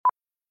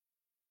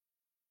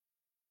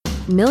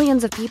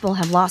Millions of people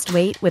have lost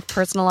weight with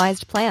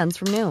personalized plans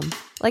from Noom.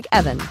 Like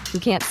Evan, who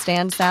can't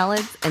stand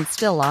salads and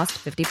still lost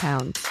 50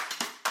 pounds.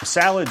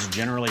 Salads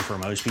generally for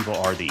most people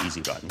are the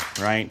easy button,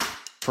 right?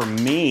 For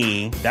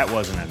me, that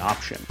wasn't an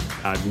option.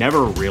 I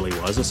never really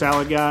was a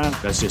salad guy.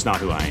 That's just not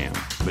who I am.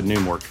 But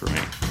Noom worked for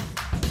me.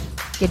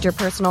 Get your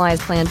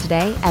personalized plan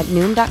today at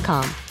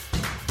Noom.com.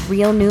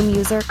 Real Noom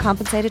user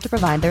compensated to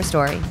provide their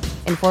story.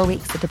 In 4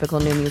 weeks, the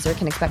typical Noom user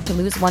can expect to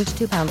lose 1 to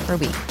 2 pounds per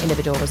week.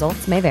 Individual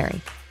results may vary.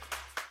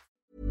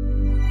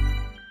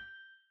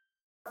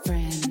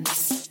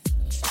 Friends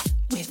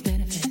with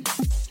benefits.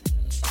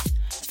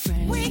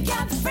 Friends. We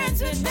got the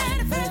friends with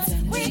benefits.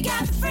 We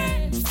got the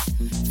friends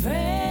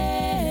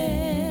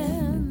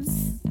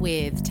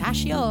with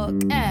Tash York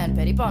and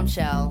Betty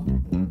Bombshell.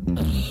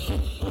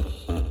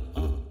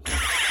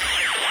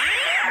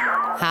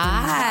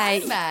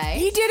 Hi,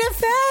 mate. You did it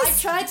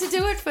first. I tried to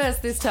do it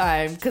first this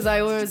time because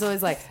I was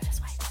always like,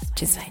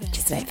 just wait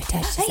for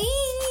Tash.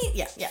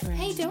 Yeah.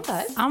 How you doing,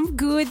 guys? I'm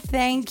good,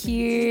 thank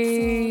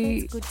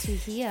you. That's good to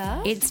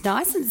hear. It's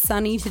nice and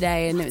sunny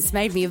today, and it's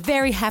made me a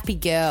very happy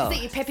girl. Is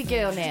that your peppy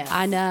girl now?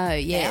 I know,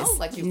 yes.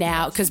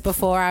 Now, because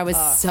before I was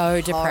so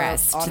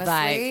depressed.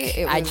 Honestly,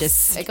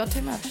 it got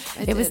too much.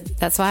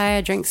 That's why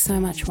I drink so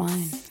much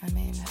wine. I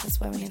mean, that's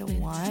why we need a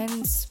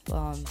wine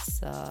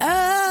sponsor.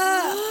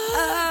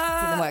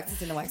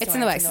 It's in the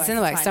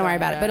works. Don't worry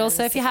about it. But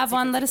also, if you have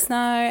one, let us know.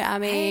 I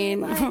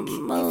mean,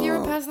 if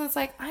you're a person that's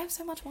like, I have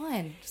so much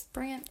wine, just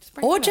bring it.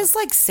 Or just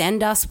like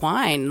send us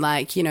wine.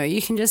 Like, you know,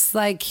 you can just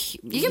like...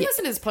 You can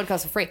listen to this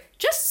podcast for free.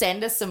 Just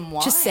send us some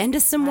wine. Just send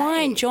us some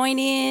wine. Join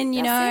in,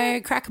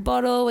 crack a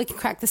bottle. We can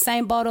crack the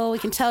same bottle. We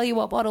can tell you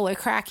what bottle we're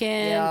cracking.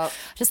 Yep.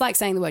 Just like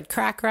saying the word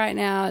crack right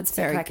now. It's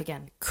very... Crack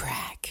again.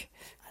 Crack.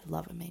 I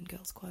love a Mean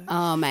Girls quote.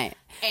 Oh, mate.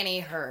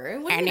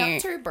 Anywho, what are you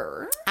up to,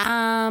 Burr?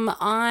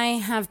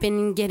 I have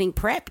been getting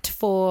prepped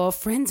for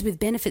Friends with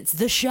Benefits,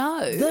 the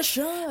show. The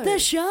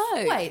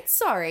show. Wait,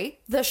 sorry,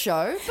 the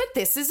show, but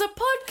this is a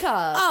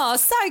podcast. Oh,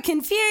 so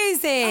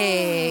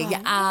confusing.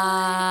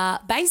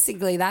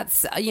 Basically,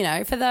 that's,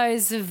 for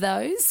those of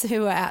those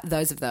who are out,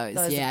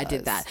 I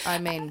did that. I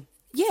mean...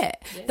 Yeah.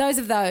 Those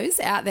of those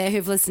out there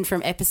who've listened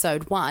from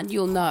episode 1,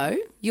 you'll know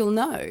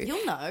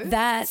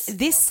that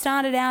this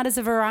started out as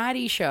a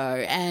variety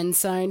show, and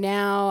so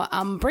now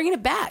I'm bringing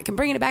it back. I'm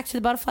bringing it back to the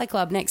Butterfly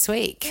Club next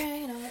week.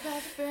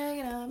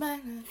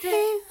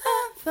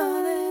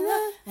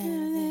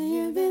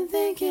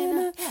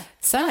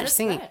 So much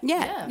singing.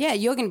 Yeah,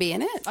 you're going to be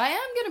in it. I am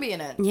going to be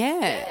in it.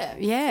 Yeah.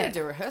 We're going to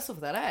do a rehearsal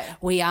for that, eh?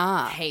 We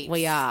are. Heaps.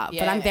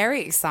 But I'm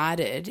very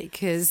excited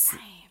because...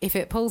 If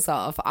it pulls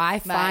off, I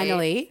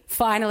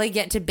finally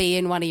get to be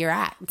in one of your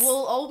acts.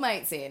 Well, old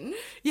mate's in.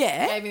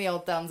 Yeah. Gave me the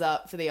old thumbs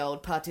up for the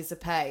old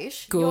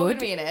participation. Good. You're going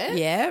to be in it.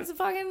 Yeah. It's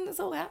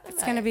all happening,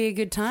 It's going to be a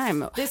good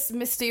time. This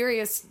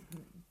mysterious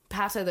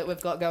patter that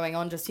we've got going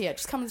on just here.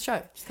 Just come to the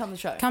show.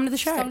 Come to the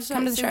show. See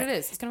what it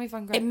is. It's going to be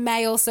fun. Great. It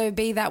may also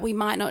be that we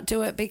might not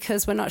do it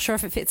because we're not sure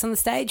if it fits on the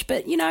stage,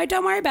 but,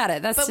 don't worry about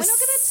it. But we're not going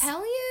to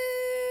tell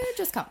you.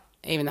 Just come.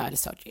 Even though I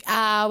just told you.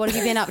 What have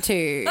you been up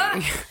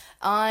to?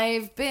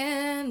 I've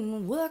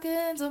been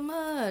working so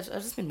much.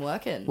 I've just been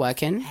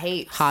working.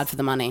 Heaps. Hard for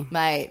the money.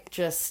 Mate,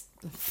 just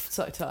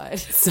so tired.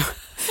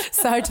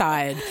 So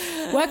tired.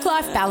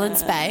 Work-life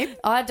balance, babe.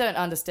 I don't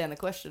understand the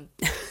question.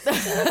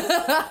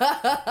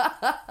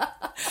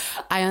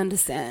 I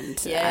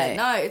understand. Yeah,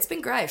 no, it's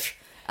been great.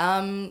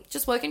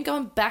 Just working,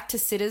 going back to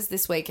Sitters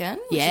this weekend.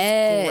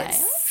 Yes.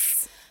 Is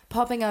great.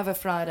 Popping over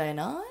Friday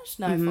night.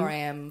 No 4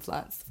 a.m.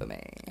 flights for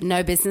me.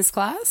 No business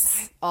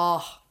class?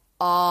 Oh,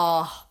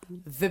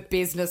 the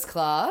business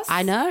class.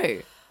 I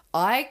know.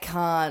 I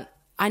can't.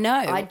 I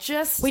know.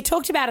 We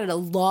talked about it a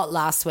lot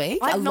last week.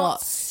 I've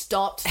not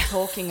stopped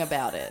talking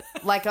about it.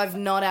 Like, I've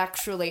not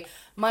actually.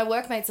 My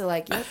workmates are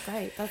like, yeah,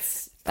 great.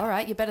 That's all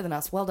right. You're better than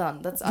us. Well done.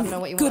 I don't know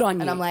what you want. Good on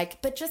you. And I'm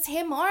like, but just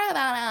hear more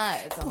about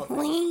it. It's a whole thing.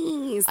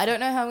 Please. I don't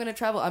know how I'm going to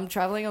travel. I'm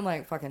traveling on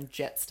like fucking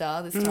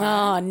Jetstar this time.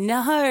 Oh,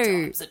 no.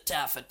 Times are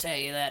tough, I tell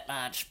you that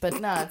much.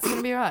 But no, it's going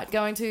to be all right.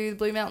 Going to the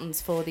Blue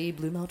Mountains for the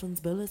Blue Mountains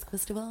Burlesque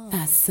Festival.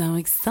 That's so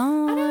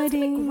exciting. I know, it's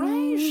going to be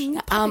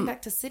great. Popping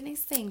back to Sydney,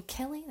 seeing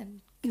Kelly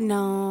and...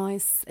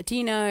 Nice. Do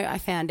you know, I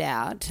found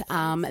out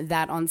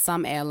that on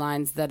some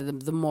airlines that are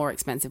the more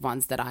expensive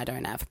ones that I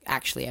don't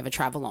actually ever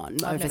travel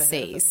on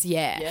overseas,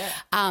 they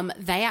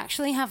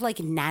actually have like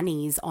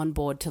nannies on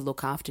board to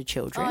look after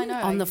children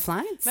on the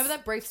flights. Remember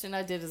that brief stint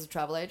I did as a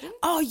travel agent?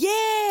 Oh,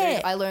 yeah.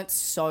 Dude, I learnt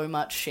so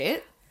much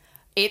shit.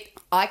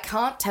 I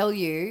can't tell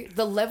you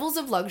the levels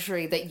of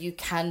luxury that you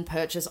can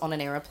purchase on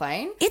an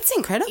aeroplane. It's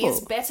incredible.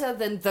 It's better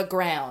than the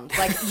ground.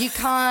 Like, you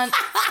can't.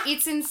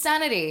 It's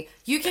insanity.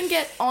 You can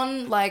get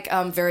on like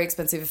very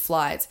expensive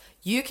flights.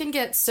 You can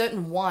get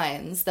certain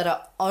wines that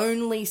are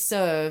only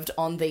served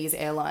on these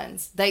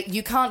airlines.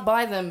 You can't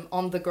buy them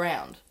on the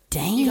ground.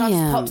 Damn. You can't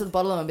just pop to the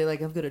bottle and be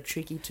like, I've got a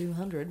tricky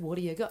 200. What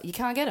do you got? You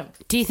can't get them.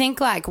 Do you think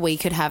like we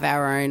could have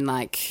our own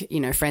like,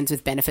 Friends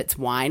with Benefits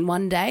wine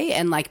one day,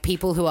 and like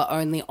people who are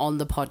only on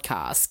the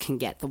podcast can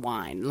get the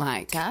wine?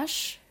 Like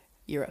Tash?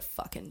 You're a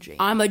fucking genius.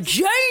 I'm a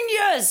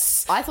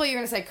genius. I thought you were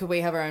going to say, could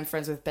we have our own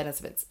Friends with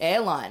Benefits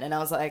airline? And I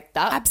was like,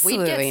 that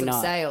Absolutely we'd get some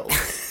not.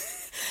 sales.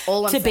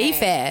 All I'm To be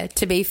saying.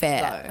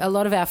 fair, No. a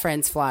lot of our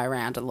friends fly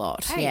around a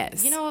lot. Hey,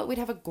 yes. you know what? We'd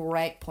have a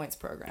great points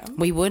program.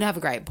 We would have a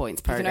great points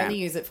You can program. only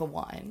use it for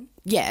wine.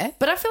 Yeah.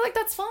 But I feel like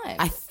that's fine.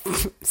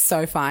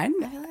 So fine.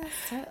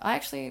 I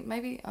actually,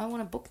 maybe I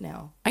want to book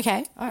now.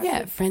 Okay. right, Yeah.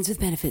 good. Friends with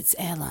Benefits,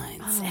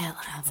 airlines,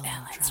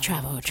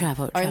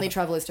 travel. Only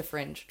travellers to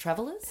Fringe.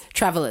 Travellers?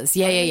 Travelers,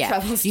 yeah.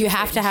 travellers You to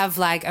have to Fringe. have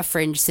like a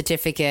Fringe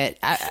certificate.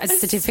 A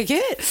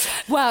certificate?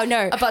 Well,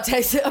 no. I can't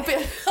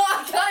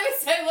even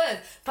say words.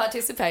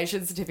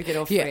 Participation certificate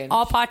or Yeah, Fringe.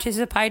 I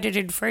participated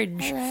in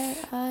Fringe.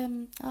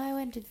 I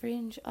went to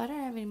Fringe. I don't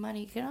have any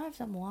money. Can I have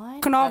some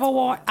wine? Can I have a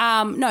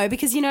wine? No,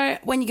 because you know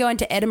when you go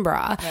into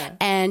Edinburgh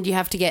and you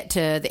have to get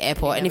to the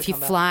airport, and if you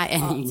never come fly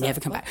and you never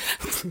come back,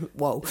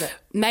 whoa,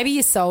 maybe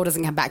your soul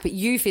doesn't come back, but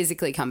you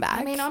physically come back.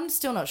 I mean, I'm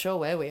still not sure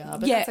where we are,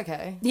 but Yeah. that's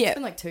okay. Yeah. It's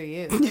been like 2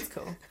 years. That's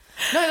cool.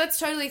 No, that's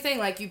totally the thing.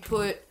 Like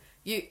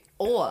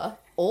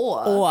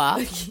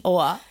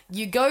or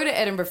you go to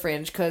Edinburgh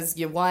Fringe because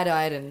you're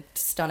wide-eyed and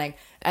stunning,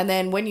 and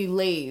then when you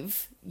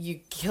leave,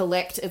 you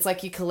collect. It's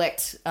like you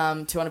collect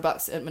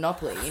 $200 at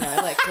Monopoly. You know,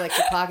 like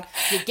the park.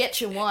 You get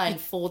your wine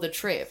for the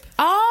trip.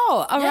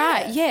 oh, all Yeah.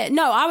 right, yeah.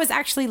 No, I was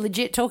actually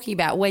legit talking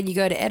about when you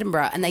go to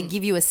Edinburgh and they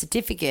give you a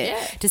certificate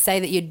Yeah. to say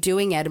that you're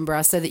doing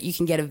Edinburgh, so that you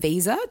can get a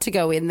visa to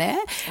go in there.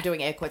 I'm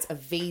doing air quotes. A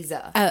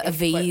visa. A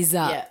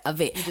visa,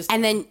 Yeah.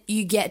 and then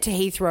you get to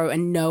Heathrow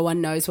and no one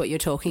knows what you're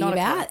talking Not a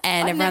about, clue.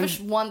 and I everyone's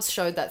never once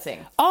showed that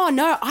thing. oh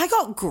no, I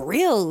got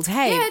grilled.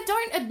 Hey, Yeah,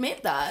 don't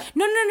admit that.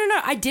 no,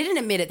 I didn't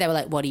admit it. They were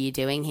like, "What are you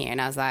doing here?"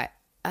 And I was like,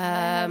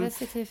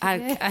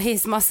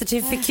 here's my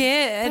certificate,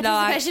 and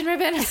I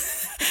ribbon.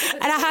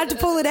 and I had to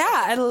pull it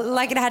out, and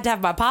like it had to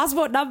have my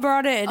passport number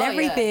on it and Oh, yeah.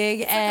 everything,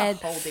 It's and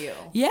like a whole deal.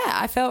 yeah,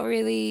 I felt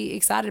really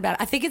excited about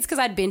it. I think it's because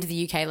I'd been to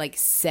the UK like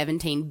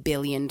 17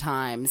 billion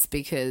times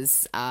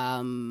because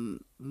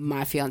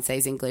my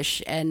fiance's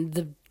English and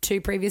the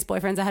 2 previous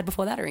boyfriends I had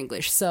before that are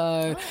English.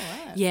 So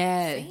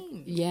yeah,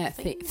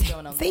 Themes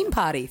going on theme there.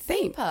 party,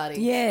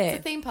 Party. yeah. It's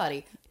a theme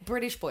party.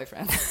 British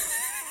boyfriend.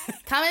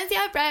 Come with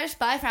your British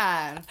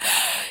boyfriend.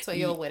 That's what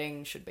your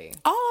wedding should be.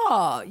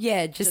 Oh,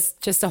 yeah,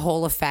 just a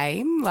hall of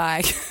fame,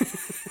 like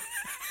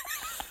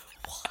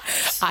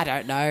I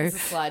don't know. It's a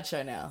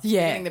slideshow now. Yeah.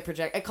 You're getting the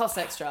project. It costs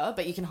extra,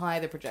 but you can hire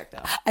the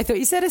projector. I thought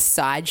you said a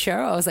sideshow.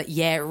 I was like,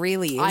 yeah, it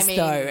really is, I mean,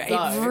 though.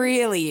 It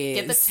really is.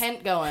 Get the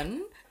tent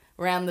going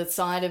around the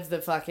side of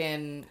the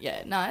fucking...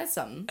 Yeah, no, it's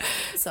something.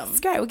 It's something.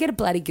 It's great. We'll get a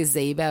bloody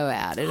gazebo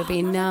out. It'll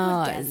be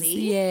nice.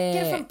 Yeah.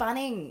 Get it from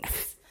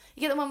Bunnings.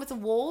 You get the one with the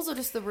walls or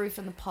just the roof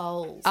and the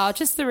poles? Oh,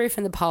 just the roof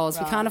and the poles.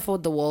 We can't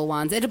afford the wall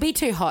ones. It'll be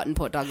too hot in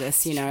Port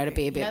Douglas, you know. It'll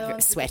be a You know the bit ones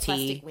with the sweaty.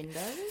 plastic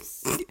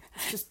windows?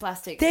 It's just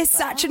plastic. There's It's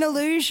like, such an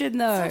illusion,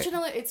 though.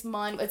 it's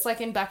mine. It's like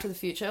in Back to the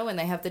Future when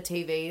they have the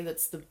TV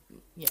that's the...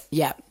 Yeah.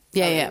 Yeah. I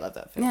really Yeah. love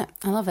that film. Yeah,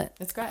 I love it.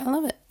 It's great. I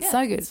love it. Yeah,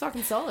 So good. It's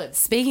fucking solid.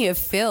 Speaking of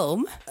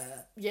film.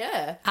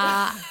 Yeah.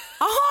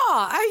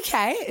 Oh,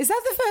 okay. Is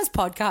that the first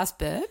podcast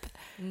burp?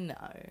 No.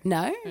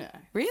 No?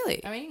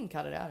 Really? I mean, you can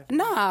cut it out. If you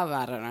No, want.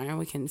 I don't know.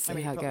 We can see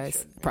mean, how it probably goes.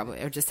 should. Probably.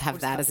 I'll just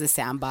have that as a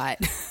soundbite.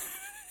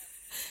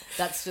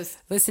 That's just...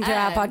 Listen to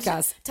our And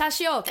podcast.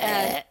 Tash York.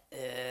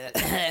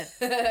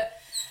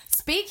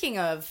 Speaking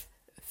of...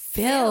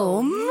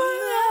 Film.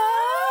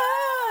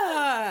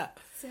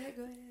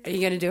 Are you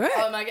going to do it?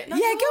 Oh my God. No,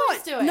 yeah, you go on.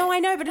 always do it. No, I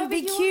know, but No, it'll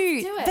be but you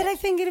always cute. do it. But I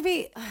think it'll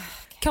be...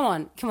 Come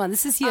on.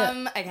 This is your...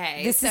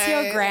 okay. This is so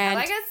your grand...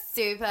 Like a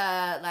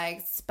super,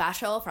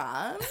 special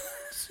friend.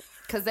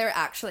 Because they're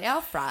actually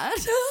our friend.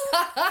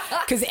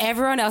 Because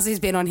everyone else who's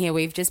been on here,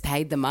 we've just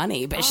paid the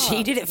money, but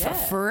she did it for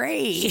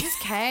free. Just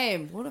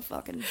came. What a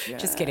fucking jerk.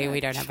 Just kidding, we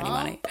don't have any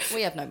money.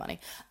 We have no money.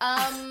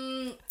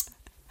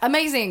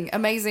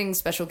 Amazing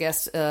special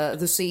guest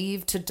this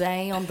eve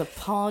today on the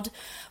pod.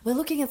 We're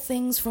looking at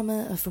things from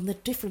the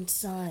different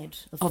side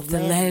of the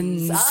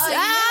lens.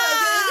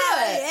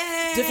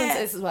 Different.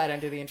 This is why I don't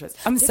do the intros.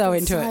 I'm so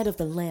into it. Side of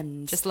the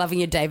lens. Just loving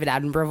your David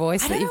Attenborough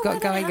voice that you've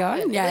got going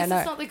on. Yeah, I This know.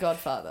 is not The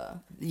Godfather.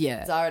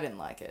 Yeah. Zara didn't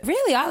like it.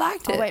 Really? I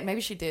liked it. Oh wait,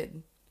 maybe she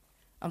did.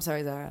 I'm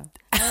sorry, Zara.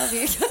 I love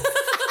you.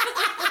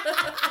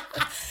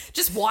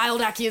 Just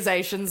wild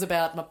accusations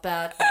about my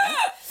bad.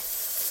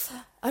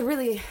 I'd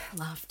really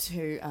love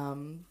to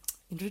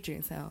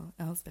introduce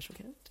our special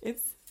guest.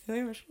 It's really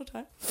emotional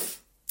time.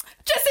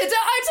 Jacinda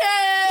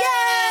Otis!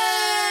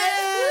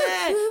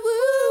 Yay!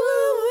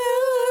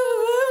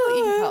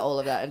 You can cut all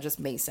of that and just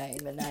me saying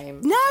the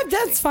name. No,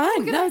 that's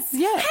fine. No,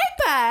 yeah.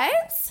 Hey,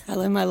 babes!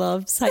 Hello, my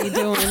loves. How you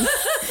doing?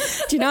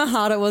 Do you know how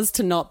hard it was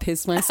to not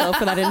piss myself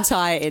for that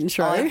entire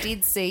intro? I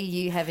did see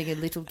you having a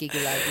little giggle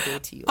over there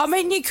to you. I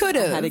mean, you could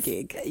have. I had a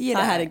gig. You know,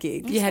 I had a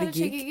gig. You had a Check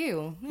gig.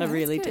 you. I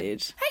really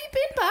did. How you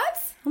been,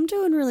 babes? I'm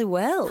doing really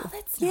well. Oh,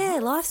 that's yeah,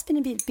 nice. life's been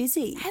a bit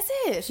busy. Has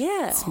it?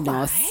 Yeah.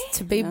 Nice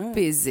to be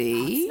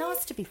busy. It's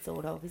nice to be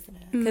thought of, isn't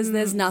it? Because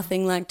there's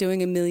nothing like doing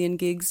 1 million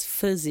gigs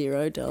for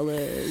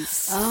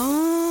 $0.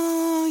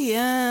 Oh,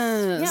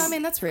 yes. Yeah, I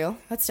mean, that's real.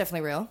 That's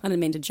definitely real. I didn't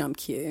mean to jump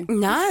queue.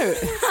 No.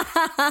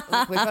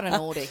 Look, we've got an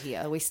order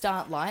here. We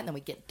start light and then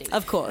we get deep.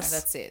 Of course.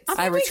 That's it.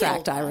 I we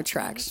retract. can- I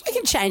retract. We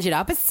can change it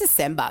up. It's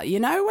December,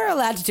 We're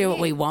allowed to do what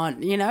we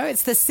want,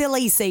 It's the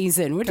silly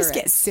season. We'll just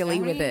get silly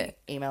How with many it.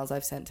 emails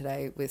I've sent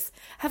today with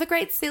 "Have a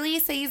great silly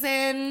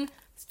season."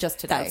 It's just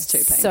today. That's too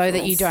painful. So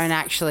that you don't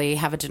actually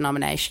have a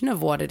denomination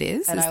of what it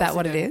is. And Is I that also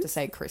what it don't have to is?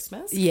 say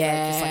Christmas.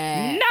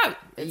 Yeah. No.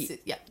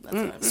 Yeah. That's what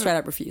I mean. Straight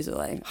up refusal.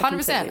 I 100%. completely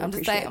I'm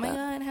just like, appreciate oh my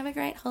that. god, have a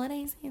great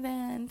holiday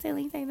season,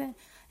 silly season.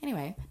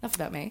 Anyway, enough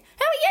about me.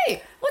 How are you?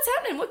 What's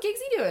happening? What gigs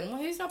are you doing?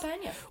 Well, who's not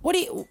paying you? What do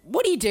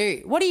you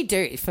do? What do you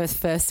do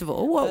first of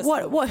all? Who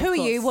are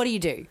you? What do you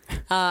do?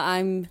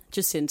 I'm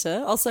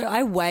Jacinta. Also,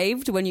 I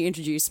waved when you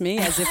introduced me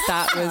as if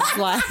that was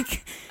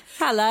like,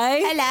 hello.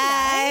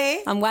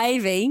 Hello. I'm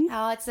waving.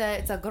 Oh, it's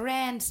a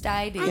grand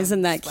stadium.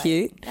 Isn't that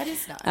cute? That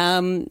is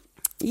nice.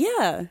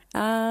 Yeah,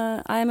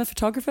 I am a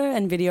photographer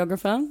and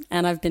videographer,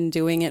 and I've been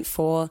doing it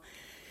for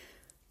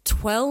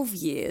 12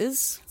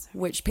 years,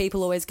 which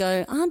people always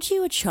go, aren't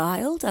you a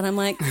child? And I'm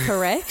like,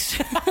 correct.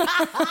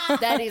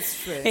 That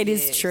is true. It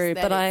is true,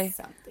 That but is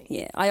something.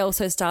 yeah, I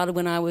also started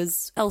when I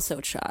was also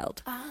a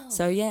child. Oh.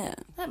 So yeah,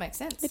 That makes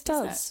sense. it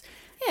doesn't does.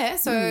 Yeah.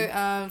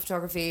 So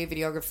photography,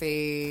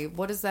 videography.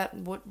 What does that?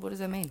 What does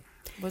that mean?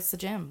 What's the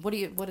jam? What do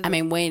you? What? I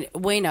mean,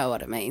 we know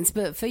what it means,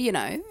 but for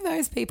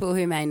those people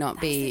who may not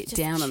be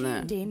down on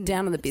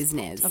the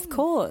business, Of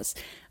course.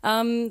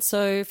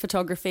 So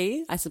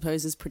photography, I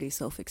suppose, is pretty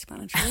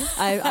self-explanatory.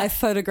 I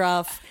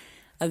photograph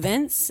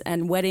events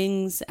and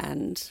weddings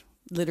and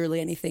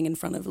literally anything in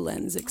front of a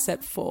lens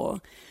except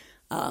for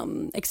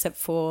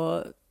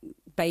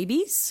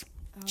babies.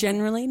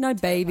 Generally, no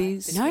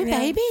babies. No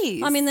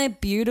babies. I mean, they're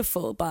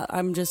beautiful, but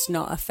I'm just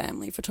not a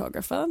family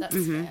photographer. That's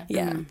fair.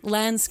 Yeah.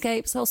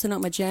 Landscapes, also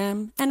not my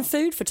jam. And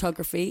food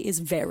photography is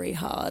very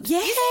hard. yeah.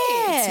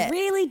 It's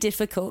really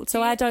difficult,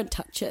 so I don't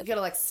touch You it.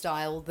 gotta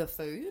style the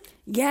food.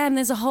 Yeah, and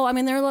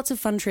there are lots of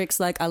fun tricks.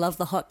 Like, I love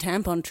the hot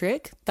tampon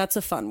trick. That's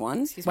a fun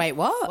one. Wait,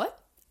 what? What?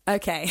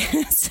 Okay,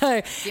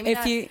 so Give me if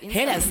that you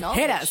insider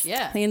knowledge.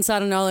 Yeah. the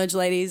insider knowledge,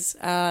 ladies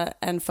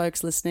and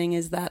folks listening,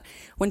 is that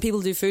when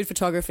people do food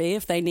photography,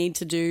 if they need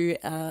to do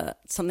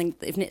something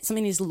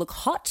needs to look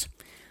hot,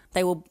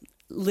 they will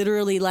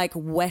literally like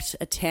wet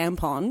a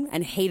tampon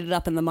and heat it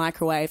up in the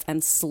microwave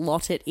and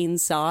slot it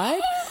inside.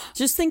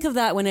 Just think of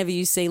that whenever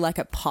you see like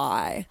a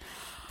pie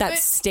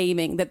that's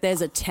steaming, that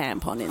there's a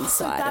tampon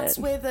inside That's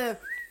it. where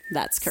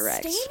That's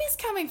correct. steam is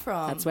coming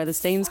from. That's where the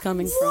steam's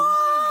coming from.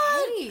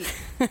 Hey,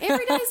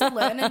 every day's a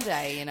learning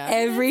day,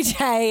 Every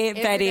day,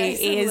 Betty, day's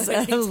is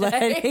a a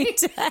learning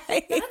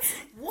day. That's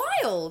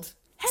wild.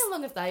 How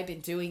long have they been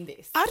doing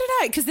this? I don't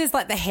know, because there's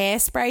like the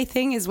hairspray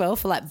thing as well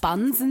for like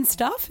buns and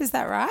stuff. Is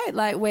that right?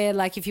 Like where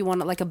like if you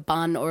want like a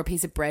bun or a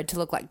piece of bread to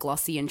look like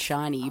glossy and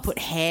shiny, you put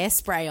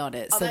hairspray on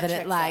it so that that it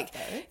checks like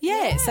out,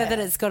 though. so that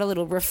it's got a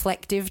little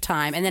reflective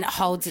time and then it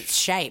holds its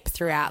shape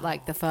throughout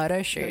like the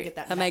photo shoot.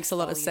 That makes a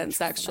lot of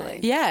sense, actually.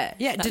 Yeah,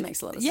 That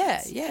makes a lot of yeah,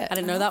 sense. Yeah, I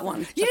didn't know that one.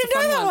 You That's didn't a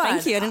fun know that one?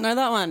 Thank you. I didn't know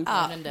that one.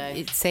 Learning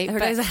day. See,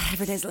 every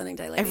but day's a learning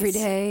day, ladies. every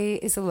day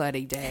is a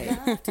learning day.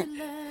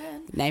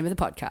 Name of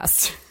the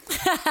podcast.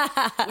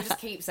 We just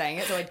keep saying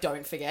it so I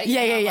don't forget.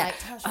 Yeah, yeah, I'm yeah. like,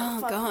 Tasha, Oh,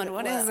 fuck God, it,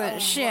 what is it? oh,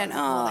 Shit, what is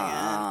calling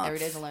oh. it? Every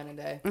day's a learning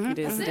day. It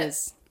is. It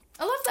is.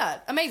 I love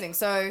that. Amazing.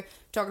 So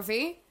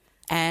photography,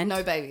 And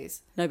no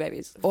babies. No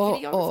babies.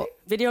 Videography?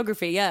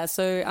 Videography, yeah.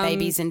 So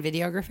babies in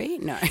videography?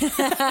 No.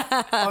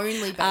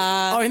 Only babies.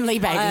 Only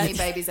babies. Only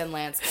babies and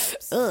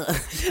landscapes.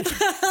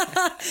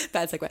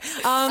 bad segue.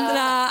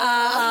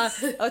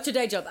 What's your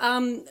day job?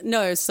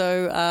 No.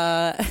 So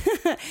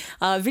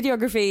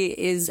videography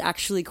is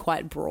actually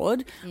quite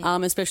broad,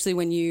 especially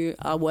when you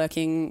are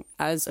working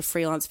as a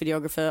freelance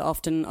videographer.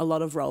 Often, a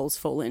lot of roles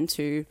fall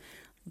into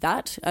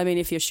that. I mean,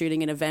 if you're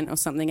shooting an event or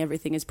something,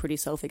 everything is pretty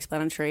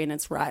self-explanatory and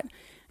it's right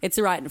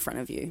in front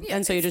of you. Yeah,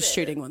 and so you're it's just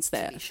there shooting what's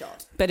there. be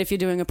shot. But if you're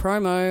doing a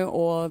promo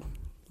or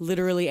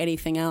literally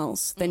anything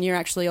else, then you're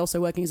actually also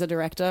working as a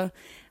director,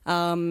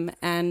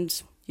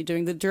 and you're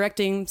doing the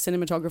directing,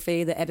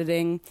 cinematography, the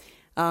editing.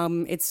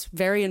 It's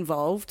very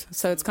involved.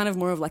 So it's kind of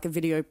more of like a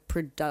video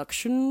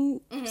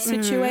production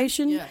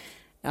situation. Yeah.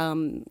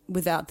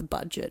 Without the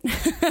budget.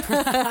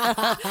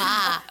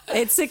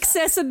 It's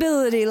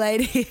accessibility,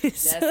 ladies.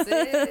 That's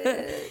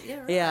it. Yeah,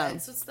 right. Yeah.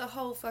 So it's the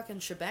whole fucking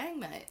shebang,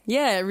 mate.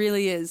 Yeah, it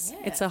really is.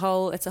 Yeah. It's a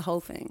whole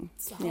thing.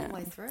 It's the whole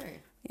way through.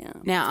 Yeah.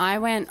 Now, I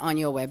went on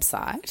your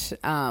website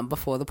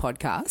before the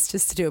podcast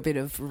just to do a bit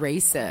of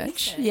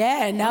research.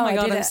 Yeah, no, Oh my I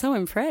God, did I'm it. so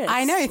impressed.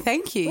 I know,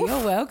 thank you.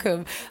 You're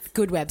welcome.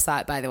 Good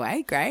website, by the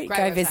way. Great. Go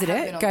website. visit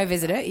Haven't been it. on Go the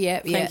visit website. it.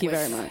 Yeah, Thank you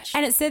very much.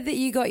 And it said that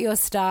you got your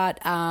start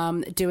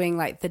doing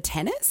like the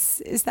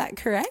tennis. Is that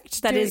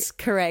correct? That is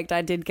correct.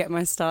 I did get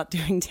my start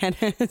doing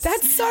tennis.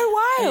 That's so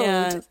wild.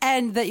 Yeah.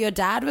 And that your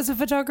dad was a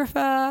photographer.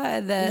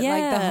 And that like the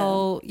Yeah.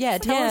 whole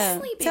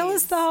tell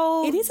us the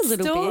whole It is a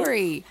little bit.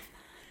 story.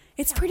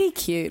 It's pretty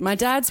cute. My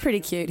dad's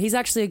pretty cute. He's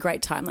actually a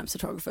great time-lapse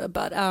photographer.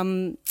 But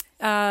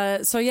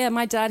so yeah,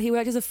 my dad, he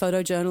worked as a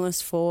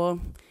photojournalist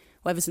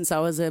ever since I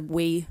was a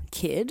wee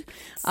kid.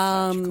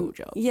 Such a cool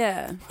job.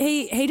 Yeah.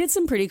 He did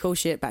some pretty cool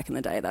shit back in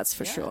the day, that's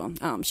for sure.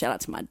 Shout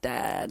out to my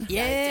dad.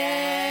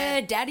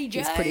 Yeah, Daddy J.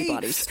 He's pretty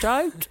bloody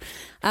stoked.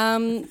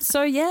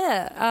 So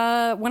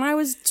yeah, when I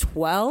was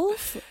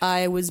 12,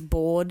 I was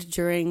bored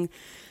during...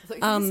 I thought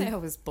you were going to say I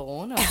was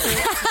born. I was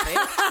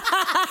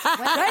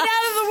Right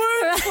out of the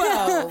womb.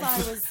 12. I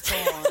was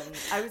born.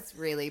 I was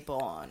really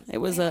born. It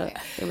was a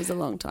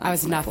long time. I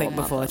was nothing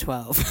before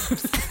 12.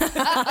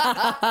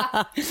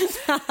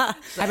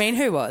 I mean,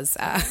 who was?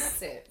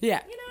 That's it.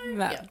 Yeah.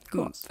 yeah.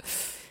 Cool.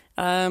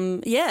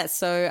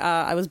 So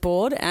I was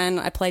bored and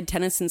I played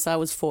tennis since I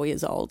was 4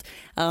 years old.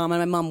 And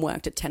my mum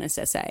worked at Tennis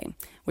SA,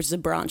 which is a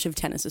branch of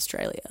Tennis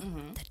Australia.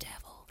 Mm-hmm. The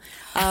devil.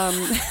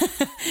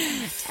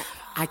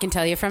 I can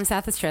tell you're from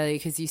South Australia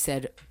because you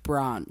said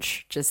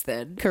branch just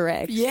then.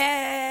 Correct.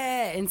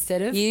 Yeah.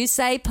 Instead of... You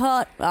say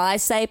pot, I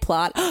say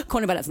plot.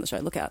 Corner Badass on the show.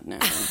 Look out. No.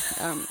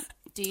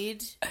 Do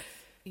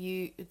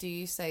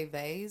you say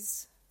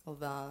vase or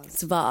vase?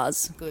 It's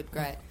vase. Good,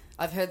 great.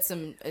 I've heard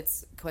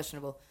it's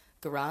questionable.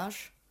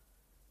 Garage?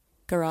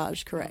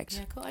 Garage, correct.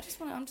 Yeah, cool. I'm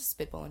just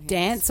spitballing here.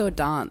 Dance or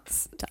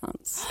dance?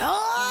 Dance.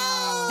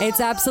 Oh! It's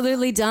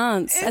absolutely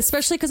dance,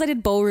 especially because I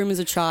did ballroom as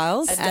a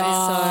child.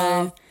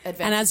 And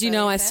as you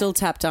know, I still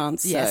tap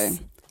dance. Yes.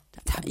 So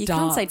you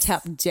can't say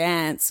tap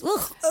dance.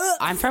 Ugh.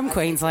 I'm from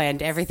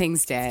Queensland.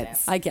 Everything's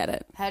dance. I get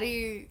it. How do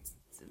you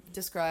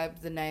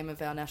describe the name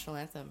of our national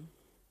anthem?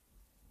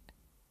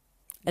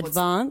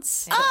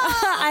 Advance.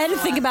 I had to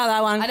think about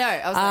that one. I know.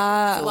 I was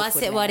like,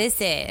 What's it? What is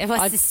it?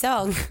 What's the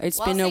song? It's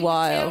been a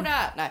while.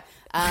 No.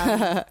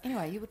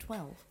 Anyway, you were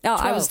 12. Oh,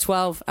 I was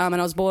 12 and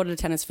I was bored at a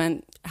tennis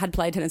event. Had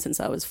played tennis since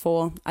I was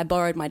 4. I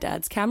borrowed my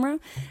dad's camera.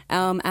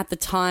 At the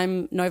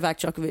time, Novak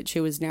Djokovic,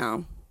 who is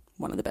now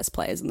one of the best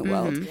players in the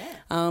world,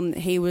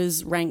 he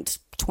was ranked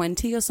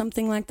 20 or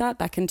something like that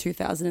back in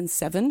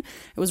 2007. It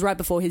was right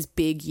before his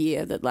big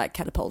year that like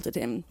catapulted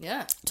him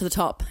to the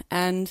top.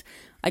 And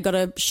I got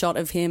a shot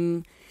of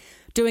him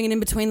doing an in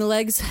between the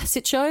legs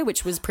sit show,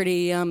 which was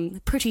pretty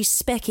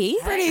specky.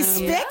 Pretty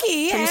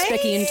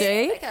specky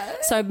indeed. Okay.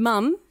 So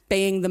mum,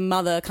 being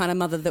the kind of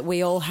mother that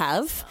we all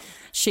have,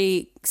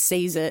 she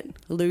sees it,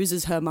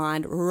 loses her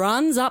mind,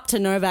 runs up to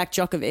Novak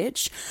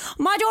Djokovic.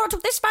 My daughter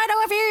took this photo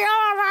of you.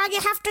 Oh, you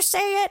have to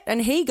see it.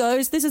 And he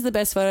goes, this is the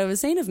best photo I've ever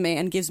seen of me,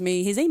 and gives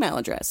me his email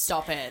address.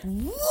 Stop it.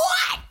 What? What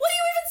are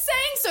you even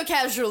saying so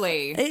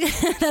casually?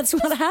 That's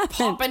what happened.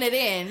 Popping it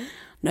in.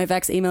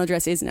 Novak's email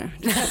address is no.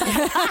 Call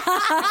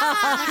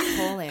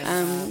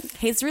him.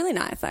 He's really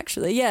nice,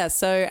 actually. Yeah.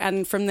 So,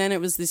 and from then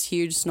it was this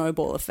huge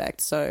snowball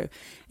effect. So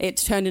it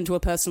turned into a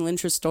personal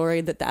interest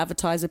story that the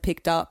advertiser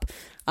picked up.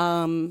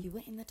 You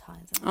were in the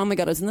ties. Oh my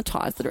God, I was in the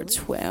ties that are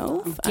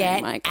 12. Get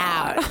oh my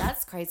God. out.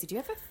 That's crazy. Do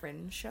you have a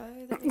friend show?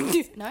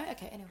 No?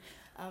 Okay, anyway.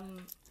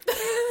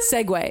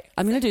 Segue.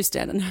 I'm going to do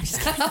stand-up. No, I'm just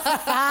kidding.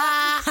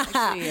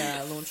 Actually,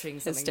 launching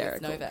something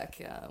Hysterical. with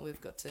Novak. We've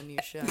got a new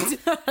show.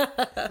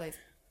 Please.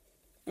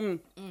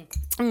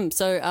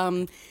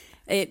 So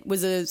it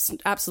was an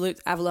absolute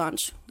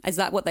avalanche. Is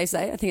that what they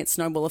say? I think it's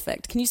snowball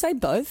effect. Can you say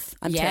both?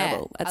 I'm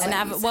terrible at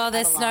saying this.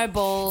 There's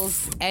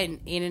snowballs and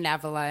in an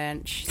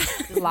avalanche.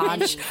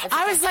 Lunch.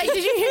 I was like,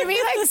 did you hear me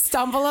like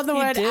stumble on the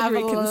word did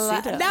avalanche?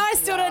 reconsider. No, I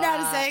still don't know how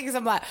to say it because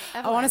I'm like,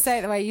 I want to say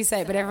it the way you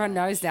say it, but everyone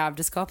knows now I'm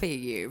just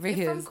copying you. You're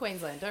because from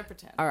Queensland. Don't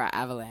pretend. all right,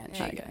 avalanche.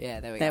 There you go. Yeah,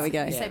 there we There we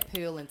go. You say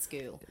pool in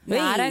school. No,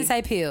 I don't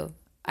say peel.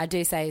 I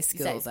do say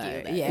school say though.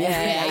 school, though.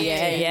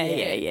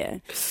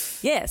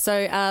 Yeah.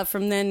 So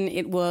from then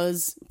it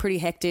was pretty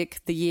hectic.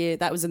 The year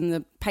that was in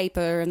the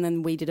paper, and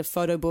then we did a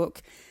photo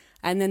book.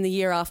 And then the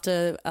year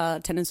after,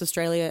 Tennis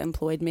Australia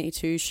employed me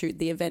to shoot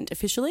the event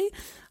officially.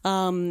 You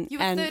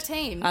were and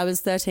 13? I was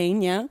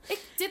 13, yeah.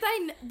 Did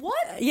they...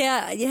 What?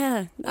 Yeah.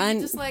 Were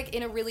you just like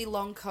in a really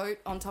long coat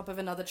on top of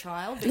another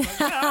child? Being like,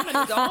 I'm an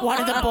adult.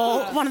 One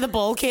of the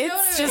ball kids, No,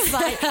 no, no. just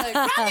like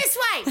Run this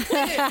way.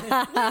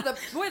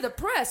 We're the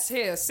press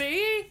here,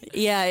 see?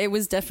 Yeah, it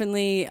was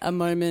definitely a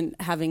moment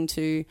having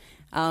to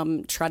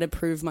try to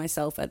prove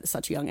myself at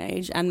such a young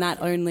age. And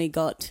that only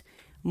got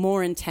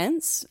more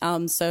intense.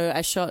 So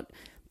I shot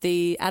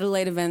the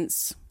Adelaide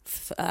events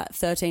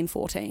 13,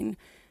 14,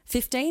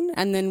 15.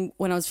 And then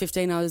when I was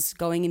 15, I was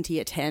going into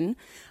year 10.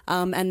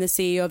 And the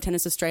CEO of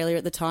Tennis Australia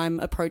at the time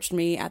approached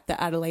me at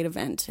the Adelaide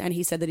event. And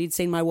he said that he'd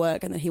seen my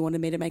work and that he wanted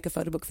me to make a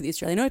photo book for the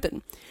Australian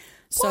Open.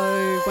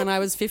 So when I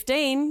was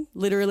 15,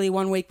 literally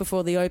 1 week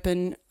before the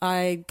Open,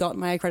 I got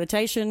my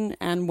accreditation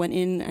and went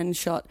in and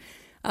shot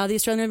the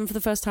Australian Open for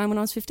the first time when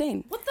I was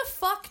 15. What the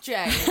fuck,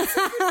 Jay? It's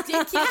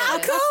ridiculous. How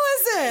cool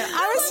is it?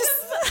 I was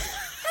just...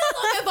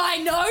 How long have I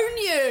known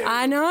you?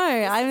 I know.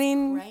 I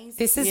mean,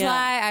 This is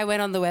why I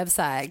went on the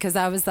website, because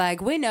I was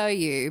like, we know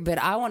you, but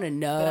I want to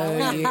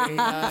know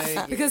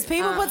you. Because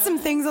people put some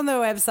things on their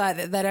website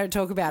that they don't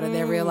talk about in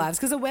their real lives.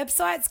 Because a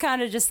website's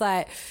kind of just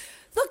like,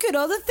 look at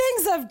all the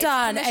things I've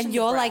done. And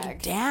you're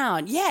like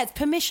down. Yeah, it's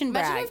permission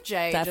brag. Imagine if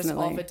Jay Definitely.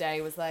 just off a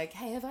day was like,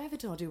 hey, have I ever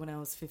told you when I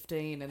was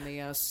 15 and the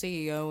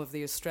CEO of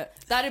the Australia...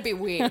 That'd be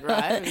weird,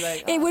 right? It'd be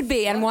like, it would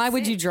be. And why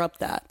would you it. drop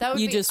that? That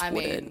would you be, just I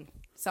wouldn't. mean,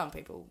 some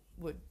people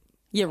would.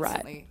 You're right.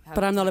 constantly have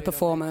But I'm not a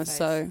food on their performer, face.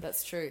 so...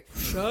 That's true.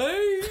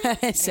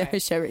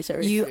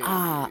 sorry. You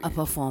are a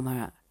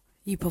performer.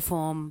 You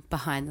perform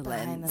behind the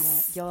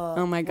lens. Your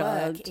Oh my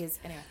God. work is...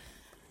 Anyway.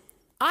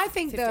 I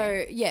think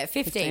 15.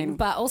 15.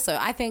 But also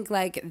I think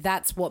like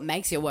that's what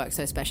makes your work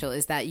so special,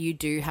 is that you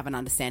do have an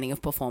understanding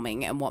of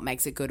performing and what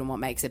makes it good and what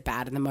makes it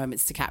bad and the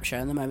moments to capture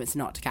and the moments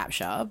not to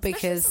capture. Especially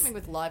Because something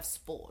with live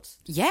sport.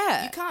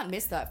 yeah, You can't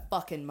miss that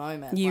fucking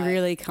moment. You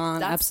really can't,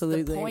 That's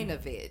absolutely. the point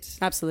of it.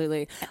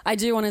 Absolutely. I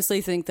do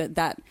honestly think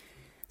that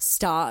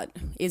start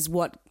is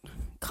what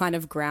kind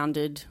of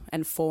grounded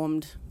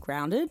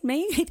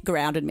me. It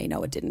grounded me.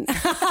 No, it didn't.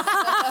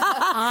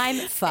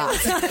 I'm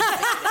fucked.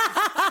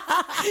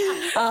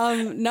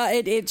 No,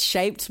 it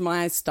shaped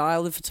my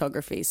style of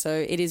photography. So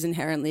it is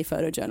inherently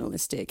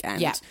photojournalistic.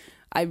 And Yeah.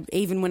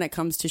 even when it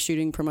comes to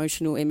shooting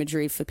promotional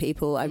imagery for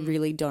people, I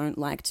really don't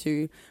like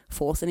to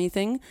force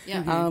anything.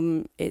 Yeah.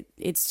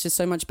 It's just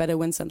so much better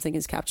when something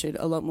is captured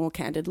a lot more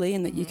candidly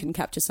and that you can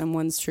capture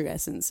someone's true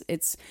essence. I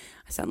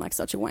sound like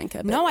such a wanker.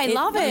 But No, I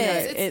love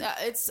it.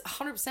 It's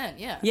 100%,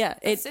 yeah. Yeah,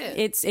 That's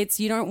it's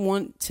you don't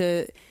want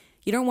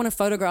to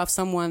photograph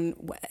someone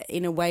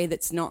in a way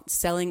that's not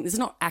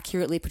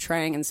accurately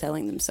portraying and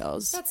selling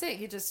themselves. That's it.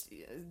 You're just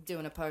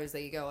doing a pose.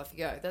 There you go. Off you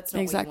go. That's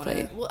not Exactly. What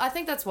you want to... Well, I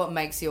think that's what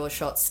makes your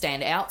shots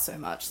stand out so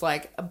much.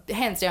 Like,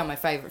 hands down, my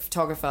favorite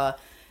photographer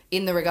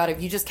in the regard of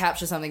you just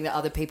capture something that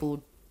other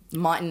people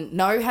mightn't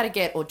know how to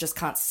get or just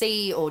can't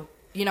see or,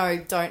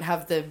 don't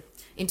have the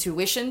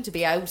intuition to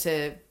be able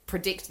to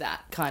predict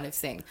that kind of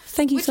thing.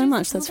 Thank you Which so is-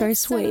 much. That's very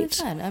totally sweet.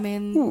 fine. I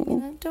mean,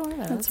 don't worry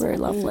about it. That's very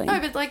lovely. No,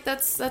 but like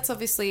that's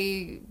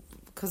obviously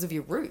because of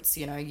your roots.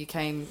 You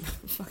came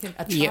fucking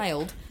a Yep.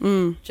 child,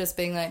 just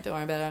being like, don't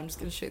worry about it. I'm just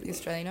going to shoot the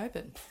Australian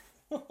Open.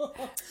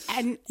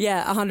 And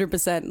Yeah,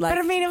 100%. Like, but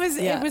I mean,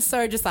 it yeah. was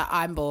so just like,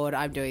 I'm bored,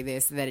 I'm doing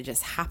this, and then it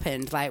just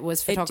happened. Like,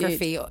 was It did.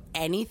 photography or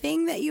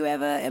anything that you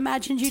ever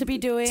imagined you'd be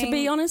doing? To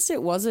be honest,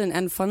 it wasn't.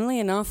 And funnily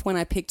enough, when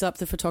I picked up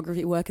the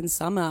photography work in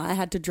summer, I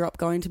had to drop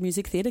going to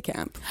music theatre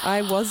camp.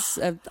 I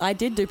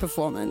did do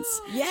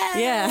performance.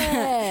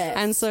 Yeah.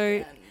 And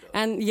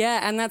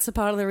that's a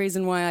part of the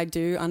reason why I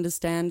do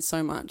understand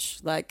so much.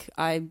 Like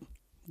I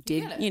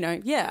did,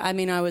 I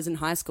mean, I was in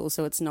high school,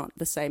 so it's not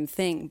the same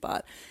thing,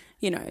 but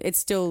it's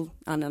still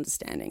an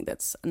understanding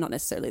that's not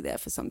necessarily there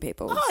for some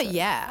people. Oh, so.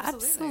 yeah,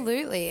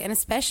 absolutely. And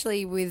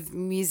especially with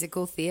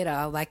musical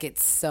theatre, like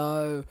it's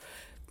so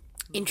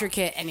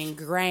intricate and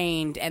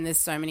ingrained, and there's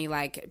so many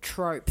like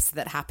tropes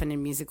that happen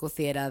in musical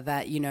theatre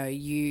that,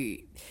 you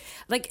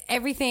like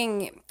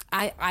everything.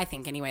 I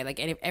think anyway,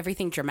 like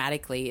everything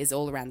dramatically is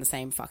all around the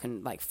same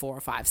fucking like 4 or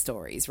 5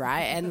 stories,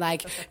 right? And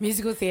like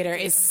musical theatre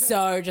is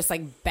so just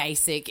like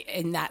basic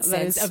in that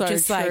sense is of so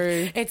just true.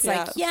 like, it's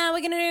like, yeah,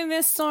 we're going to do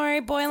this story.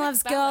 Boy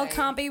loves girl, ballet.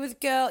 can't be with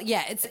girl.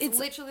 Yeah, it's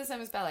literally the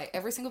same as ballet.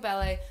 Every single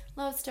ballet,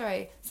 love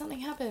story, something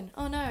happened.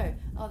 Oh no,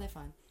 oh they're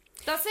fine.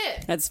 That's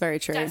it. That's very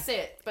true. That's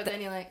it. But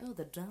then you're like, oh,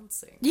 the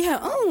dancing. yeah.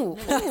 Oh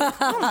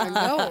my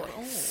God.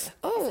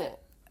 Oh,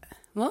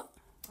 what?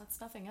 That's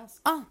nothing else.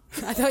 Oh,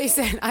 I thought you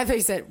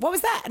said, what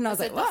was that? And I was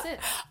like, That's what? it.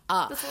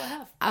 That's all I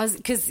have. I was,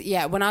 because,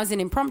 when I was in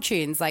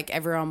Impromptunes, like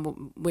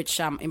everyone, which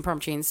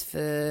Impromptunes,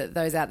 for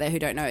those out there who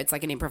don't know, it's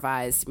like an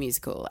improvised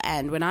musical.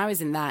 And when I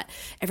was in that,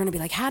 everyone would be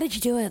like, how did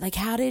you do it? Like,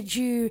 how did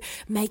you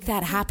make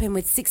that happen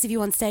with 6 of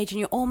you on stage and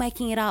you're all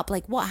making it up?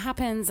 Like, what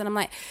happens? And I'm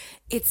like,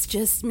 it's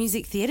just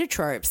music theatre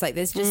tropes. Like,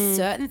 there's just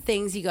certain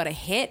things you got to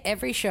hit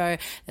every show.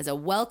 There's a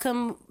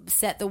welcome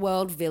Set the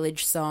World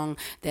Village song.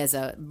 There's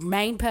a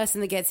main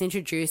person that gets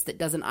introduced that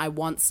does an I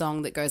want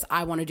song that goes,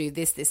 I want to do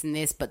this, this, and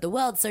this, but the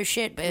world's so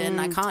shit,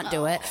 and I can't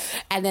do it.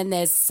 And then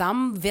there's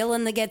some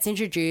villain that gets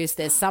introduced.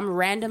 There's some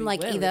random,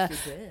 like, either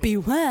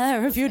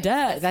beware if you're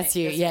dead. That's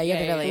you. Yeah, you're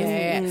the villain. Yeah.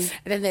 And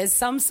then there's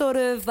some sort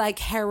of, like,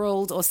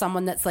 herald or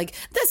someone that's like,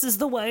 this is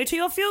the way to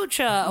your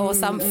future, or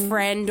some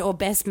friend or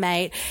best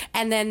mate.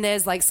 And then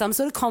there's, like, some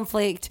sort of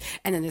conflict,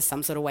 and then there's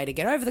some sort of way to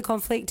get over the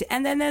conflict.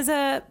 And then there's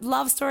a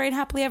love story and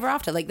happily ever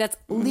after. Like, that's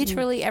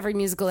literally every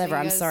musical ever.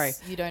 I'm sorry.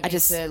 You don't need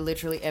to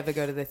literally ever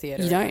go to the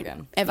theatre. You don't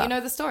again. ever. You know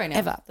the story now.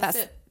 Ever. That's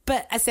it.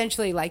 But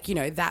essentially, like,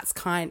 that's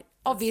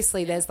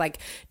obviously there's like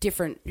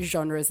different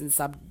genres and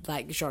sub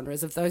like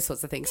genres of those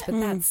sorts of things. But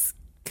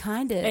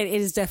Kind of. It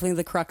is definitely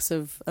the crux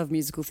of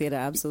musical theatre,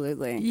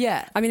 absolutely.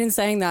 Yeah. I mean, in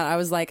saying that, I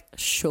was like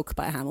shook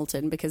by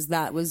Hamilton because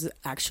that was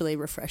actually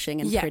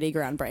refreshing and pretty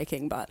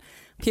groundbreaking, but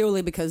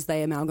purely because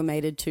they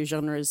amalgamated two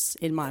genres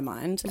in my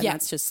mind. And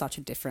that's just such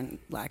a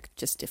different,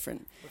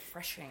 different.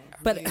 Refreshing.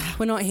 But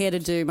we're not here to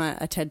do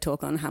a TED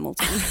talk on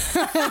Hamilton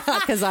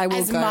because I will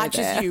as go much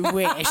there. as you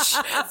wish.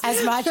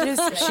 As much as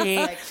she...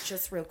 Like,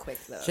 just real quick,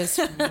 though. Just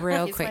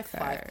real Here's quick,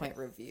 my though. 5-point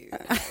review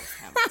of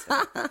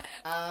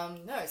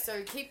Hamilton. No,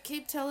 so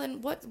keep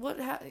telling what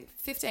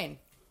 15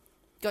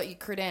 got you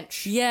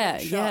credentialed.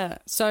 Yeah.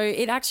 So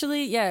it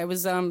actually, it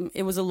was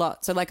a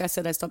lot. So like I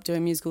said, I stopped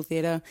doing musical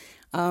theatre,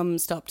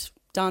 stopped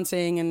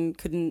dancing and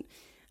couldn't,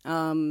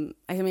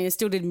 I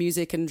still did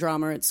music and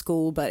drama at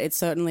school, but it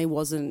certainly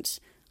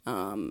wasn't,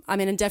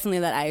 and definitely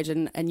at that age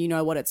and you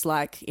know what it's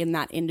like in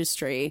that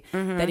industry,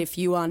 that if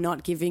you are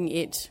not giving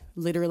it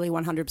literally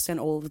 100%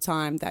 all the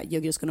time, that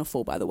you're just going to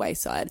fall by the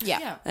wayside.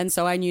 Yeah. And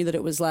so I knew that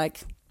it was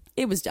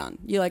done.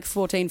 You're like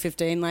 14,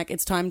 15,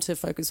 it's time to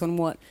focus on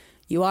what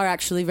you are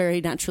actually very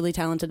naturally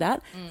talented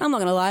at. I'm not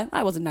going to lie,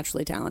 I wasn't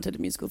naturally talented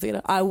at musical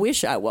theatre. I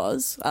wish I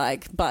was,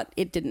 but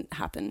it didn't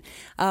happen.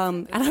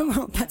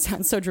 That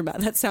sounds so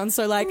dramatic. That sounds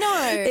so no,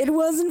 it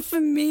wasn't for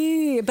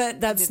me,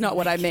 but that's not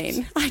what I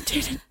mean. I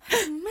didn't.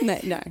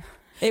 No.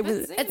 It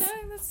was.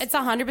 It's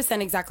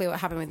 100% exactly what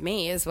happened with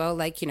me as well.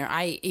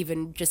 I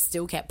even just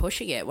still kept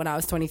pushing it when I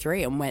was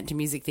 23 and went to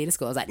music theatre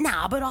school. I was like,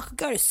 nah, but I could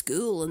go to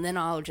school and then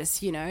I'll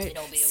just, it'll be a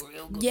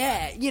real good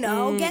one.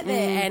 I'll get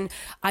there. And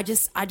I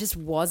just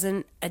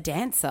wasn't a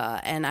dancer.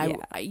 And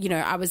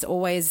I was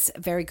always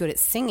very good at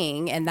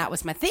singing and that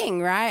was my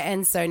thing, right?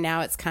 And so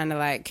now it's kind of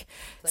like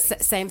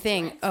same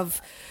thing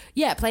of,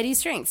 play to your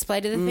strengths,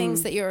 play to the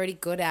things that you're already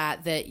good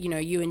at, that,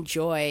 you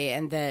enjoy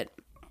and that,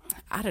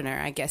 I don't know,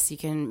 I guess you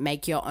can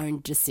make your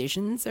own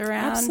decisions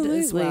around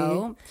as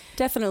well.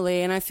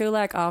 Definitely. And I feel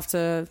like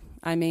after,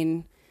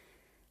 having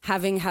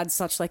had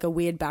such a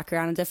weird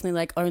background and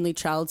definitely only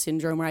child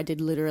syndrome where I did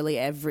literally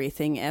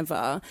everything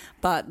ever,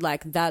 but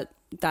that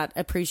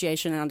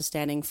appreciation and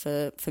understanding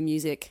for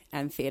music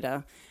and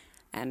theatre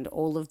and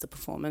all of the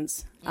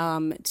performance,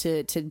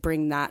 to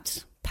bring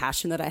that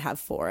passion that I have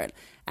for it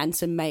and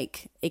to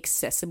make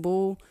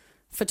accessible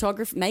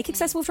photography,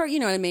 accessible for, you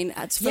know what I mean?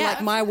 It's for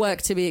my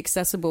work to be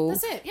accessible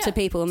to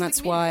people, and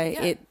that's why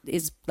it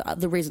is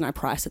the reason I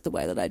price it the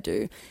way that I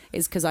do,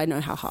 is because I know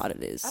how hard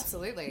it is.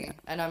 Absolutely.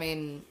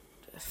 And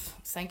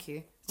thank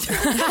you.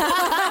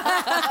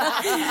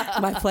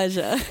 My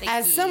pleasure.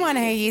 As someone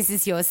who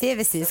uses your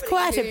services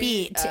quite a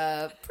bit.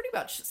 Pretty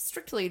much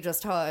strictly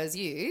just hires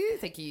you.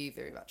 Thank you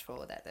very much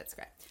for that. That's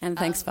great. And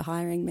thanks for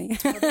hiring me.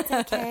 That's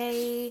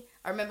okay.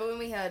 I remember when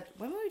we were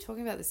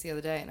talking about this the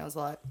other day, and I was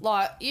like,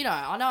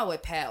 I know we're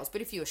pals,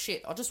 but if you were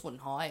shit, I just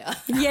wouldn't hire.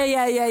 Yeah,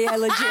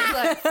 legit.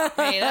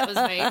 Hey, that was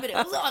me, but it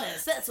was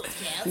honest. That's what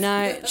counts.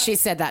 No, she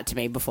said that to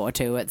me before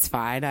too. It's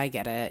fine. I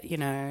get it.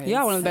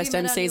 You're one of the best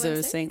MCs I've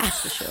ever seen,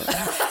 that's for sure.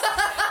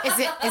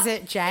 Is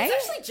it Jay?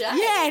 It's actually Jay.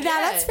 Yeah, no,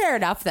 that's fair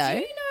enough though. Do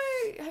you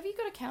know? Have you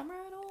got a camera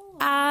at all?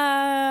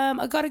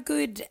 I got a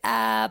good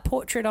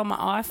portrait on my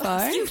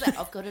iPhone.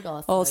 I've got it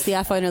off. Oh, it's the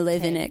iPhone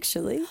 11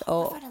 actually.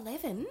 Oh, iPhone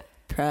 11.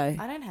 Pro.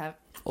 I don't have.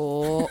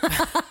 Or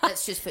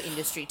That's just for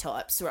industry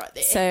types, right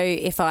there. So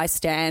if I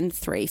stand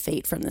 3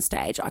 feet from the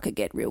stage, I could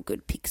get real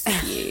good pics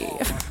of you.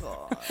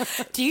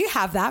 do you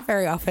have that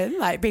very often?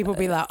 People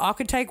be like, I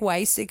could take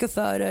way sicker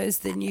photos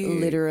than you.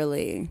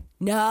 Literally.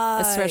 No.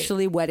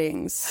 Especially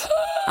weddings.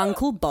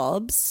 Uncle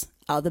Bob's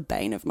are the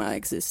bane of my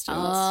existence.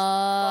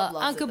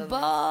 Uncle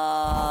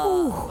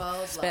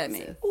Bob. Spare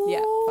me.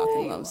 Yeah,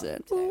 fucking loves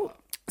it.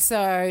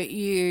 So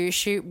you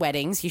shoot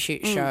weddings, you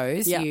shoot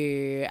shows,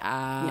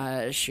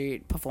 yeah. you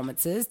shoot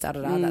performances, That's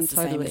the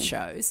same as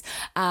shows.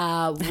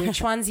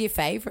 Which one's your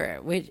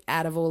favourite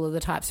out of all of the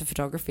types of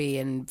photography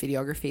and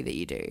videography that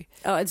you do?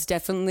 Oh, it's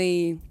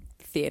definitely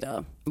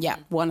theatre. Yeah.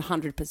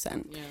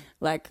 100%.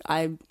 Yeah.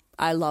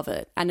 I love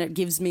it. And it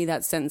gives me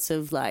that sense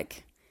of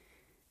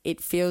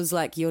it feels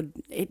like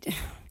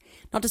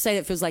not to say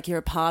it feels like you're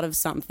a part of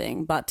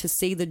something, but to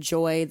see the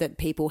joy that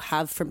people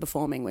have from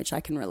performing, which I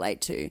can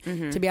relate to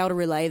be able to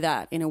relay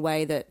that in a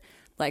way that,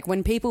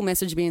 when people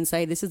message me and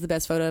say, this is the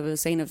best photo I've ever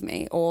seen of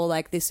me, or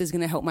this is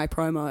going to help my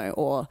promo,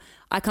 or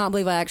I can't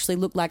believe I actually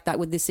look like that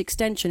with this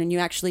extension and you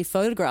actually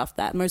photographed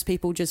that. Most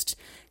people just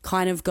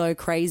kind of go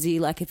crazy,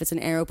 if it's an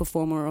aerial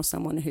performer or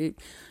someone who,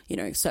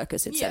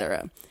 circus,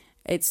 etc.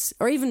 It's,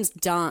 or even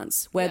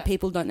dance, where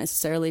people don't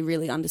necessarily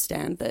really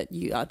understand that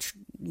you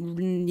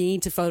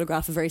need to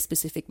photograph a very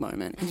specific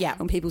moment. Yeah.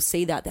 When people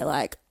see that, they're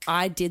like,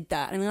 I did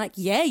that. And they're like,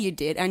 yeah, you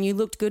did. And you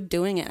looked good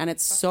doing it. And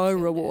it's so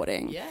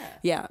rewarding. Yeah.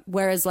 Yeah.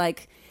 Whereas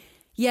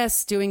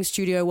yes, doing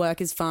studio work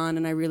is fun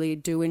and I really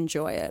do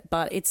enjoy it,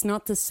 but it's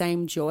not the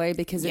same joy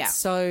because it's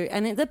so,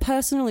 and the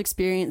personal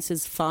experience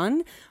is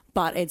fun,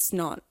 but it's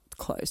not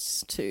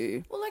close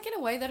to. Well, in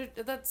a way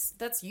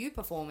that's you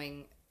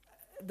performing.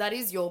 That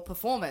is your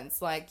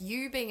performance.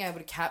 You being able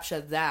to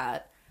capture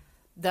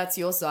that's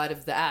your side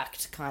of the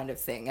act kind of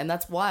thing. And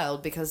that's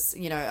wild because,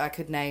 I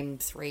could name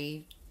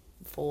 3,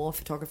 4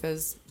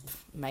 photographers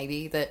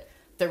maybe that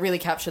that really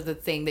capture the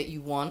thing that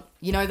you want.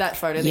 You know that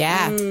photo?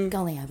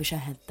 Golly, I wish I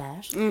had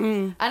that.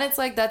 Mm-hmm. And it's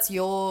like, that's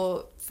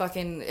your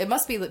fucking... It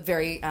must be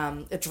very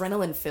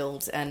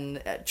adrenaline-filled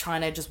and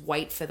trying to just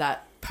wait for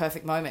that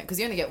perfect moment because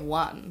you only get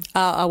one.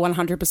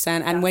 100%.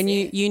 And That's when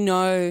it. you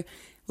know...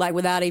 Like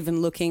without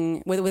even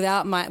looking,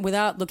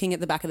 without looking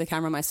at the back of the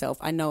camera myself,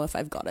 I know if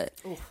I've got it,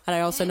 and I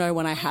also know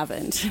when I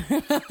haven't.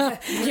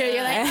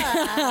 You're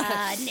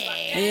like,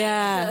 no.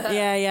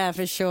 Yeah,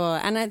 for sure.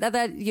 And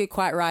that you're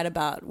quite right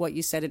about what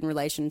you said in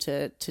relation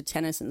to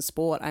tennis and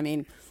sport. I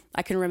mean,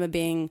 I can remember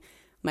being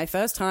my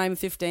first time,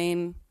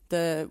 15,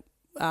 the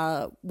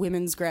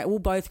women's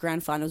both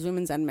grand finals,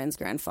 women's and men's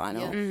grand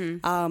final,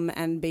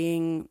 and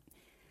being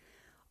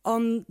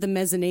on the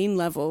mezzanine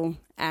level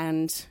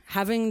and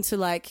having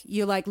to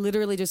you're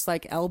literally just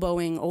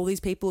elbowing all these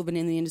people who've been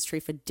in the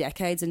industry for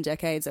decades and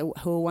decades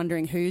who are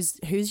wondering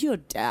who's your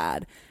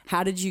dad?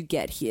 How did you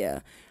get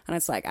here? And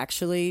it's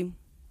actually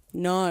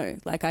no,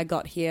 I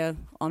got here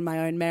on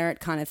my own merit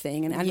kind of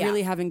thing and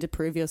really having to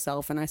prove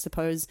yourself. And I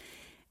suppose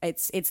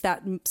it's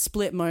that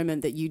split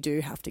moment that you do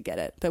have to get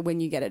it. But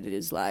when you get it, it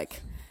is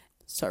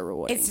so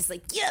rewarding. It's just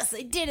yes,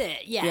 I did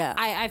it. Yeah.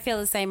 I feel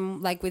the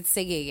same with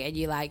singing, and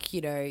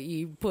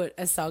you put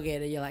a song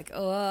in and you're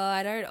oh,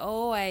 I don't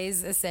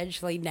always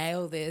essentially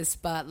nail this,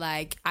 but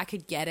I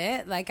could get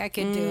it, I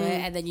could do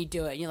it, and then you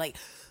do it and you're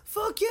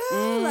fuck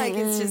yeah.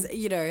 It's just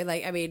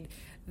I mean,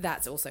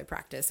 that's also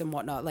practice and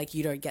whatnot.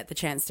 You don't get the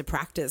chance to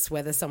practice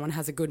whether someone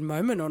has a good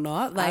moment or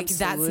not.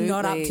 That's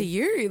not up to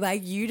you.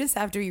 You just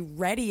have to be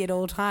ready at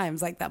all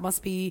times. That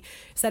must be,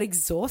 is that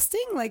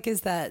exhausting?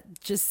 Is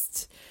that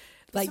just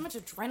so much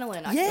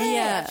adrenaline. I can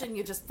imagine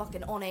you're just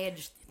fucking on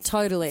edge.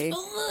 Totally.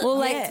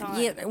 Well,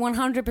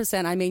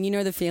 100%. I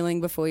mean, the feeling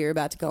before you're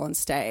about to go on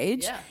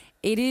stage. Yeah.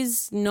 It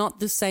is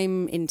not the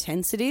same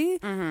intensity,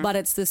 but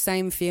it's the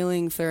same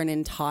feeling for an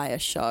entire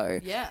show.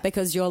 Yeah.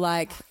 Because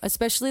you're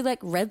especially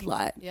red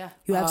light. Yeah.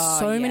 You have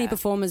so many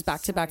performers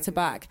back to back to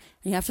back.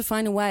 And you have to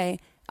find a way.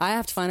 I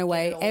have to find a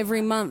way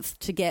every month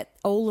to get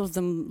all of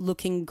them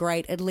looking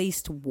great at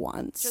least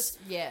once. Just,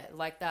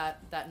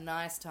 that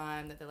nice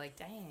time that they're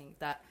dang,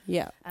 that.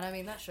 Yeah. And I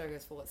mean, that show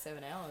goes for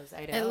 7 hours,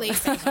 8 hours? at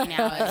least 18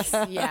 hours.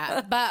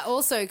 Yeah. But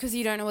also because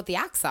you don't know what the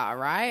acts are,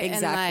 right?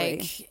 Exactly.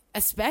 And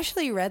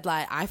especially red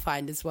light, I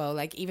find as well,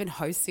 even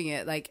hosting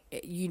it,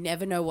 you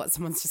never know what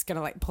someone's just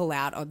gonna pull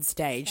out on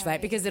stage,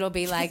 because it'll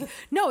be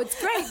no, it's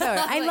great though,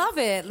 I love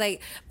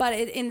it, but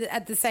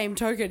at the same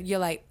token,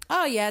 you're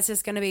oh yeah, it's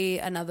just gonna be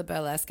another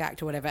burlesque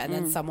act or whatever, and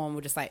then someone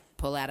will just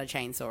pull out a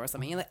chainsaw or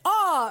something. You're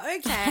oh,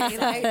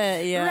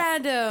 okay,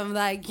 random,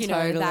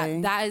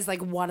 Totally. that is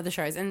one of the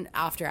shows, and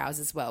After Hours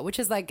as well, which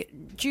is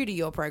due to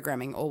your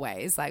programming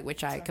always,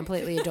 which I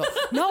completely adore.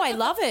 No, I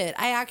love it.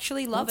 I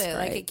actually love That's it.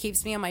 great. It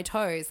keeps me on my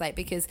toes,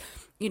 because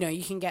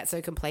you can get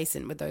so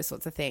complacent with those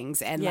sorts of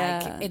things, and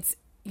it's.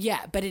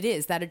 Yeah, but it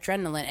is that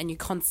adrenaline, and you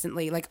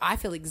constantly I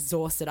feel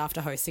exhausted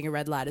after hosting a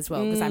red light as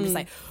well, because I'm just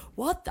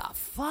what the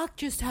fuck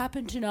just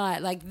happened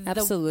tonight?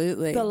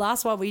 Absolutely. The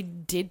last one we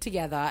did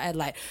together,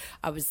 and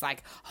I was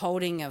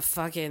holding a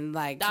fucking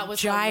that was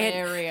giant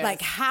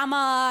hilarious. hammer,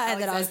 and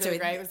then I was doing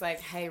great. It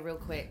was hey, real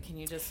quick, can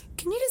you just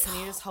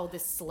hold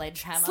this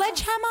sledgehammer?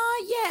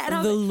 Yeah,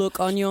 and The look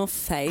on your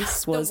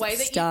face was the way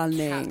that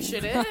stunning.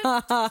 You captured it.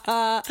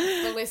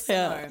 The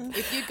listener,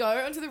 if you go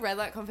onto the Red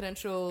Light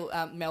Confidential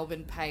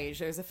Melbourne page,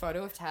 there's a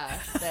photo of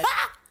Tash that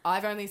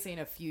I've only seen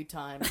a few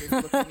times. With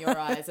the look in your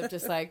eyes of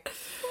just why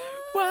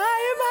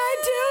am I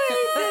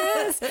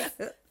doing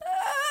this?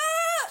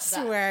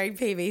 Swearing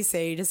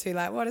PVC, just be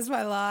what is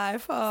my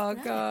life? Oh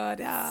God.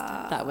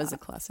 That was a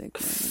classic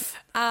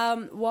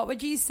moment. What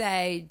would you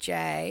say,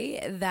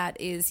 Jay,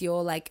 that is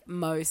your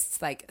most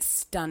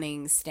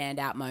stunning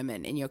standout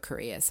moment in your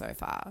career so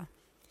far?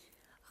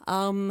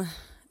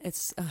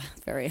 It's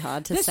very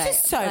hard to There's say. There's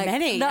just so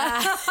many.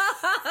 No.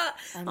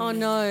 Oh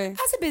no!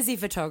 As a busy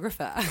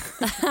photographer,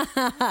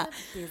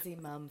 busy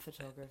mum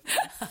photographer.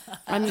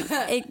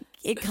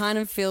 It kind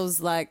of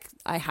feels like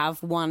I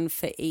have one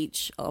for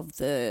each of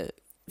the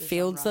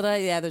fields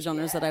the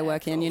genres that I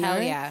work in.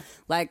 Hell yeah!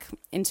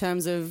 In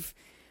terms of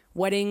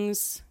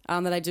weddings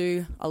that I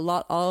do a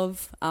lot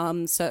of.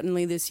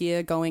 Certainly this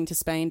year, going to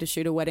Spain to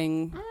shoot a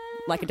wedding,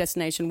 a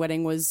destination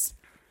wedding was.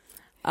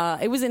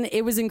 It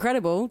was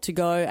incredible to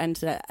go and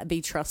to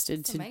be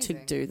trusted to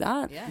do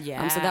that.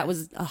 Yeah. So that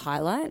was a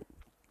highlight.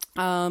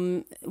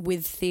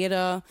 With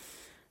theatre,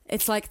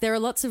 it's there are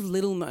lots of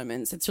little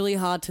moments. It's really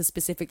hard to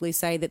specifically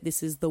say that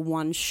this is the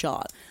one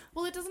shot.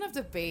 Well, it doesn't have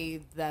to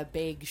be the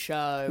big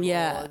show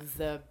or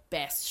the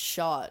best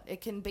shot.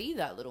 It can be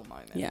that little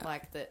moment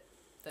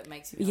that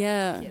makes you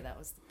that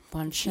was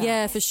one shot.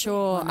 Yeah, for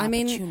sure. One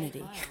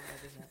opportunity.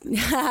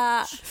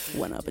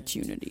 One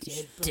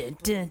opportunity.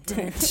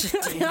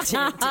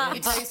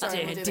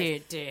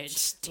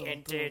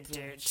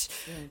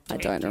 I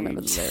don't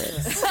remember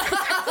the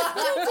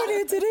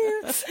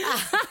lyrics.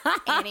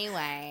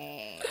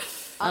 Anyway,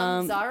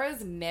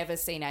 Zara's never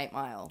seen 8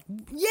 Mile.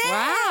 Yeah.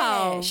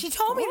 Wow. She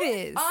told me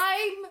this.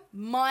 I'm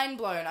mind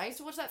blown. I used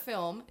to watch that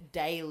film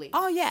daily.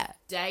 Oh, yeah.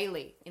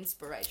 Daily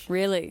inspiration.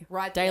 Really?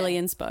 Right Daily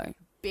there. inspo.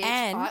 Bitch.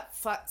 And-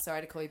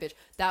 sorry to call you bitch.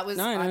 That was,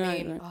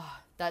 No.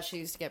 that she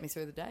used to get me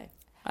through the day.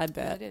 I I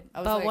bet. did. I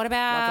was But like, what love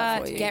that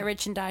about for you. Get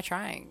Rich and Die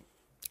Trying?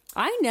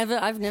 I've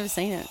never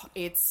seen it.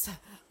 It's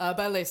a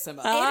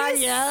bellissima. Oh,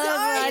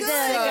 yeah.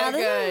 so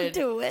good.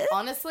 Do it.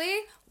 Honestly,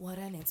 what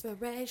an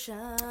inspiration.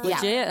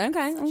 Legit.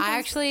 Okay. I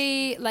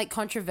actually, like,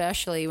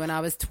 controversially, when I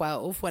was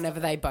 12, whenever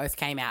they both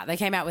came out, they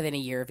came out within a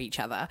year of each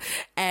other.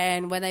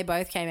 And when they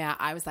both came out,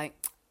 I was like,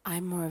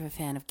 I'm more of a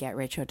fan of Get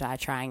Rich or Die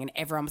Trying. And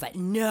everyone was like,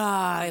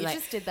 no. You Like,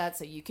 just did that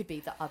so you could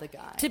be the other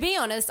guy. to be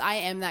honest, I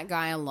am that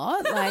guy a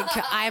lot. Like,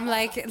 I'm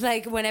like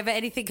whenever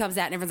anything comes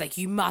out and everyone's like,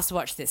 you must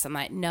watch this. I'm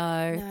like,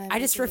 no, I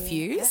just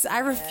refuse. I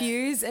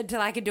refuse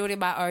until I can do it in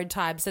my own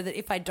time so that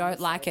if I don't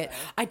like it,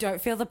 I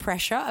don't feel the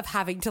pressure of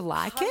having to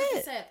like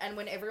it. 100%. And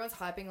when everyone's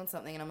hyping on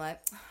something and I'm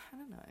like, I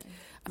don't know.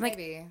 I'm like,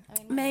 maybe.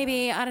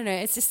 Maybe, I don't know.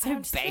 It's just so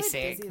I'm just really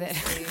basic. busy that-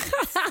 this week.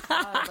 It's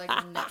hard. Like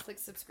the Netflix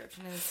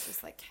subscription is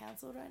just like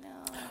cancelled right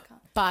now. I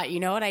can't. But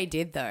you know what I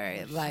did though,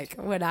 like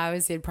when I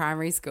was in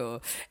primary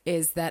school,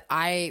 is that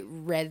I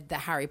read the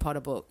Harry Potter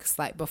books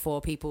like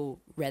before people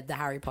read the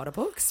Harry Potter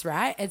books,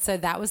 right? And so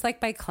that was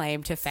like my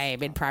claim to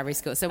fame in primary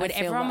school. So when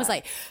feel everyone was that.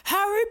 like,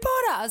 Harry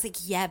Potter, I was like,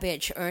 yeah,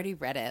 bitch, already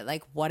read it.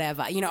 Like,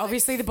 whatever. You know,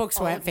 obviously the books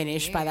weren't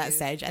finished by that news.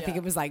 stage. I think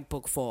it was like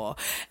book 4.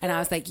 And I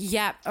was like,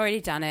 yeah,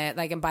 already done it.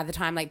 Like, and by the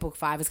time like book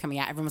 5 was coming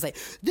out, everyone was like,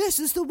 this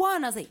is the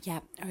one. I was like, yeah,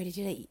 I already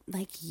did it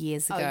like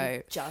years ago.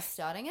 You're just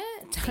starting it?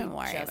 Don't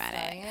worry Just about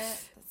starting it.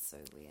 That's so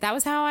weird. That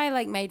was how I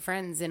like made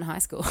friends in high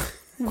school.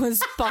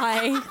 Was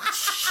by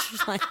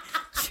like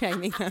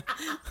shaming her.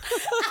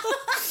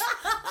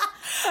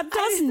 That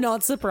does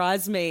not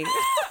surprise me.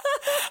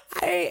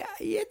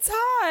 It's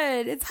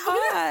hard. It's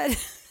hard. It's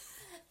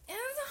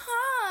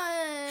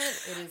hard.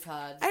 It is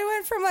hard. I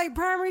went from like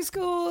primary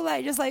school,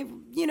 like just like,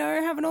 you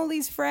know, having all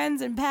these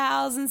friends and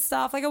pals and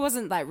stuff. Like I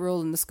wasn't like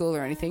ruling the school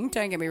or anything.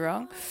 Don't get me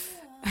wrong.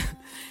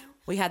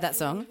 We had that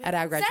song at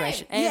our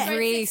graduation. Same. Yeah.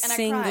 Every And I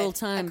single cried.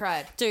 time. I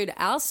cried. Dude,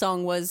 our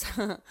song was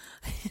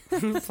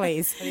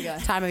Please.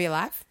 Time of your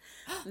life.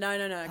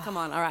 No. Come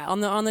on. All right.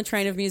 On the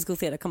train of musical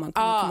theatre. Come on.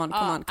 Come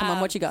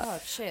on. What you got? Oh,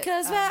 shit.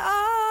 Because we're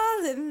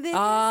all in this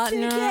no.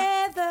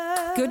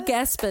 together. Good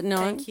guess, but no.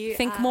 Thank you.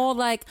 Think more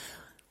like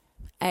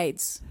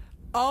AIDS.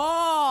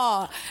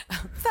 Oh,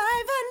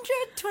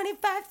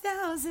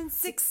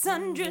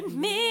 525,600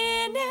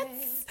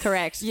 minutes.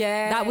 Correct.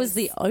 Yes. That was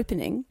the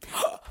opening,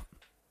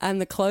 and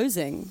the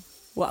closing.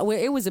 Well,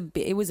 it was a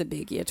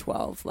big year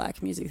 12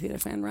 like music theatre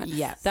fan, right?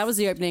 Yes. That was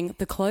the opening.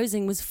 The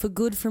closing was For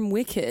Good from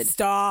Wicked.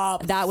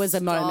 Stop. That was a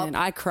moment.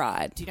 I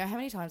cried. Do you know how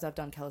many times I've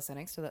done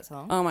calisthenics to that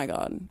song? Oh my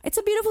God. It's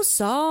a beautiful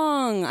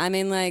song. I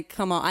mean, like,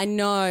 come on. I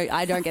know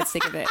I don't get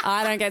sick of it.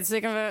 I don't get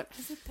sick of it.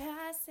 As it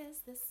passes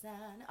the sun.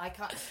 I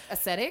can't.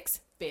 Aesthetics?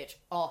 Bitch.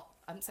 Oh,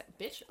 I'm saying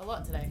bitch a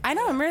lot today. I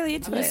know, I'm really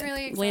into I'm it. just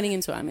really excited. Leaning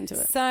into it. I'm into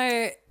it.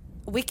 So,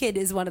 Wicked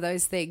is one of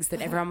those things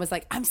that everyone was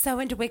like, I'm so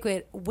into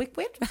Wicked.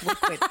 Wicked?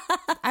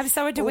 I'm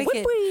so into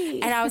Wicked.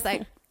 Wicked. And I was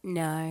like,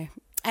 no.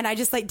 And I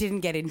just like didn't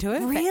get into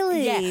it.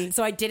 Really? Yeah.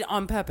 So I did it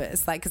on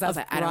purpose, like because I was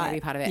like, I don't want to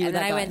be part of it. You And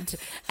then that I guy. went,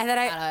 and then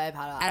I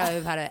don't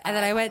be part of it. And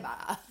then I went,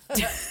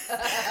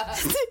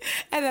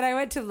 and then I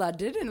went to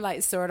London and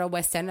like saw it on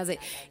West End. And I was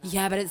like,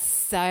 yeah, but it's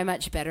so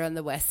much better on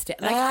the West End.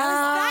 Like,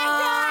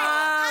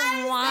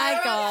 Oh my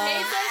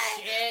God.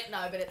 Shit.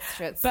 No, but it's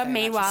true. but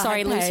meanwhile,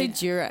 Sorry, I Lucy paid-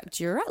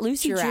 Durack.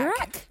 Lucy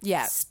Durack?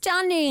 Yeah.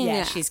 Stunning.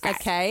 Yeah, she's great.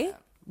 Okay.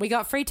 We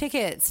got free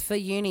tickets for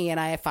uni, and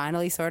I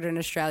finally saw it in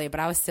Australia. But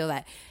I was still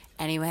like,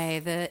 anyway,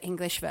 the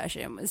English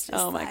version was just.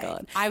 Oh my like-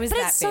 God. I was. But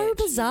that it's so bitch.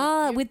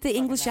 bizarre with the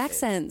English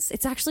accents.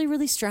 It's actually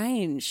really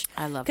strange.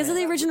 I love because it.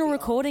 the original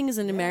recording is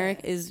in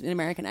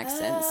American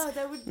accents. Oh,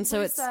 that would. And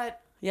so it's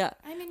that. yeah,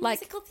 I'm in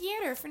like musical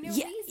theater for no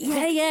yeah, reason.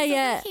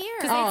 yeah.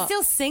 Because they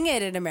still sing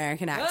it in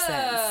American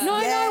accents. No,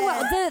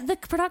 well, the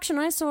production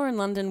I saw in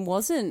London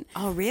wasn't.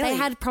 Oh, really? They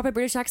had proper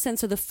British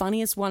accents. So the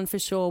funniest one for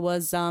sure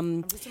was Just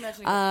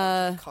imagining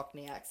a bunch of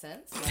Cockney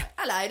accents. Like,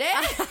 hello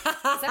there. Is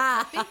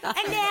that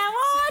And now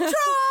I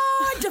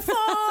tried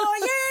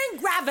defying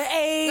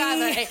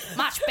gravity.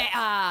 much better.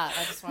 I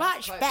just wanted to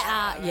Much quote better.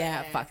 that.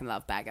 Yeah, I fucking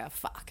love Bagger.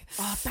 Fuck.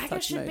 Oh,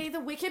 Bagger should mood. be the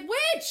Wicked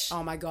Witch.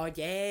 Oh my God,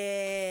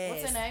 yes.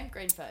 What's her name?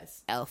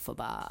 Greenface.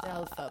 Elphaba.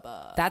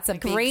 Elphaba. That's a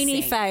big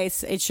Greeny sing.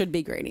 face. It should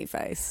be Greeny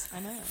face. I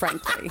know.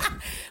 Frankly,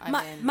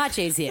 Much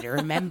easier to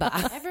remember.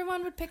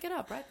 Everyone would pick it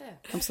up right there.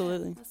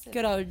 absolutely.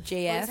 Good old What were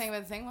you GF. saying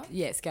about the thing? What?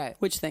 Yes, go.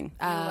 Which thing?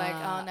 We were like,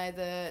 oh no,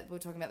 we were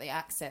talking about the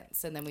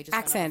accents, and then we just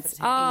went on Accents.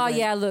 for Oh England.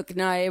 yeah, look,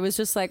 no, it was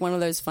just like one of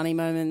those funny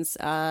moments.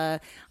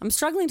 I'm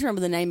struggling to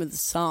remember the name of the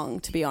song,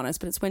 to be honest,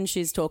 but it's when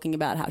she's talking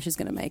about how she's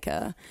going to make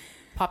her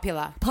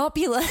Popular.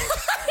 popular.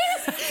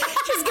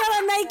 She's going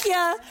to make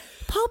you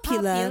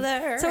popular.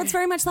 Popular. So it's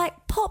very much like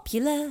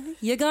popular.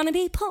 You're gonna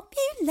be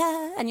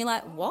popular. And you're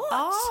like, what?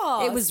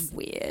 Oh. It was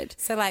weird.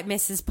 So like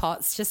Mrs.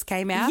 Potts just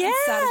came out Yeah. and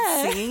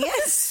started singing it.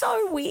 It's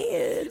so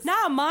weird.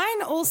 No,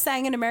 mine all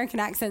sang in American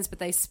accents, but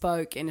they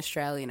spoke in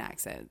Australian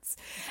accents.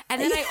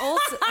 And then I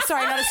also,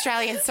 sorry, not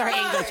Australian, sorry,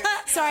 English.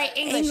 Sorry,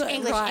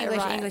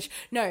 English.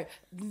 No,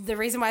 the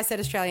reason why I said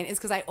Australian is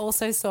because I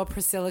also saw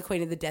Priscilla,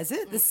 Queen of the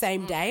Desert, the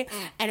same day,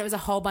 and it was a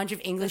whole bunch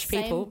of English The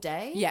same people.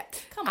 day? Yeah.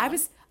 Come I on.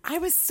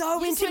 was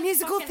so into went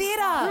musical fucking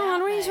theatre. hard. Come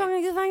on, what are you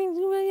talking about?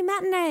 Fucking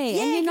matinee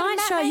Yeah, and your your night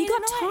show. matinee You and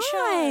got the night show.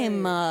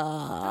 time.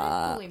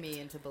 Don't bully me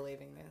into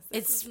believing this.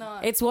 This It's- is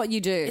not. It's what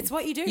you do. It's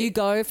what you do. You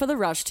go for the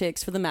rush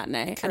ticks for the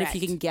matinee, and if you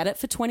Correct. can get it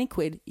for 20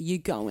 quid, you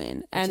go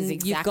in, and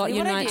is you've got exactly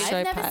your what I night did. show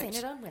I've never packed. seen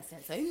it on West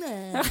End, so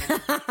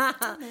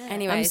no.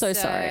 Anyway, I'm so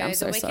sorry. I'm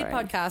so the Wicked sorry.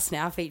 podcast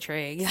now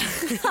featuring.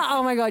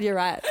 Oh my god, you're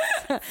right.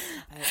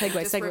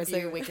 Just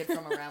review Wicked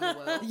from around the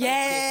world.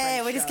 Yeah,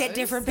 Different we just get shows.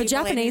 different The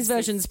people. Japanese in.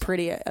 version's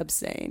pretty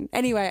obscene.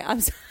 Anyway,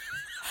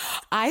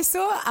 I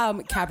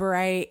saw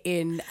Cabaret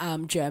in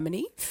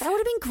Germany. that would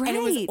have been great. And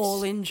it was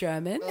all in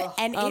German,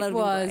 and Oh, it that'd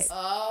was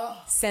Oh.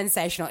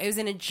 sensational. It was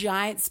in a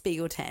giant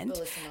Spiegel tent,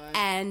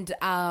 and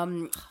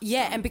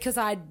and because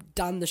I'd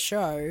done the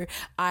show,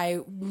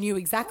 I knew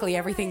exactly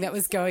everything that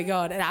was going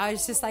on, and I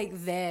was just like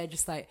there,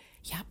 just like,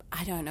 yep,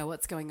 I don't know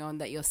what's going on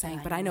that you're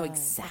saying, but I know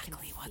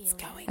exactly what's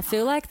going I on.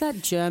 feel like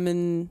that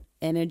German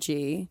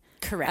energy,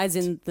 Correct. as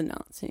in the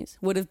Nazis,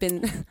 would have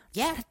been.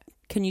 Yeah,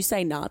 Can you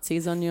say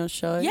Nazis on your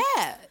show?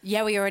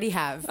 yeah, we already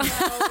have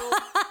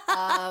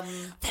Anna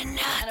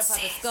Piper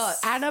Scott.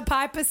 Anna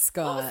Piper What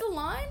Scott. was the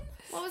line?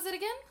 What was it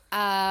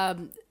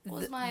again? What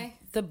was my?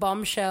 The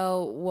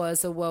bombshell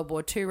was a World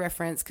War II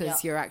reference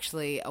because Yeah. you're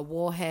actually a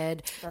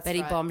warhead. That's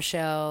Betty right.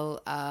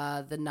 Bombshell,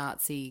 the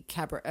Nazi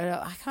cabaret.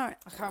 I can't.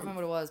 I can't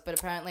remember what it was, but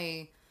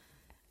apparently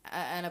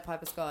Anna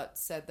Piper Scott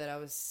said that I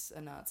was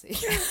a Nazi.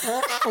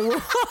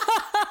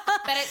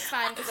 But it's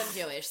fine because I'm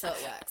Jewish, so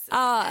it works.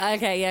 Oh,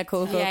 okay. Yeah,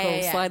 cool.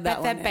 Slide that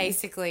but one in.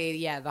 basically,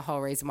 the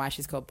whole reason why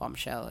she's called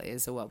Bombshell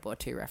is a World War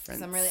II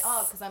reference. I'm really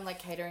because I'm like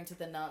catering to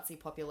the Nazi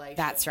population.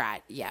 That's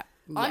right. Yeah.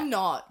 I'm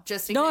not.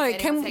 Just in No, case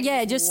anyone's taking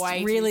this just way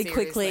too really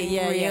seriously. quickly.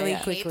 Yeah, Really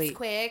yeah. quickly. Heaps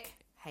quick.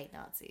 Hate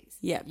Nazis.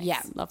 Yeah,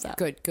 Yeah. love that.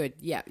 Good.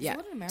 Yeah. Is it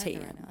what in America Tea.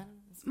 right now?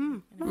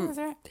 Oh, that's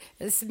all right.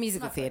 It's a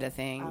musical theatre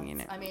thing, you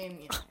know. I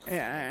mean,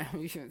 Yeah.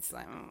 It's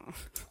like.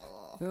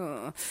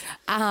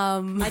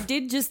 I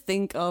did just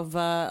think of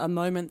a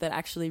moment that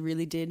actually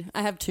really did.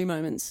 I have two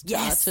moments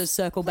to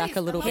circle back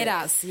a little Hit bit.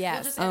 us, we'll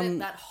yes. just edit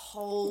that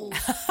whole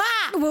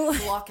Well,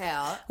 block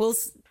out well,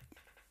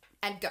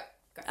 and go.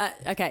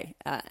 okay,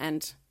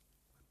 and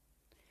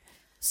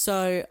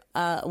so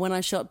when I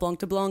shot Blanc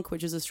de Blanc,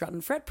 which is a Strut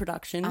and Fret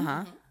production,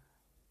 I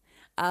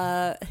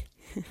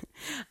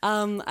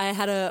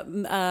had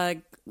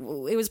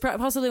it was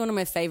possibly one of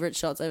my favorite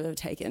shots I've ever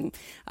taken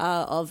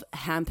of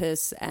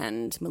Hampus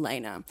and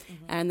Milena,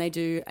 and they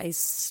do a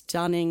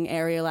stunning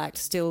aerial act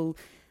still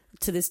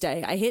to this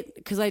day. I hit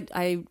because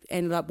I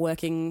ended up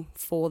working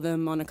for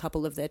them on a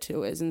couple of their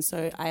tours, and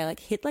so I like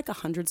hit like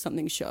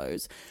 100-something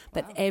shows,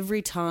 but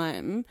every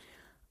time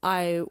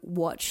I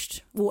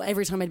watched, well,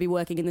 every time I'd be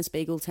working in the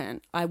Spiegel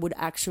tent, I would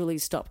actually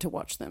stop to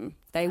watch them.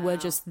 They were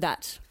just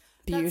that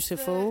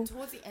beautiful. That's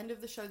towards the end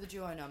of the show, the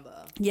duo number.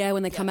 Yeah,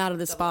 when they come out of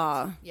the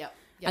spa. Yep.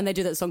 And they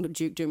do that song to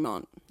Duke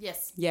Dumont.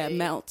 Yes. Yeah,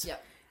 Melt.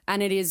 Yep.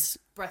 And it is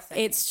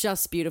Breathtaking. It's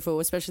just beautiful,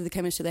 especially the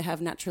chemistry they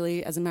have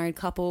naturally as a married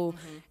couple.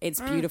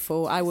 It's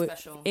beautiful.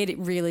 special. It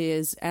really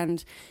is.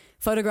 And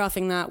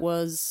photographing that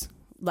was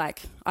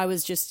like I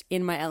was just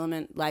in my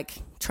element, like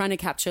trying to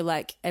capture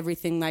like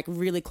everything like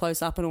really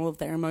close up and all of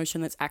their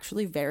emotion that's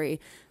actually very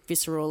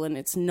visceral and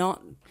it's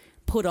not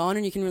put on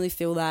and you can really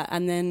feel that.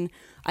 And then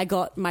I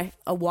got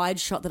a wide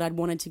shot that I'd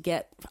wanted to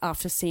get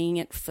after seeing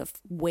it for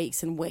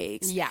weeks and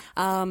weeks. Yeah.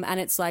 And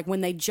it's like when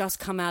they just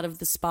come out of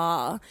the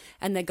spa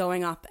and they're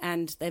going up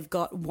and they've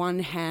got one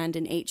hand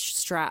in each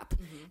strap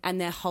and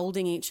they're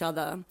holding each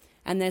other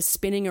and they're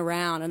spinning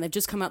around and they've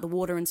just come out the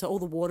water and so all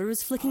the water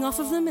is flicking off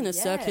of them in a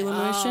circular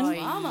motion.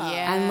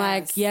 And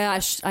like,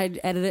 I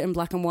edited it in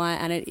black and white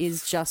and it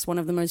is just one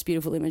of the most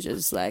beautiful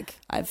images like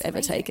I've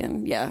ever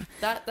taken. Yeah.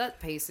 That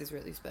piece is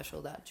really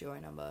special, that duo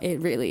number. It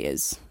really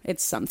is.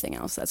 It's something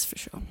else, that's for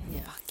sure.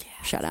 Yeah.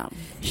 Shout out.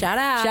 Shout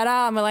out. Shout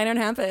out, Milena and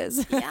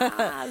Hampers.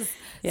 Yes.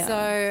 Yeah.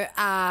 So,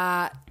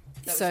 That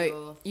was so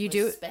your you most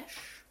do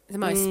special. the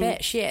most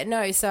special. Yeah,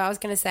 no. So I was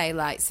going to say,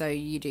 like, so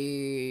you do,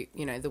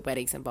 you know, the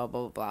weddings and blah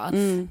blah blah.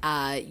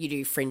 You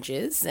do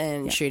fringes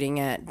and shooting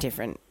at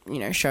different, you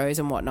know, shows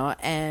and whatnot.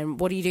 And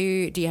what do you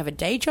do? Do you have a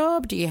day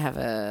job? Do you have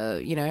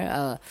a, you know,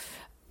 a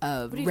do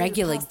you do to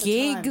regular pass the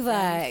gig? time, friend?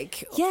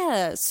 Like,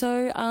 Yeah,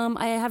 so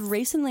I have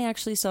recently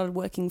actually started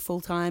working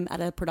full-time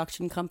at a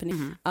production company.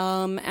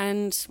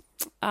 And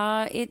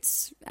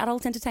it's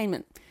adult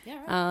entertainment. Yeah,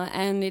 right.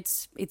 And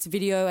it's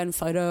video and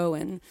photo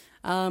and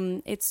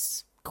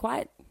it's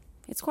quite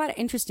an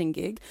interesting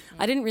gig.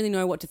 I didn't really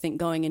know what to think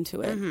going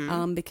into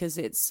it because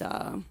it's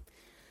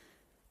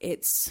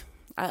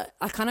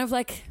I kind of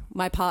like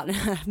my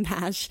partner,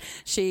 Mash,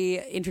 she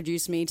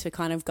introduced me to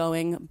kind of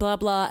going blah,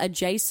 blah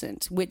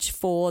adjacent, which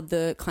for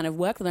the kind of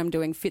work that I'm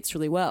doing fits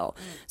really well.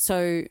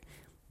 So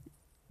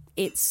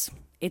it's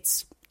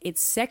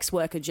sex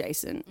work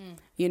adjacent,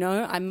 you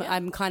know.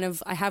 I'm kind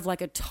of, I have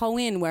like a toe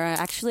in where I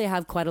actually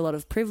have quite a lot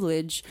of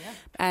privilege,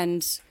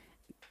 and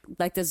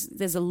like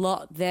there's a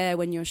lot there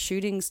when you're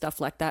shooting stuff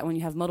like that, when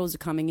you have models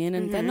coming in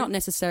and they're not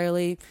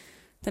necessarily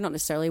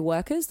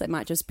workers. They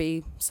might just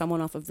be someone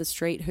off of the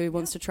street who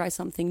wants to try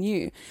something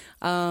new.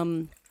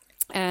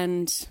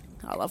 And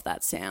I love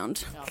that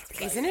sound.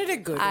 Isn't it a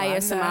good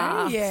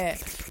ASMR. one? Yeah.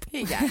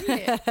 Here you go.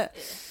 Yeah.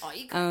 Oh,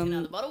 you cracked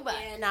another bottle back.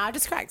 Yeah, no, I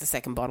just cracked the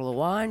second bottle of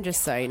wine,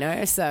 just so you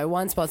know. So,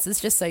 wine sponsors,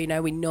 just so you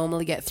know, we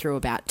normally get through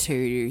about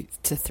 2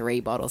 to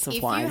 3 bottles of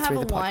If wine you have through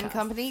a the wine podcast.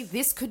 company,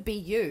 this could be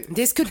you.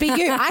 This could be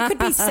you. I could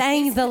be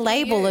saying the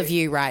label of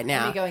you right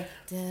now. And you're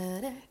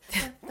going,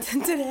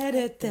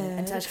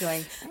 and Tash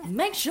going,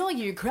 make sure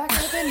you crack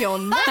open your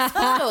next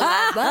bottle.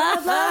 Blah,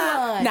 blah,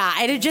 blah.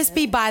 Nah, it'd just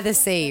be by the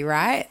sea,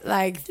 right?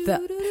 Like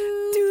the.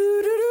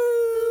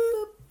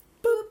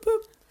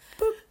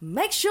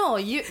 Make sure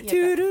you.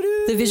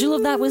 The visual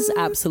of that was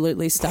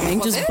absolutely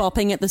stunning. Just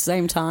bopping at the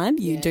same time.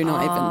 You do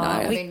not even know.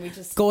 I mean, we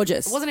just.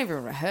 Gorgeous. It wasn't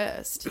even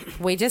rehearsed.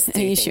 We just do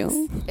Are you things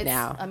sure? It's,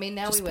 now. I mean,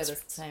 now we wear the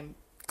same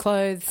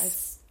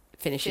Clothes,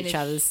 finish each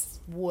other's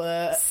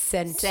words.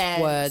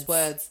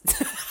 words.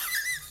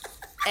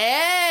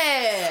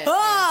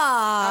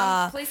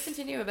 Please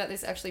continue about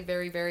this actually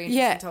very, very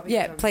Yeah, interesting topic.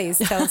 yeah. Please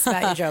tell us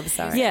about your job.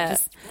 Sorry. Yeah,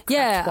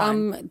 yeah.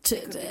 wine.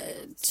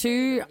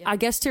 To I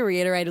guess to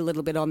reiterate a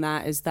little bit on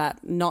that is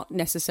that not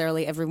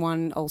necessarily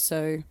everyone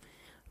also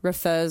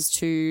refers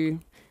to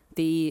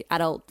the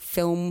adult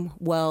film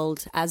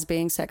world as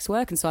being sex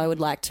work, and so I would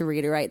like to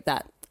reiterate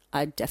that.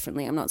 I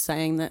definitely am not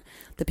saying that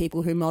the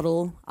people who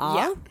model are.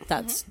 Yeah.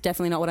 That's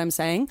definitely not what I'm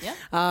saying.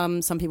 Yeah.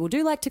 Some people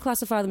do like to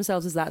classify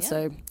themselves as that,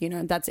 so you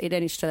know that's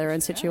each to their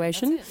own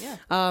situation. That's it,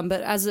 yeah.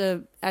 But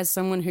as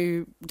someone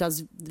who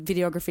does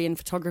videography and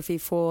photography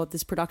for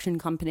this production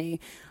company,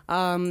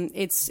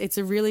 it's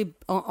a really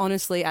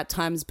honestly at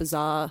times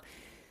bizarre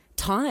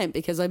time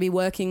because I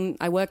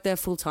work there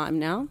full time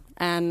now,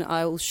 and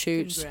I will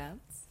shoot. Congrats.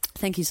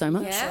 Thank you so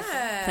much. Yes.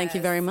 Thank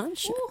you very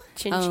much.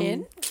 Chin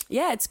chin.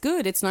 Yeah, it's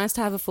good. It's nice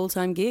to have a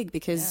full-time gig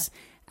because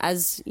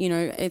as, you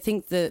know, I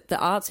think the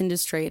arts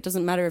industry, it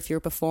doesn't matter if you're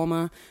a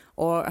performer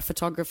or a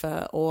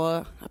photographer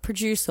or a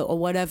producer or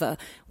whatever.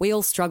 We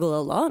all struggle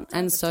a lot.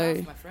 And so,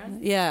 tough, my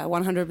friend. yeah,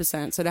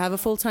 100%. So to have a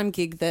full-time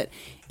gig that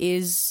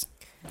is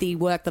the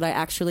work that I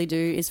actually do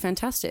is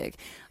fantastic.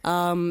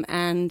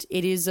 And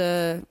it is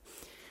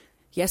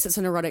it's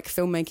an erotic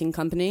filmmaking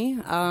company,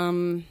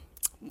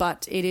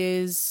 but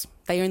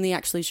they only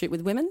actually shoot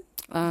with women.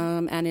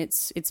 And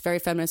it's very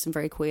feminist and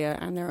very queer,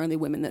 and there are only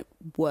women that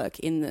work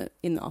in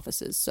the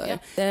offices. So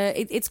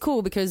it's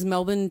cool because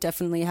Melbourne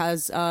definitely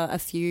has a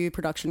few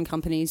production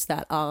companies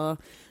that are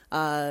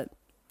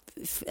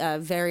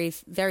very,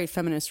 very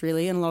feminist,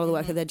 really, and a lot of the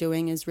work that they're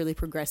doing is really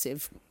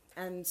progressive.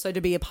 And so to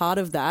be a part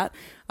of that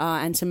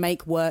and to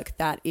make work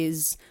that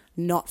is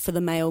not for the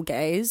male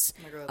gaze,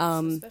 Oh my God,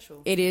 that's so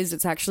special.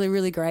 it's actually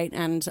really great,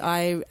 and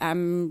I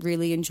am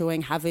really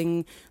enjoying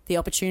having the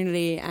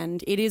opportunity,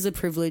 and it is a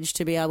privilege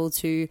to be able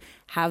to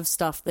have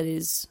stuff that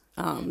is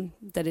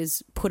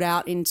put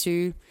out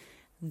into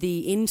the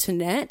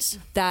internet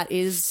that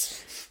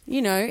is,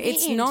 you know,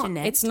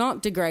 it's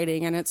not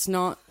degrading, and it's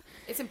not.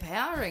 It's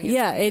empowering.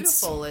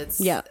 It's beautiful.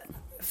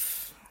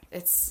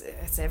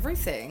 It's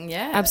everything,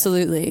 yeah.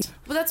 Absolutely.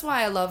 Well, that's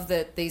why I love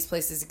that these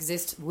places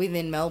exist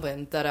within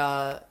Melbourne that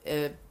are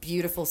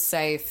beautiful,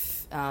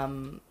 safe.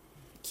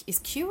 Is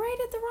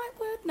curated the right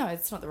word? No,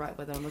 it's not the right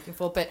word that I'm looking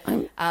for, but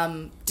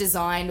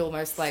designed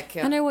almost like...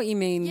 I know what you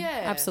mean.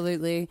 Yeah.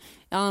 Absolutely.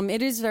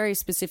 It is very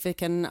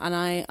specific, and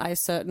I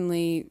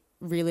certainly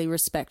really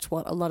respect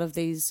what a lot of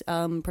these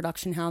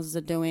production houses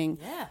are doing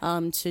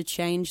to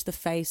change the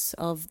face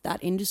of that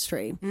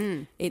industry.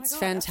 It's God,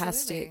 fantastic.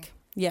 absolutely.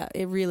 Yeah,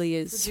 it really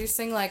is.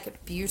 Producing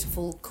like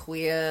beautiful,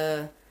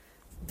 queer,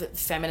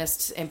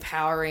 feminist,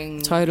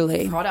 empowering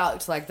Totally.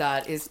 product like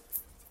that is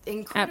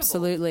incredible.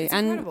 Absolutely. It's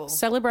and incredible.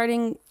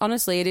 celebrating,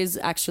 honestly, it is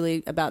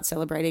actually about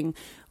celebrating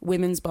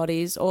women's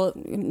bodies, or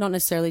not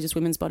necessarily just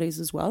women's bodies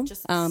as well.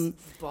 Just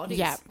bodies.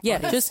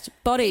 Just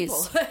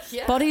bodies. People.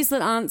 Yeah. Bodies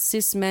that aren't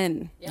cis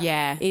men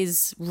Yeah.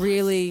 is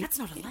really... That's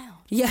not allowed.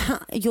 Yeah,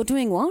 you're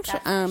doing what?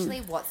 That's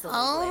actually what's the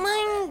Oh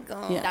my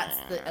God. Yeah. That's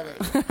the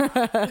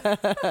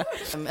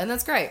illegal. And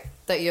that's great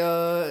that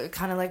you're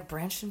kind of like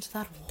branched into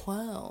that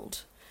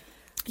world.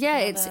 Yeah,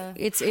 Another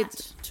it's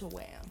hat to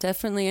wear.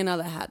 definitely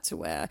another hat to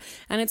wear,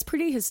 and it's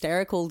pretty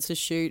hysterical to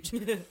shoot.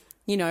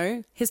 You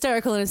know,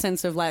 hysterical in a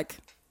sense of like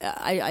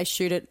I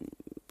shoot it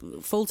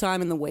full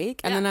time in the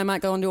week, and then I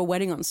might go and do a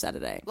wedding on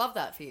Saturday, Love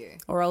that for you.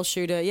 or I'll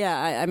shoot a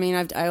I mean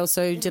I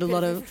also did a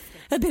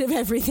bit of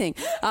everything.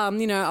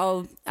 You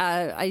know,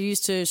 I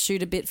used to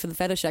shoot a bit for the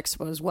Fetish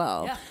Expo as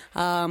well.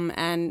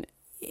 And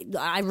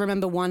I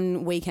remember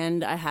one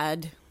weekend I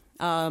had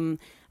a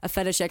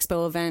Fetish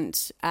Expo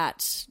event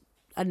at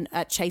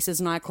at Chase's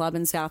nightclub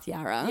in South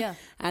Yarra. Yeah.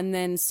 And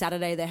then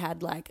Saturday they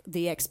had like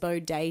the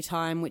Expo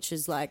Daytime, which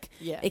is like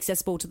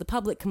accessible to the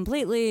public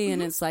completely,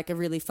 and it's like a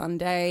really fun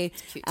day.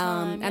 Cute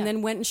time, And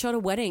then went and shot a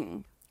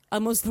wedding. A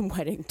Muslim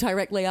wedding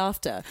directly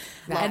after.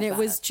 And it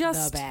was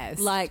just the best.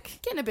 like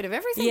Getting a bit of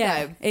everything,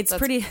 Yeah, babe. it's That's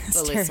pretty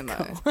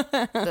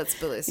bellissimo. That's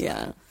bellissimo.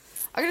 Yeah.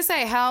 I gotta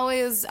say, how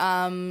is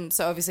so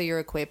obviously you're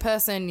a queer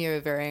person, you're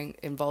very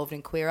involved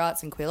in queer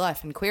arts and queer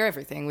life and queer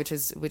everything, which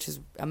is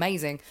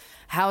amazing.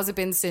 How has it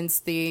been since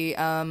the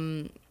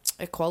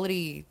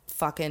equality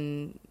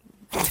fucking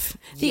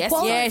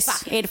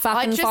Yes, it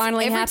fucking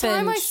finally every happened.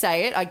 Every time I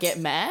say it, I get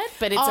mad,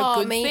 but it's Oh, a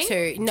good me thing.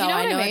 too. Do No, you know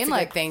I what know I it's mean? a good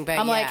Like, thing, but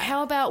I'm like, yeah.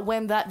 how about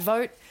when that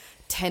vote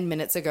 10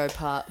 minutes ago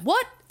part?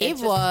 What? It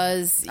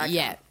was, Okay.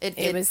 yeah.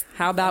 It was.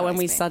 How about when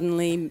we annoys me.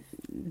 suddenly...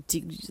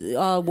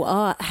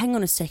 hang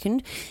on a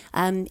second.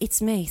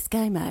 It's me,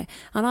 ScoMo,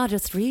 and I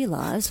just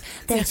realised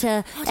that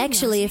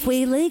actually if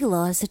we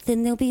legalise it,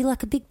 then there'll be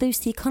like a big boost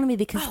to the economy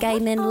because gay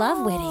men love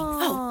weddings.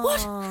 Oh,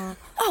 what?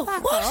 Oh,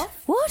 what?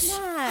 What?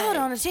 Hold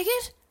on a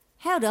ticket.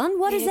 Hold on,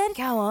 what is Yeah, that?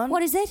 go on.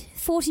 What is that?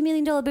 $40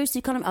 million boost to the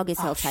economy? I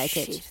guess I'll take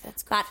it. shit,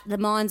 that's good. But the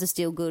mines are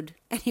still good.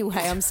 Anyway,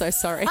 I'm so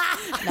sorry.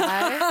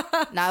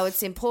 No,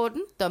 it's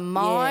important. The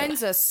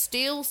mines are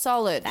still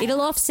solid.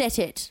 It'll offset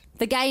it.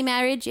 For gay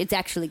marriage, it's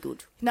actually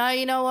good. No,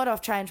 you know what?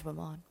 I've changed my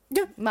mind.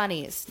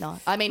 Money is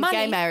not. I mean, Money.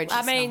 gay marriage is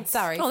I mean, not.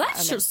 sorry. Oh,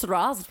 that's just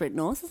Strasbourg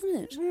North, isn't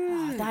it?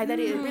 No, that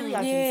is, it really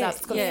opens up.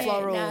 It's got a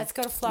floral. No, it's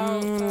got a floral.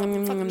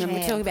 We're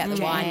talking about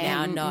the wine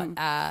now,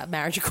 not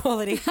marriage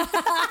equality.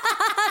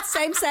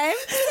 Same. I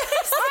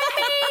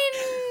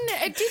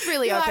mean, it did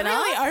really It open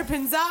really up.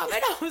 opens up,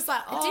 and I was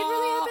like, It did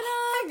really open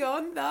up. Hang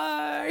on,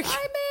 though.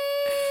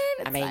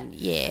 I mean,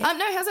 yeah.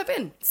 no, how's it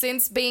been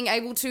since being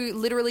able to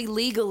literally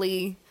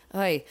legally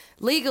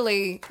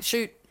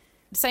shoot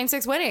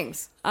same-sex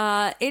weddings?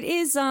 It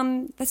is.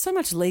 There's so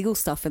much legal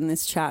stuff in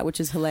this chat, which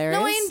is hilarious.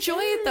 No, I enjoy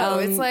it though.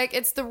 It's like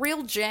it's the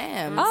real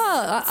jams.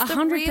 Oh, It's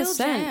the real 100%.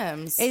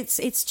 jams.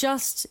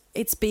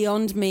 It's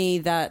beyond me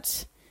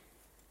that.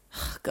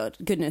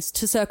 Goodness,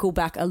 to circle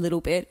back a little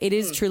bit, it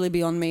is truly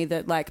beyond me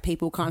that like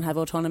people can't have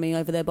autonomy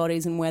over their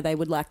bodies and where they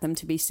would like them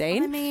to be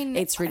seen. I mean,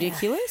 it's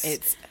ridiculous.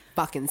 It's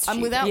fucking stupid.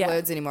 I'm without Yeah.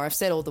 words anymore. I've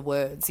said all the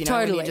words. You know,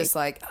 when Totally. you're just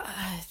like,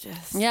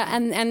 Yeah,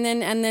 and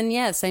then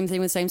yeah, same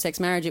thing with same-sex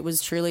marriage. It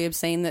was truly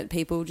obscene that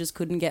people just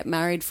couldn't get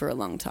married for a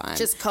long time.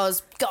 just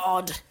cause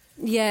God.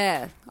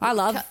 yeah, I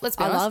love. Let's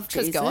be I honest, love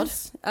 'cause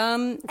Jesus.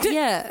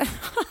 Yeah,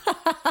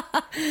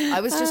 I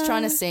was just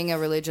trying to sing a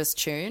religious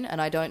tune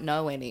and I don't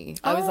know any.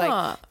 I was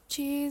like,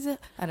 Jesus.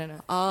 I don't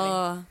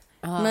know.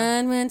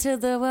 Man went to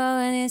the well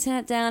and he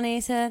sat down. He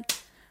said,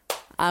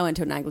 I went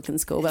to an Anglican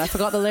school, but I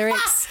forgot the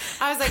lyrics.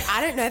 I was like,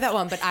 I don't know that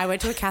one, but I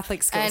went to a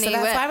Catholic school, And so he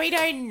that's went- why we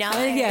don't know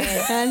it.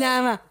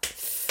 Yeah,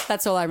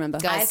 that's all I remember.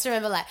 I used to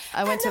remember like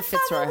I went to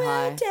Fitzroy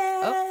High.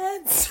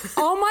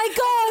 Oh my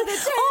god!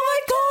 Oh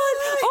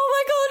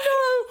my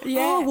god! Yeah.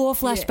 Oh, war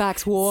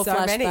flashbacks. War so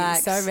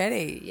flashbacks.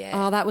 many. Yeah.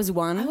 Oh, that was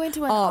one. I went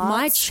to an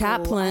my art school.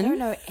 chaplain. I don't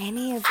know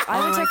any of. I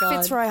went my to God.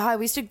 Fitzroy High.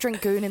 We used to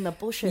drink goon in the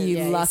bushes. You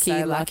Yeah, lucky,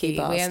 so lucky We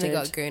only bastard.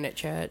 got goon at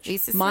church. We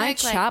used to My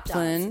smoke, like, darts in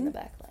chaplain. the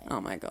back lane.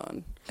 Oh my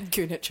god.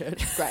 Goon at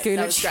church. Great. Goon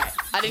that at was great.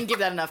 I didn't give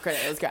that enough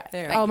credit. It was great.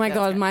 Thank Oh you. my That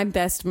was god, great. my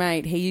best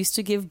mate. He used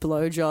to give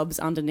blowjobs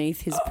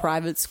underneath his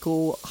private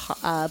school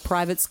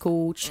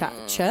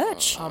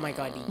church. Oh my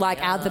god.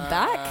 Like out the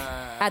back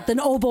at the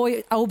all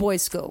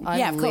boys school. I'm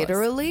Yeah, of course.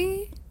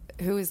 literally.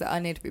 Who is that? I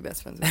need to be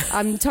best friends with him.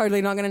 I'm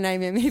totally not going to name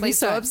him. He'd be Please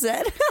so don't.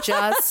 upset.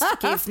 Just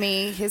give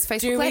me his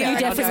Facebook later. You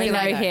and I'll definitely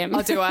just be know like, him.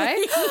 Oh, do I?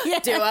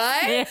 Do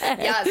I?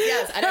 Yeah.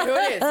 Yes. I know who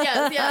it is.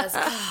 Yes.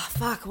 Oh,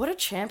 fuck, what a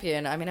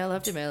champion. I mean, I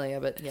loved him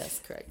earlier, but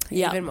yes, correct.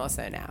 Yeah. Even more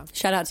so now.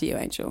 Shout out to you,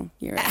 Angel.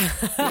 You're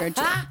a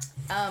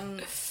gem.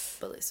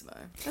 Bellissimo.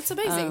 That's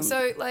amazing.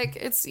 So, like,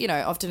 it's, you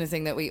know, often a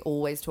thing that we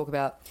always talk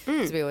about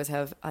because we always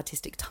have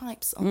artistic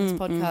types on this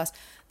podcast.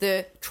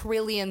 The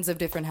trillions of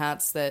different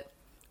hats that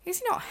I guess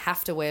you not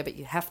have to wear, but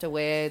you have to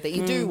wear, that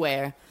you do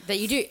wear. That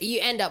you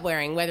end up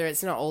wearing, whether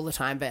it's not all the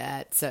time, but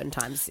at certain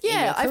times in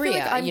Yeah, your I career.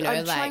 feel like I'm, you know,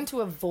 I'm like, trying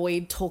to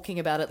avoid talking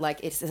about it like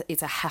it's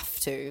a have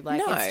to. Like,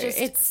 No, it's just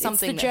it's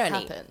something the that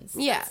journey. happens.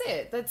 Yeah.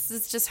 That's it.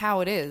 It's just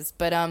how it is.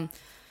 But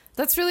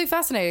that's really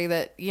fascinating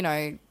that, you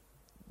know,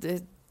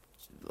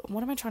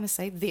 what am I trying to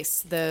say? It's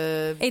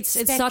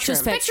such a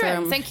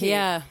spectrum. Thank you.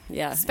 Yeah.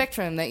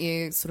 Spectrum that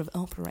you sort of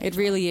operate. It on.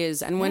 really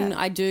is. And when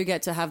I do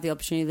get to have the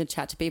opportunity to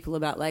chat to people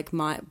about like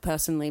my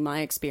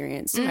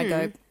experience, I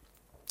go,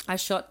 I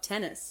shot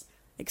tennis.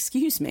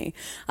 Excuse me.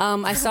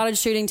 I started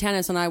shooting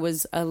tennis when I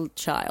was a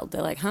child.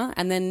 They're like, huh?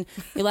 And then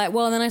you're like,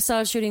 well, and then I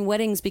started shooting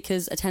weddings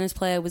because a tennis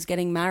player was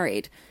getting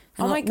married.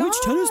 And Oh I'm my like, which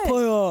God. tennis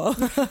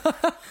player?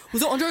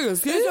 Was it Andre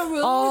Agassi?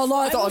 Oh,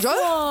 like, Andre?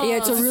 yeah,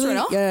 it's a really,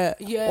 Serena?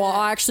 yeah. Well,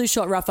 I actually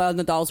shot Rafael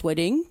Nadal's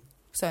wedding.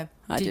 So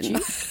I didn't.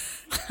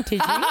 Did you?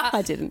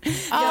 I didn't. No.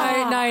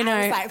 I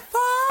was like,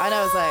 fuck. I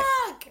know. It's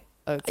like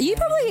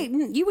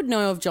okay. You would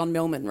know of John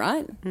Millman,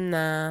 right?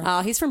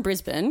 Nah. He's from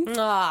Brisbane.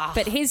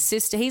 But his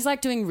sister, he's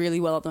like doing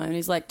really well at the moment.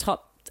 He's like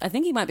top I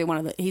think he might be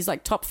he's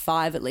like top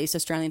 5 at least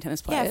Australian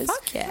tennis players.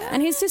 fuck yeah.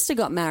 And his sister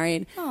got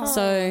married.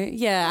 So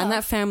yeah, and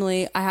that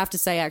family, I have to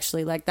say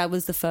actually, like that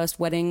was the first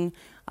wedding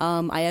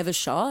I ever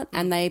shot,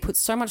 and they put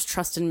so much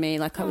trust in me.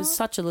 Like I was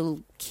such a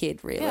little kid,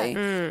 really.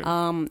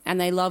 And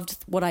they loved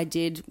what I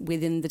did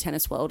within the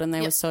tennis world, and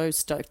they were so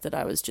stoked that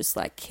I was just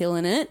like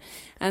killing it.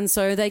 And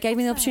so they gave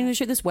me the opportunity to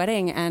shoot this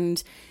wedding,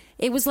 and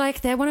it was like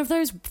they're one of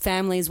those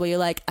families where you're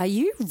like, are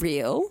you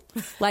real?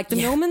 Like the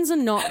Millmans are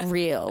not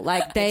real.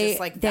 Like They're just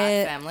like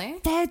that family?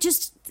 They're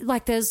just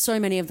like, there's so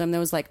many of them. There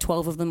was like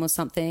 12 of them or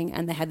something,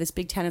 and they had this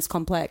big tennis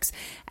complex,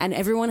 and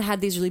everyone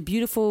had these really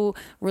beautiful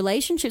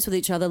relationships with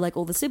each other, like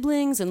all the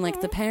siblings and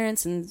like the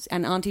parents and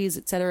aunties,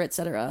 et cetera, et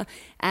cetera.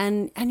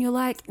 And you're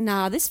like,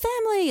 nah, this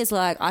family is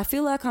like, I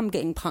feel like I'm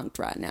getting punked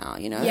right now,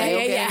 you know?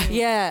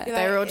 Yeah.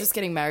 They were all just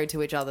getting married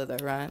to each other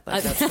though, right?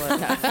 Like, that's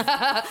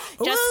what,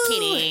 Just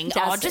kidding.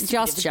 Just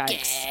jokes.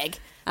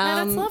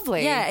 no, that's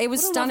lovely. Yeah, it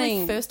was What a stunning.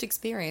 lovely first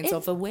experience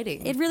of a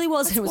wedding. It really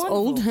was. That's it was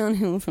all wonderful.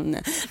 downhill from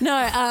there.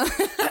 No,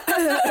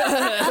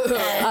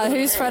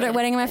 whose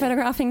wedding am I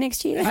photographing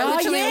next year? I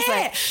literally was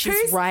like,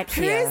 she's right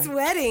here. Whose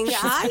wedding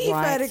are you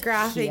right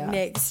photographing here.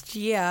 next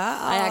year?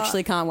 I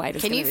actually can't wait.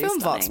 It's Can you gonna be film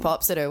Vox stunning.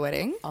 Pops at her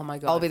wedding? Oh my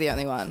God. I'll be the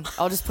only one.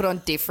 I'll just put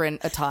on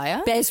different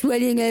attire. Best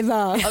wedding ever.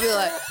 I'll be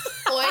like,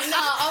 oh no,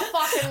 I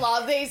fucking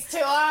love these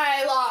two.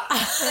 I like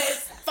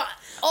this.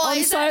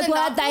 I'm so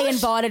glad they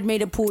invited me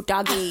to Port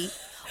Dougie.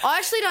 I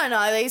actually don't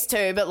know these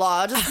two, but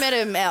like, I just met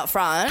them out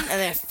front, and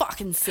they're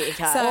fucking sick.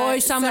 Hey? Oh,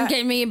 someone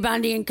get me a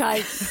Bundy and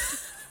Coke.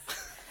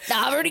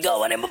 I've already got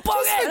one in my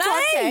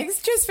pocket.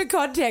 Just for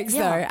context,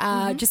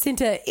 though,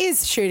 Jacinta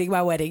is shooting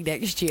my wedding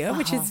next year,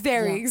 which is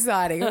very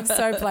exciting. I'm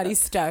so bloody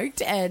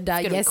stoked. And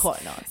be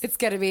quite nice. it's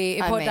going to be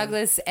in Port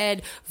Douglas.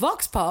 And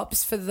Vox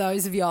Pops, for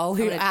those of y'all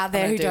who out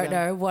there who don't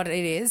know what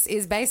it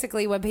is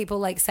basically when people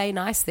like say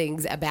nice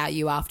things about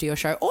you after your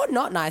show, or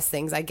not nice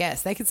things, I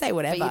guess. They can say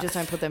whatever. But you just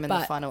don't put them in the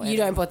But final You edit.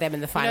 don't put them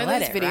in the final You know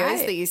those edit, videos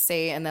right? that you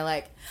see, and they're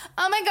like,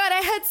 "Oh my god,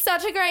 I had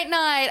such a great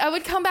night. I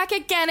would come back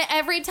again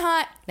every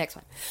time." Next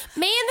one.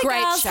 Me and the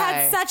Great girls show.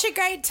 had such a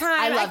great time.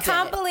 I loved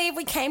can't it. believe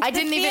we came to I the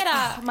didn't even. theatre.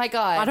 Oh my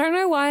god. I don't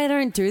know why I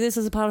don't do this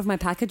as a part of my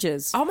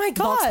packages. Oh my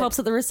God. Vox Pops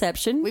at the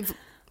reception. We've-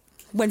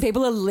 When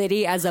people are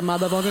litty as a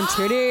motherfucking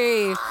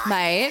titty.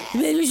 Mate.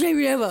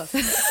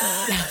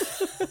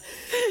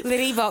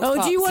 Liddy Vox Oh,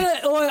 Pops. do you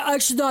want to? Or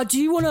actually, no. Do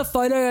you want a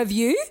photo of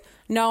you?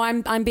 No,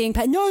 I'm being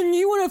paid. No,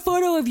 you want a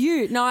photo of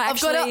you? No,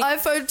 actually, I've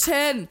got an iPhone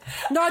 10.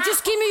 no.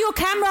 Just give me your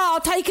camera.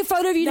 I'll take a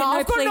photo of you. No,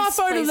 I've got please, an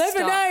iPhone please 11,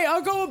 stop.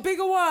 I've got a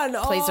bigger one.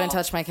 Please Oh. don't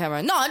touch my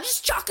camera. No,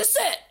 just chuck a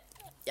set.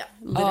 Yeah.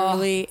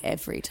 Literally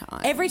every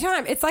time. Every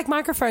time. It's like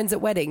microphones at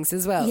weddings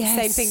as well. Yes.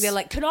 Same thing. They're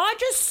like, can I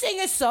just sing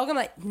a song? I'm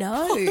like,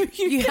 no,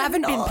 you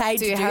haven't been paid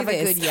Do to you do have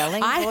this. a good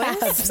yelling I voice?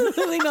 have.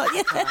 Absolutely not.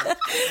 Yeah.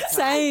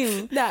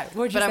 Same. No,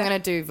 what'd you But I'm say?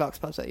 going to do Vox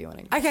Pops at your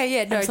wedding. Okay,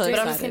 yeah, no, I'm so do But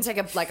I'm that. just going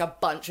to take a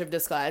bunch of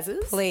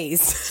disguises.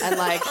 Please. And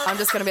like, I'm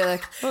just going to be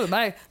like, oh,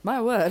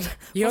 my word.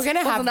 You're gonna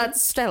have- Wasn't that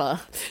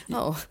stellar?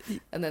 Oh.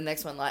 And then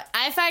next one, like,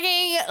 I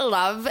fucking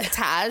love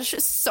Taj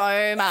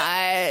so much.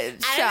 I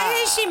don't know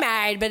who she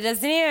married, but it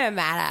doesn't even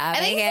matter. I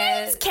think his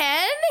name's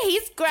Ken.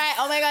 He's great.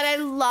 Oh my god, I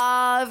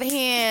love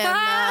him.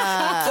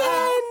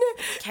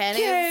 Ken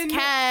is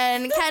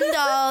Ken.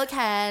 Kendall.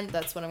 Ken.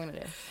 That's what I'm gonna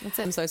do. That's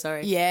it. I'm so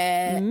sorry.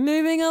 Yeah.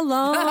 Moving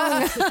along.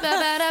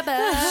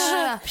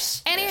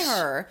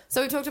 Anyhow,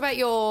 so we talked about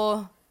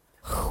your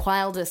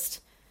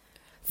wildest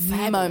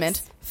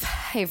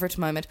favorite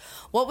moment.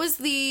 What was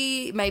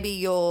maybe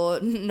your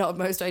not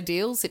most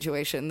ideal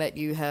situation that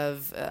you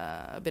have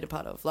been a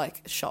part of,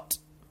 like shot?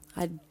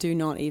 I do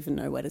not even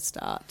know where to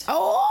start.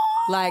 Oh,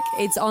 Like,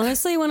 it's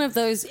honestly one of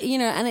those,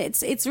 and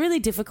it's really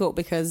difficult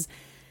because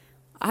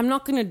I'm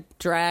not going to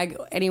drag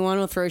anyone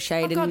or throw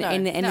shade God,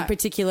 in no. any No.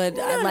 particular.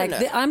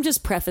 no. I'm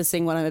just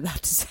prefacing what I'm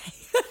about to say.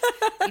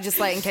 you just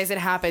like in case it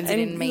happens, you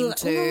didn't mean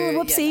to.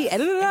 Whoopsie,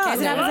 edit it out.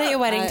 As it happens at your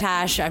wedding,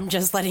 Tash, I'm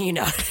just letting you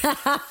know.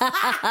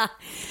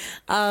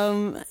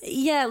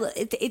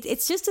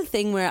 It's just a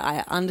thing where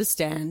I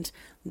understand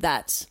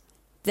that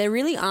there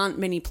really aren't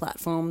many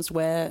platforms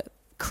where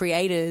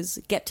creators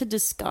get to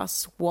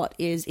discuss what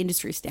is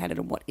industry standard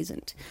and what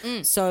isn't.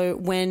 So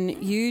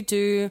when you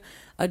do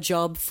a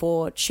job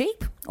for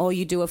cheap or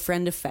you do a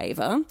friend a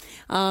favor,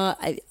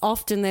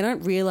 often they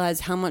don't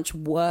realize how much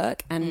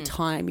work and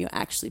time you're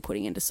actually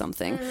putting into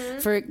something.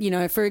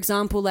 For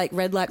example, like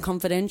Red Light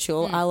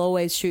Confidential, I'll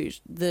always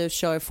shoot the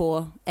show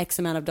for X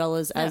amount of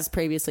dollars as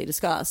previously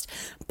discussed.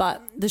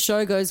 But the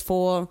show goes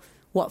for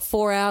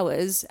 4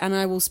 hours, and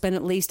I will spend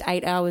at least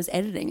 8 hours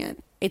editing it.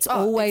 It's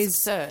always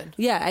absurd.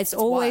 Yeah, it's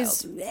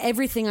always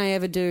everything I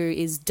ever do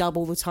is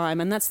double the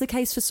time, and that's the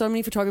case for so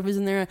many photographers.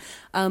 And there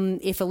are,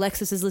 if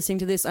Alexis is listening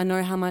to this, I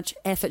know how much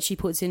effort she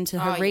puts into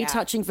her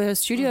retouching for her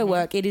studio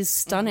work. It is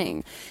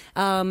stunning,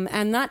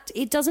 and that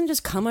it doesn't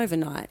just come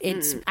overnight.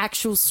 It's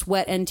actual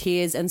sweat and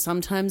tears, and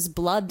sometimes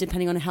blood,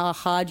 depending on how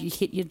hard you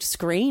hit your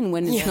screen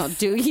when it's not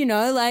doing.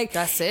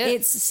 That's it.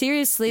 It's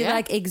seriously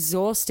like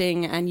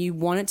exhausting, and you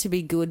want it to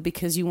be good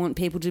because you want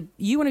people to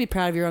be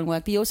proud of your own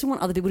work, but you also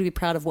want other people to be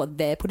proud of what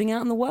they're they're putting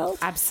out in the world.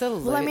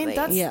 Absolutely. Well, I mean,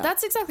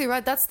 that's exactly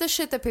right. That's the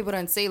shit that people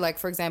don't see. Like,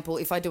 for example,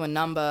 if I do a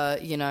number,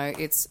 you know,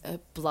 it's a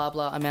blah,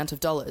 blah amount of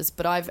dollars,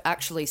 but I've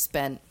actually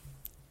spent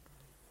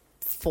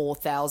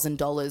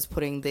 $4,000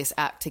 putting this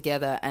act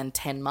together and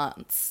 10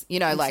 months. You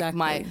know, like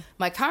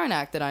my current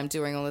act that I'm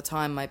doing all the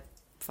time, my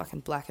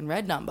fucking black and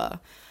red number,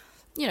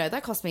 you know,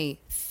 that cost me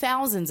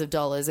thousands of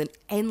dollars and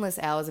endless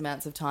hours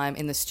amounts of time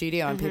in the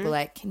studio. And people are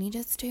like, can you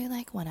just do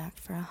like one act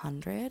for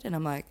 100? And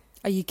I'm like,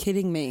 Are you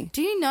kidding me?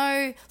 do you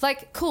know,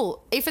 like,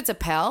 cool, if it's a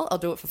pal, I'll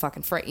do it for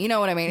fucking free. You know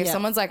what I mean? If Yeah.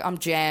 someone's like, I'm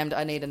jammed,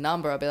 I need a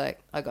number, I'll be like,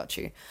 I got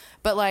you.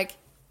 But like,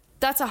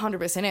 that's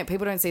 100% it.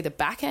 People don't see the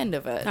back end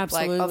of it.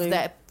 Absolutely. Like, of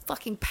that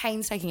fucking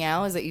painstaking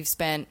hours that you've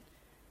spent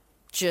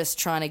just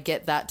trying to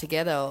get that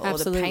together, or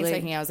Absolutely. the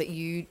painstaking hours that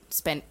you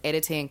spent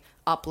editing,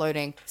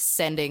 uploading,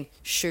 sending,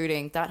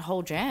 shooting, that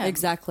whole jam.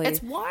 Exactly.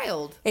 It's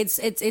wild. It's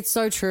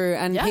so true,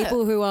 and Yeah.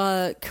 people who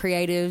are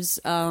creatives,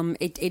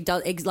 it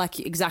does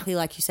exactly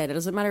like you said. It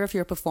doesn't matter if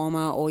you're a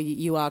performer or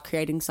you are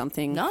creating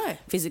something No.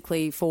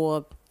 physically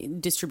for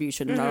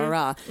distribution.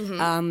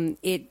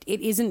 It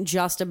isn't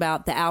just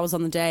about the hours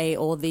on the day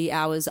or the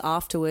hours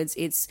afterwards.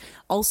 It's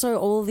also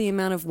all the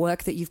amount of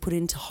work that you've put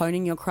into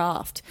honing your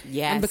craft,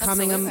 Yes. and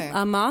becoming Absolutely.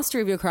 a master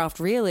of your craft.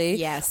 Really,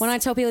 Yes. When I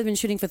tell people I've been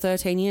shooting for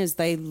 13 years,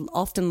 they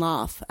often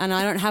laugh, and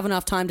I don't have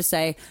enough time to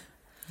say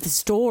the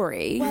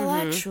story. Well,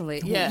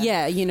 actually,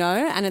 Yeah, you know,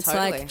 and it's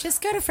Totally. like,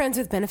 Just go to Friends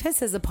with Benefits.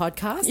 There's a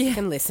podcast you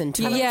can listen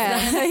to.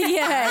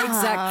 yeah,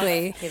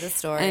 exactly. Hear the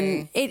story.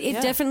 And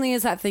it definitely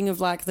is that thing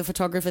of like the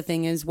photographer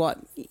thing is what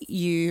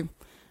you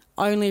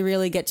only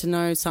really get to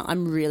know. So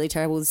I'm really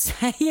terrible with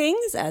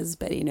sayings, as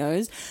Betty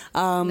knows.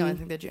 no, I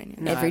think they're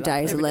genuine. Every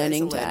day is a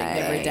learning day.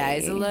 Every day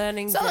is a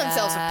learning Sell day.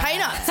 themselves some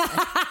peanuts.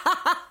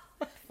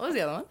 What was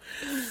the other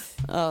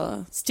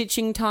one?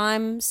 Stitching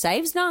time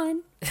saves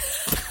 9.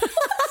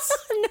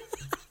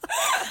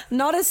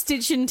 Not a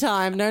stitch in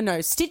time.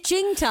 No.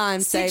 Stitching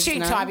time saves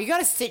Stitching 9. time. You got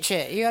to stitch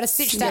it. You got to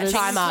stitch that Stitching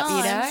time up,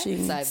 you know?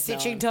 Stitching. Saves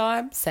Stitching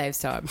time. time saves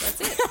time.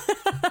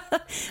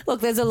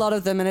 Look, there's a lot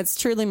of them, and it's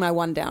truly my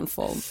one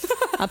downfall.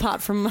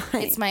 Apart from my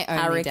It's my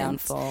only arrogance.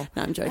 downfall.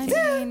 No, I'm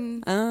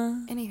joking.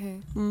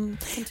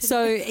 Anywho.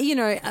 So, you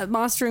know,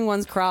 mastering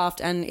one's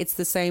craft, and it's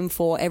the same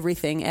for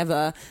everything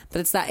ever, but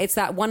it's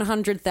that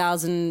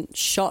 100,000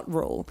 shot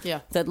rule.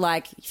 Yeah. That,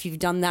 like, if you've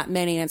done that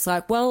many, and it's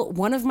like, well,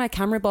 one of my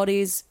camera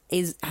bodies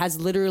has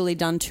literally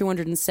done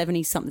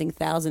 270 something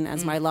thousand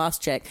as my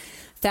last check,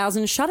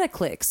 1,000 shutter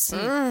clicks.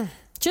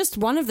 Just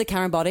one of the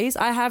camera bodies.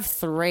 I have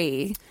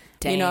 3.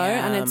 You know,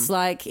 and it's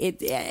like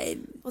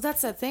Well,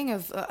 that's that thing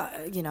of,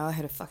 you know, I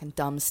had a fucking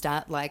dumb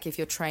stat. Like, if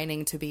you're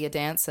training to be a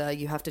dancer,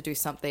 you have to do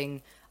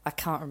something, I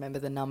can't remember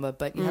the number,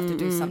 but you have to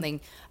do something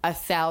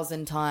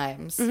 1,000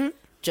 times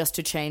just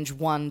to change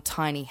one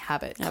tiny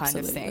habit kind of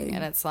Absolutely. thing.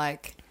 And it's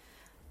like,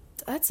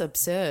 that's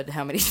absurd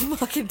how many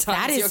fucking times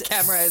That is your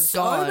camera has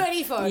so gone.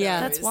 many photos. yeah,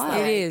 That's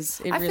wild. It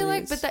is. It I feel really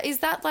like, is. but is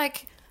that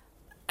like,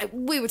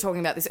 we were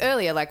talking about this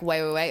earlier, like way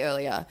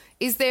earlier.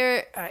 Is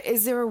there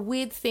a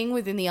weird thing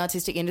within the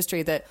artistic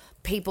industry that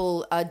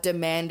people are not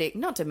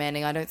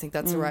demanding, I don't think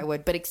that's the right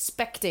word, but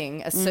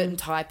expecting a certain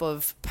type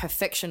of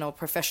perfection or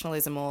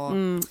professionalism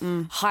or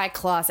high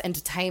class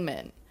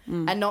entertainment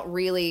and not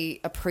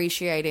really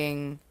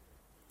appreciating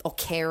or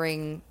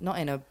caring, not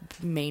in a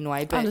mean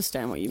way, but I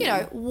understand what you mean.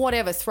 know,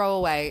 whatever, throw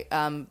away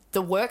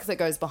the work that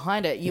goes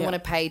behind it. You Yeah. want to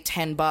pay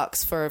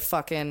 $10 for a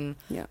fucking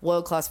Yeah.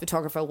 world-class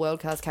photographer,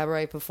 world-class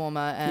cabaret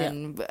performer,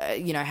 and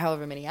you know,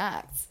 however many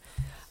acts.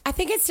 I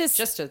think it's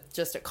Just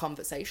a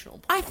conversational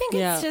point. I think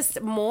Yeah. it's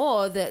just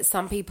more that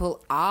some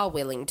people are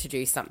willing to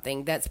do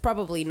something that's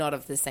probably not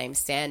of the same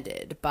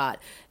standard, but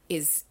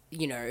is,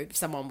 you know,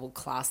 someone will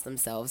class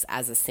themselves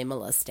as a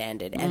similar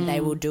standard and they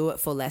will do it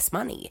for less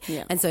money.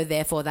 Yeah. And so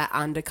therefore that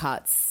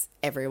undercuts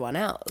everyone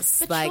else.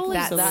 But like surely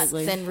that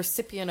Absolutely. then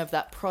recipient of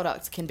that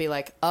product can be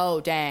like, oh,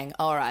 dang,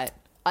 all right,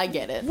 I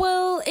get it.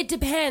 Well, it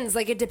depends.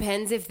 Like, it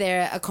depends if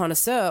they're a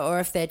connoisseur or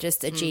if they're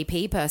just a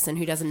GP person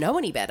who doesn't know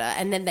any better.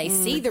 And then they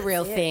see the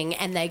real thing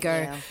and they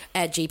go,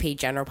 GP,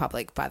 general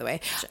public, by the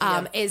way,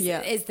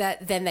 is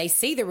that then they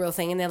see the real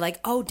thing and they're like,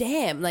 oh,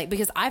 damn. Like,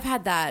 because I've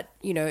had that,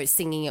 you know,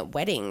 singing at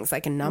weddings,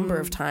 like a number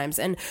of times.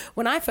 And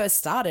when I first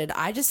started,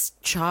 I just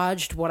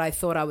charged what I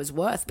thought I was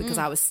worth because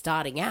I was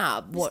starting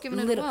out. What giving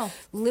it a whirl.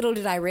 little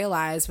did I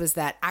realize was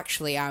that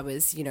actually I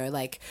was, you know,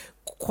 like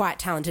quite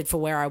talented for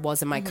where I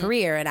was in my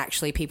career, and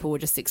actually people were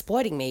just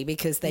exploiting me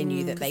because they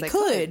knew that they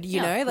could,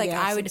 you know, like Yes,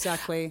 I would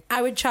exactly.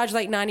 I would charge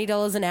like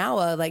 $90 an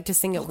hour like to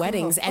sing at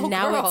weddings, and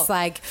now girl. it's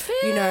like,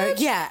 you know,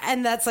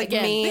 and that's like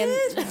Again, me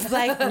and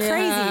like crazy,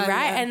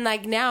 right? And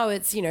like now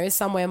it's, you know,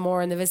 somewhere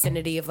more in the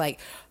vicinity of like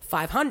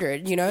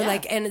 500, you know,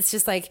 like, and it's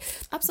just like,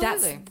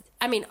 Absolutely.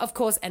 I mean, of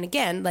course, and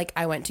again, like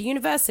I went to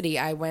university,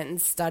 I went and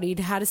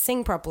studied how to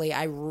sing properly.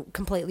 I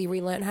completely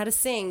relearned how to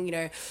sing. You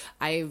know,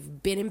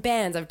 I've been in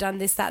bands, I've done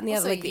this, that, and the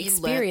Also, other. Like the you learned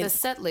experience. the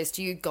set list,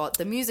 you got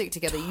the music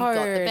together, you got the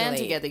band Totally.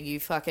 together, you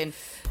fucking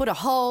put a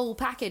whole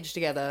package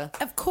together.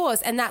 Of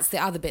course, and that's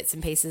the other bits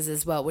and pieces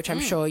as well, which I'm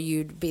sure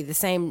you'd be the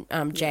same,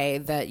 Jay,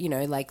 that, you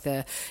know, like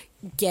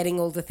getting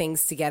all the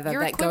things together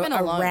Your that go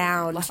equipment alone,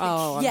 around. like-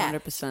 Oh, Yeah.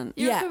 100%.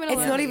 Your Yeah, equipment it's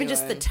alone. not even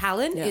just the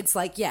talent. Yeah. It's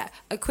like,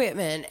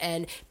 equipment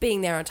and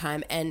being there on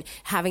time and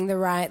having the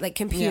right like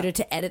computer Yeah.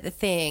 to edit the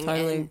thing.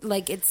 Totally. And,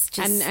 like it's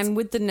just And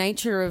with the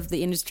nature of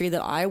the industry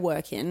that I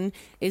work in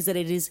is that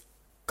it is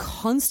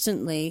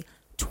constantly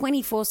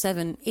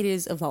 24/7. It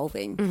is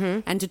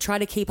evolving, and to try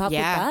to keep up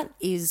Yeah. with that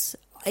is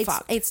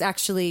Fucked. it's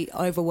actually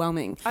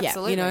overwhelming.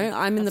 Absolutely. You know,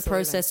 I'm in the Absolutely.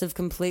 process of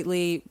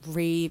completely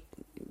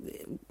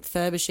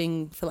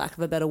refurbishing, for lack of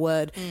a better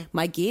word,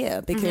 my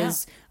gear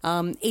because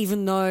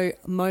even though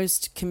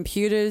most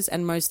computers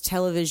and most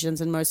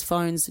televisions and most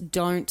phones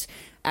don't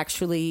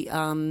actually,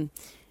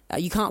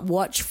 you can't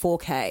watch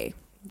 4K.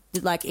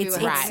 Like We it's,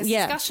 were having it's this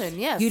yeah. discussion,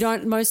 yes. You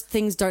don't. Most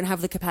things don't have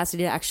the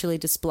capacity to actually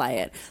display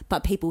it,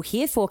 but people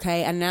hear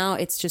 4K, and now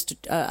it's just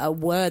a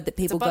word that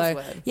people go,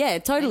 buzzword. yeah,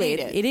 totally, I need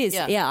it. it is.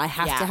 Yeah. Yeah, I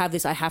have to have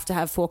this. I have to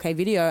have 4K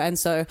video, and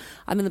so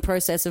I'm in the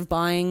process of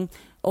buying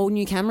all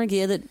new camera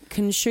gear that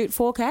can shoot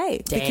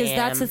 4K because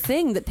that's a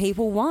thing that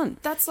people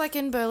want. That's like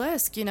in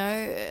burlesque, you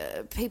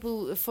know,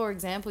 people, for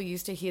example,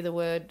 used to hear the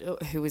word,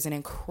 who was an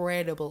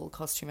incredible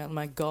costume. Oh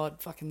my God,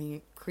 fucking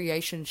the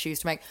creation she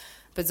used to make.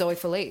 But Zoe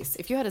Felice,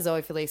 if you had a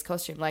Zoe Felice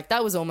costume, like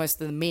that was almost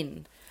the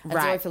min. And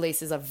Zoe Right.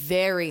 Felice is a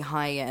very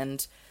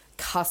high-end,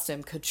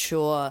 custom,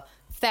 couture,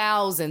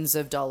 thousands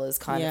of dollars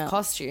kind Yeah. of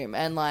costume.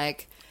 And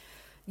like,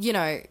 you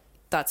know,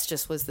 that's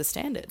just was the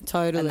standard.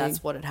 Totally. And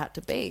that's what it had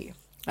to be.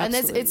 And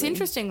it's Absolutely.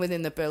 interesting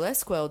within the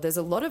burlesque world, there's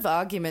a lot of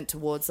argument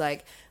towards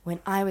like, when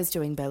I was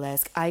doing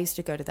burlesque, I used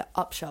to go to the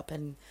op shop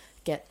and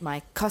get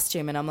my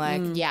costume. And I'm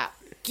like, yeah.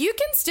 you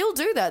can still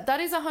do that. That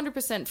is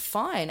 100%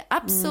 fine.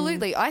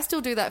 Absolutely. I still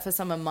do that for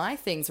some of my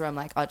things where I'm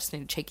like, I just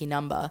need a cheeky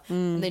number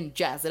and then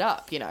jazz it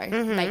up, you know,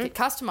 make it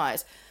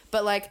customized.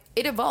 But like,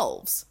 it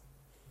evolves.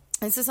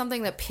 This is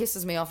something that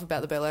pisses me off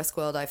about the burlesque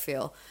world, I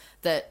feel,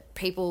 that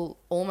people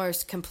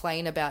almost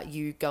complain about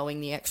you going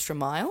the extra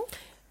mile.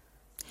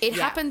 It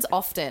happens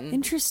often.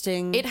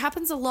 Interesting. It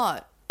happens a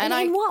lot. And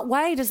in what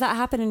way does that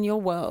happen in your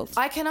world?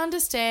 I can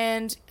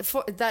understand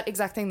for that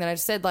exact thing that I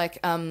just said. Like,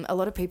 a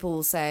lot of people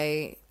will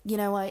say, you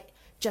know what,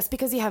 just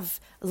because you have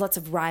lots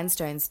of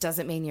rhinestones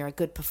doesn't mean you're a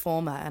good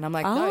performer. And I'm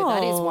like, no,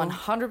 that is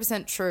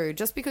 100% true.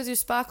 Just because you're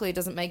sparkly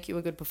doesn't make you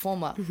a good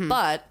performer.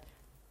 But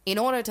in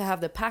order to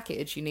have the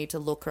package, you need to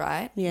look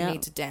right. Yeah. You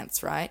need to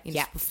dance right. You need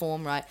Yeah. to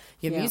perform right.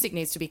 Your Yeah. music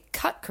needs to be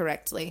cut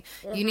correctly.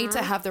 You need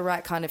to have the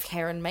right kind of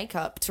hair and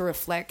makeup to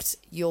reflect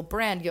your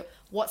brand,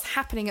 what's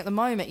happening at the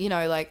moment. You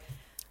know, like,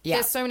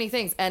 there's so many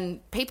things. And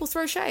people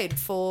throw shade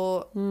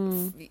for,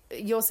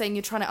 you're saying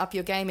you're trying to up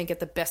your game and get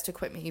the best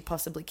equipment you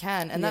possibly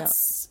can. And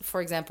that's,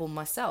 for example,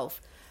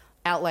 myself,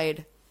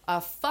 outlaid a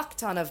fuck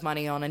ton of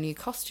money on a new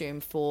costume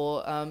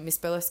for Miss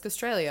Burlesque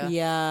Australia.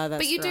 Yeah,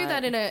 that's But you do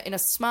right. that in a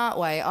smart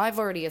way. I've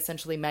already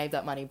essentially made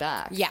that money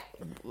back. Yeah.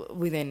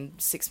 Within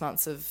 6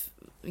 months of,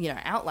 you know,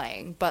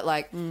 outlaying. But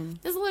like,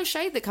 there's a lot of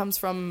shade that comes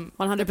from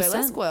 100%. the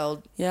burlesque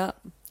world. Yeah.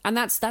 And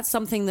that's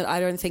something that I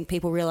don't think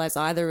people realize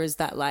either, is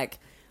that like,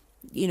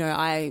 you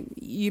know,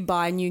 you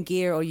buy new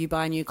gear or you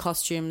buy new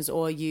costumes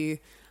or you,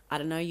 I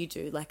don't know, you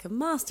do like a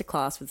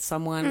masterclass with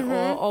someone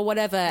or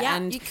whatever. Yeah,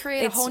 and you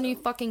create a it's- whole new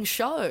fucking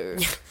show.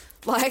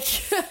 Like,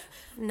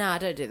 Nah, I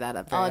don't do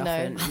that very oh no,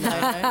 often. no.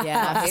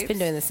 Yeah, I've just Heaps. been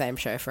doing the same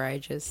show for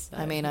ages. So,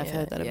 I mean, I've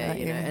heard that about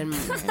you you. know, and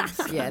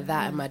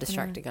that and my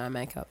distracting eye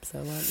makeup.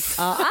 So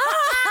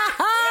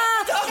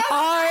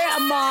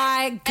Oh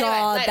my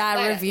God, later, that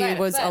later, review later,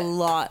 was later. a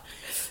lot.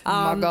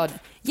 Oh my God.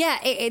 Yeah,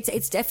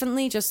 it's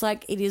definitely just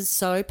like, it is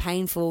so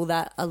painful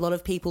that a lot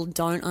of people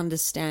don't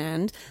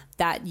understand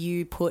that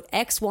you put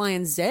X, Y,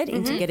 and Z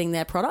into getting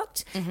their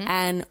product,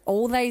 and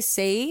all they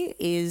see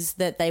is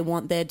that they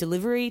want their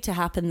delivery to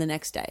happen the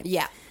next day.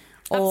 yeah,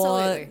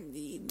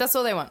 Absolutely. That's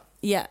all they want.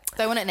 Yeah.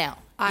 They want it now.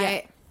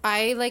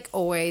 I like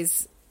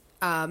always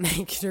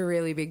make it a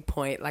really big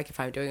point, like if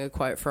I'm doing a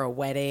quote for a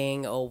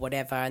wedding or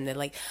whatever, and they're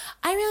like,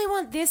 I really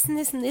want this and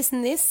this and this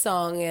and this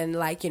song, and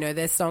like, you know,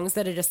 there's songs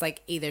that are just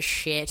like either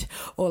shit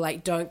or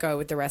like don't go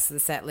with the rest of the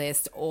set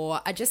list or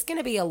are just going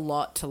to be a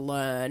lot to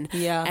learn.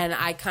 Yeah. And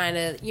I kind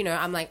of, you know,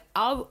 I'm like,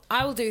 I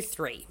will do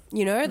 3.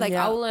 You know, like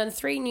Yeah. I will learn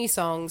 3 new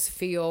songs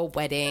for your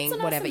wedding, That's a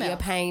nice whatever. You're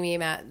amount. paying me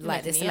like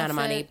making this the amount of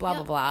money, effort. blah Yeah.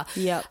 blah blah.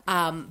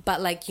 Yep.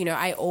 But like, you know,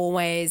 I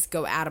always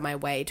go out of my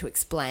way to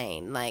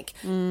explain like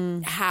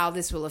how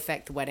this will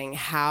affect the wedding,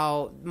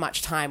 how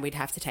much time we'd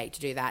have to take to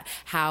do that,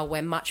 how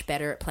we're much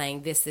better at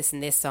playing this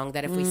and this song,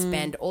 that if we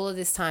spend all of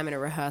this time in a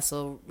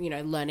rehearsal, you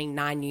know, learning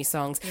 9 new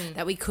songs,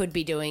 that we could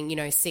be doing, you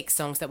know, 6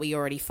 songs that we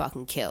already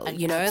fucking killed,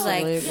 you know,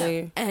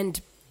 Absolutely. like,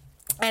 and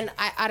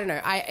I don't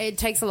know, it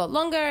takes a lot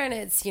longer and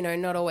it's, you know,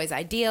 not always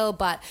ideal,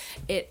 but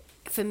it,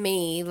 for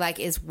me, like,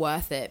 is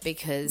worth it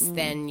because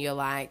then you're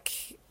like,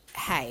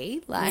 hey,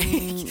 like,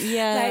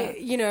 yeah.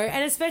 like, you know,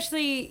 and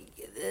especially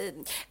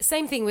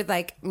same thing with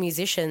like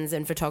musicians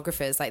and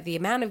photographers, like the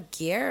amount of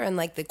gear and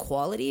like the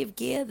quality of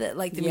gear that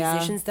like the Yeah.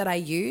 musicians that I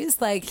use,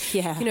 like,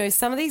 Yeah. you know,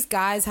 some of these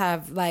guys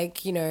have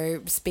like, you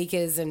know,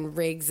 speakers and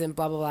rigs and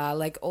blah blah blah,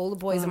 like all the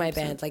boys in my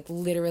band, like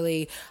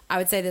literally I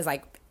would say there's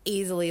like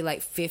easily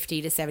like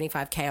 50 to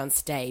 75K on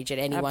stage at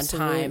any one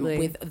time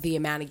with the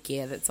amount of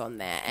gear that's on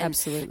there. And,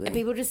 Absolutely. And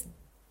people just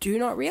do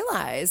not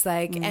realize,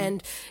 like,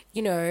 and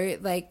you know,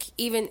 like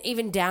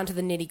even down to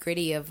the nitty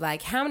gritty of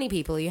like, how many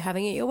people are you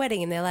having at your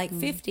wedding? And they're like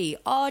 50.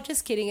 Oh,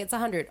 just kidding, it's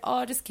 100.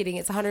 Oh, just kidding,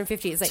 it's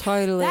 150. It's like,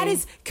 totally. that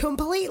is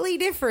completely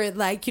different,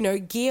 like, you know,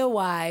 gear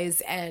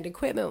wise and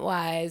equipment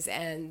wise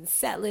and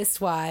set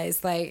list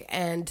wise, like,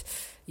 and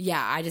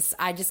yeah, I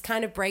just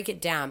kind of break it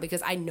down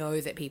because I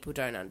know that people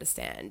don't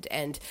understand,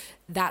 and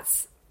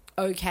that's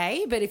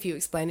okay. But if you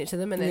explain it to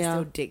them and they're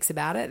still dicks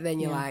about it, then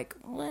you're like,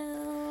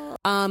 well.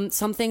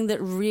 Something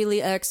that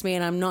really irks me,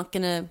 and I'm not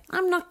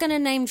gonna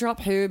name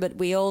drop who, but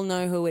we all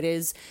know who it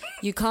is.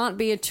 You can't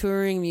be a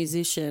touring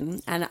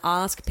musician and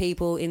ask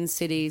people in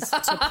cities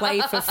to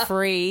play for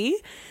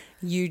free.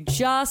 You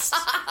just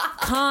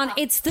can't.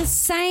 It's the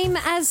same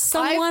as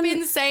someone. I've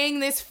been saying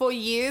this for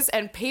years,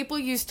 and people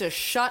used to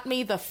shut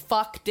me the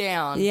fuck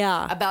down.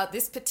 Yeah. About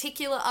this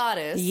particular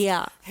artist.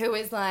 Yeah. Who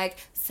is like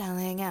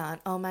selling out.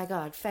 Oh my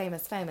God,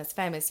 famous, famous,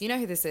 famous. You know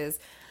who this is?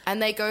 And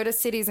they go to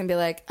cities and be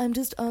like, I'm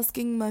just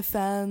asking my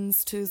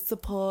fans to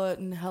support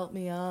and help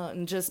me out,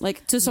 and just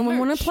like, does someone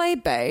want mooch. to play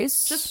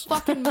bass? Just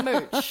fucking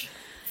mooch.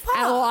 Or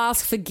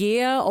ask for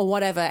gear or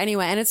whatever.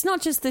 Anyway, and it's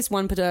not just this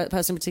one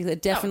person in particular.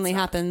 It definitely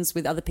happens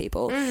with other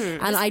people.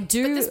 And I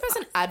do... But this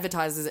person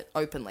advertises it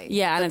openly.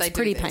 Yeah, and that it's they do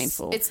pretty this.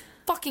 painful. It's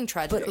fucking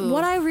tragic. But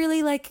what I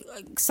really like,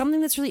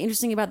 something that's really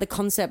interesting about the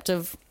concept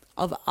of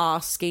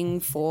asking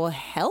for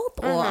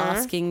help or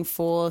asking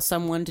for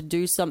someone to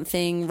do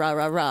something,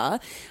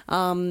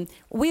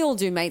 we all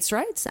do mates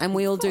rates and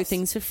we all do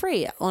things for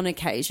free on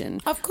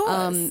occasion. Of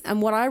course.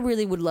 And what I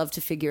really would love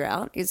to figure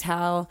out is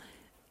how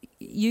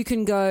you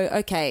can go,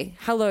 okay,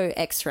 hello,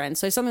 ex-friend.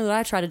 So something that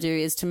I try to do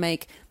is to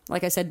make,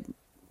 like I said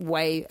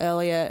way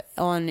earlier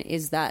on,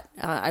 is that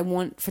I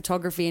want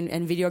photography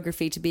and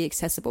videography to be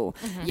accessible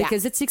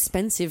because it's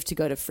expensive to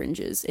go to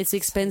fringes. It's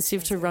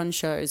expensive to run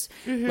shows.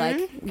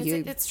 Like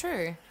it's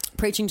true.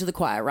 Preaching to the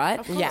choir,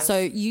 right? Yeah.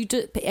 So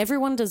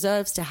everyone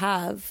deserves to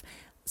have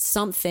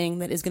something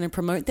that is going to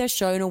promote their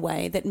show in a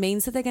way that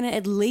means that they're going to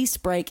at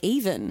least break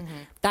even.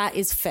 That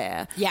is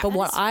fair. Yeah. But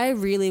what I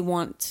really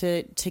want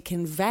to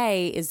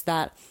convey is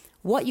that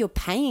what you're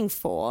paying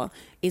for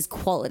is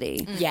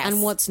quality. Yes.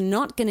 And what's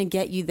not going to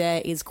get you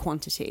there is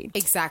quantity.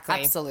 Exactly.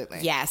 Absolutely.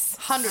 Yes.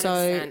 100%.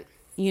 So,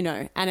 you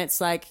know, and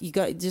it's like you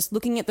got just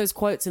looking at those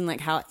quotes and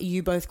like how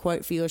you both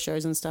quote for your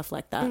shows and stuff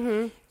like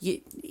that.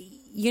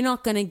 You're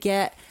not going to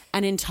get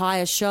an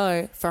entire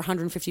show for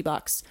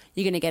 $150.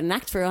 You're going to get an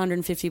act for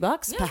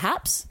 $150,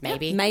 perhaps.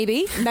 Maybe.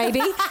 Maybe.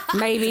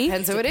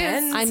 Depends who it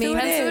is. I mean,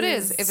 Depends who it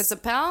is. If it's a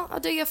pal, I'll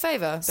do you a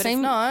favor. But if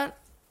not...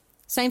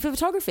 Same for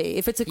photography.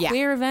 If it's a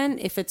queer event,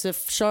 if it's a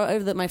show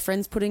that my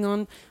friend's putting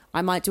on,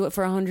 I might do it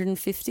for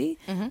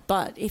 $150.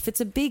 But if it's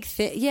a big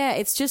thing,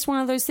 it's just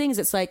one of those things.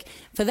 It's like,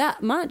 for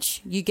that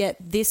much, you get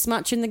this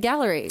much in the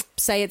gallery.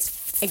 Say it's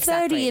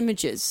 30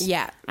 images.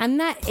 Yeah. And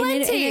that,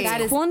 in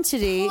That is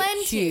quantity,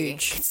 plenty.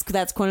 huge.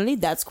 That's quantity,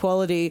 that's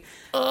quality.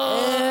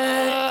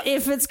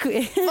 If it's...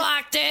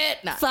 Fucked it.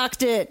 No.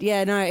 Fucked it.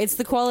 Yeah, no, it's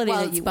the quality Well,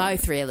 that it's you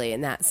want. both really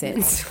in that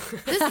sense.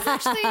 This is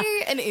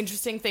actually an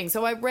interesting thing.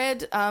 So I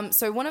read,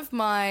 so one of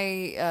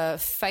my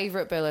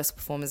favorite burlesque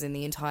performers in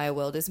the entire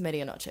world is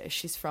Medianoche.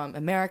 She's from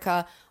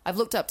America. I've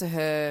looked up to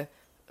her,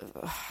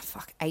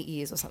 8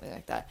 years or something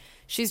like that.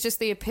 She's just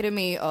the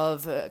epitome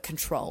of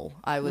control,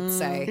 I would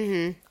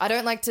say. I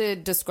don't like to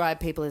describe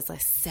people as like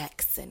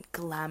sex and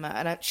glamour.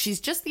 And she's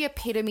just the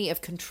epitome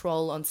of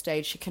control on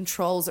stage. She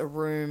controls a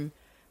room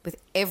with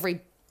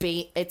every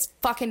beat. It's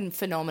fucking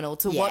phenomenal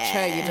to watch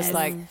her. You're just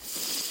like...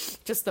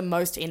 just the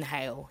most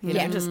inhale, you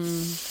know,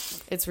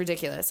 just it's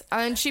ridiculous.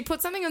 And she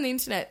put something on the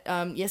internet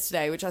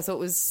yesterday, which I thought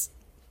was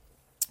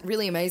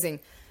really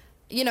amazing.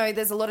 You know,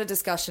 there's a lot of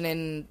discussion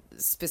in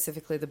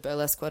specifically the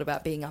burlesque world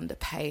about being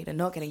underpaid and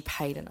not getting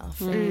paid enough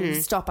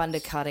and stop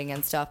undercutting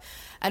and stuff.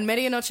 And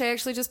Medianoche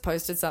actually just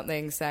posted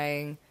something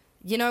saying,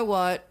 you know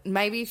what,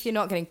 maybe if you're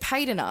not getting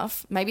paid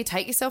enough, maybe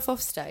take yourself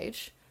off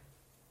stage,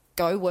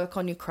 go work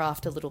on your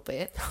craft a little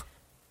bit,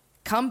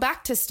 come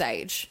back to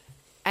stage.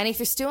 And if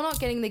you're still not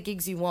getting the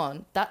gigs you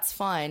want, that's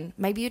fine.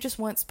 Maybe you just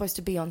weren't supposed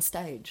to be on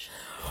stage.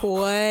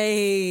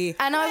 Boy.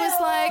 And I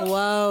was like,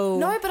 whoa.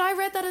 No, but I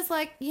read that as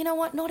like, you know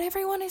what? Not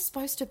everyone is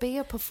supposed to be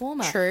a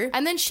performer. True.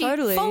 And then she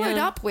Totally, followed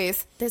yeah. up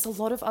with, there's a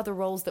lot of other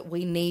roles that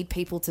we need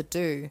people to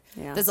do.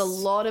 Yes. There's a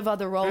lot of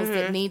other roles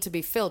that need to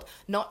be filled.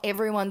 Not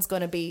everyone's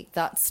going to be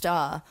that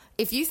star.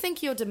 If you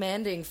think you're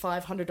demanding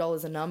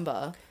 $500 a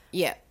number...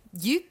 Yeah.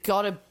 You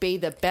gotta be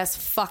the best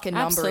fucking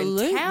number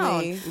Absolutely. in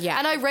town. Yeah.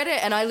 And I read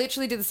it and I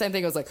literally did the same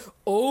thing. I was like,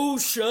 oh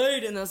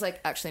shit. And I was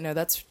like, actually, no,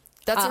 that's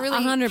a really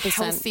 100%.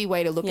 healthy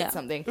way to look Yeah. at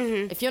something.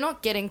 If you're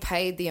not getting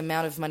paid the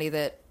amount of money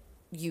that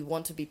you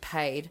want to be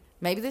paid,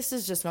 maybe this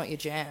is just not your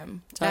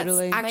jam.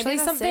 Totally. Maybe Actually,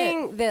 that's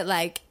something that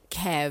like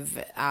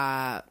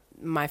Kev,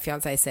 my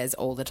fiance, says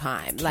all the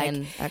time. Ken,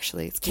 Like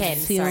actually. It's Ken,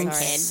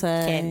 Fiance.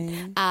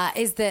 Ken.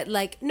 Is that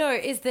like, no,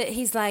 is that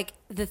he's like,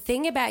 the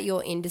thing about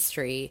your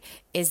industry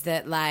is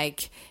that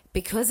like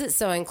because it's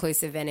so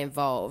inclusive and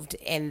involved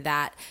in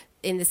that,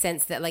 in the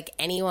sense that like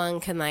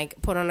anyone can like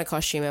put on a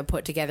costume and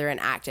put together an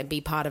act and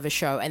be part of a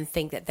show and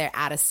think that they're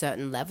at a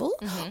certain level,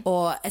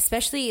 or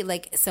especially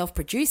like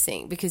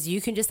self-producing, because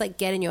you can just like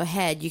get in your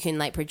head, you can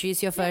like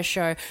produce your first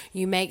show,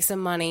 you make some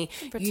money,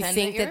 you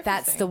think that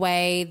that's the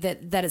way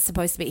that it's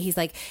supposed to be. He's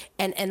like,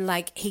 and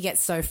like he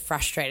gets so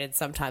frustrated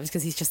sometimes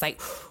because he's just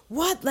like,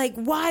 what, like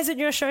why isn't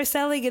your show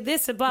selling and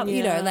this and blah,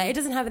 you know, like it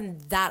doesn't happen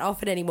that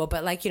often anymore,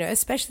 but like, you know,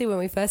 especially when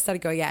we first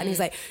started going out, and he's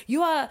like,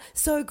 you are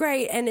so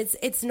great, and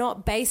it's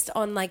not based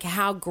on like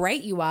how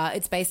great you are,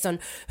 it's based on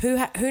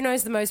who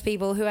knows the most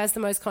people, who has the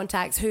most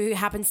contacts, who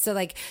happens to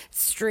like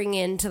string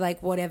into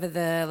like whatever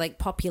the like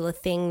popular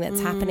thing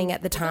that's happening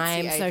at the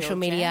time, social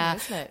media,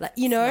 like,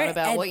 you know, it's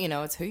not about what you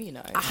know, it's who you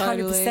know.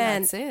 100%.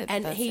 That's it.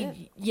 And That's he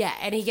it.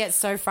 and he gets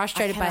so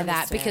frustrated by that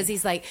understand. because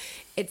he's like,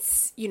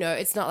 it's, you know,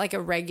 it's not like a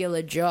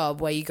regular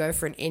job where you go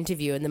for an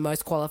interview and the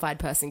most qualified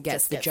person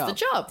gets the job.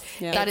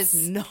 Yeah. That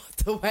is not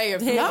the way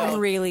of It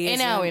really in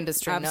isn't. our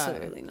industry.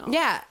 Absolutely no. not.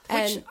 Yeah,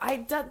 Which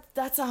and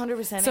that's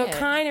 100%. so it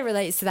kind of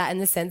relates to that in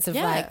the sense of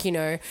Yeah. like, you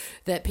know,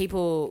 that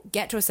people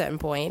get to a certain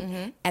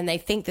point and they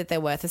think that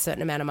they're worth a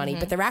certain amount of money,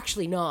 but they're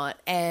actually not.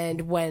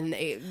 And when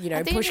you know,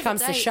 At the push end of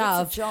comes the to day,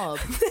 shove, it's a job.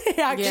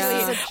 they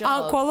actually It's a job.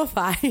 aren't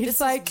qualified. It's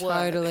like, work.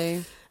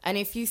 Totally. And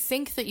if you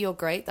think that you're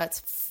great, that's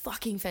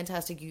fucking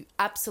fantastic. You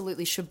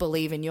absolutely should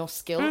believe in your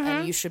skill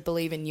and you should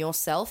believe in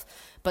yourself.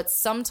 But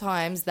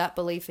sometimes that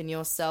belief in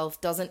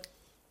yourself doesn't,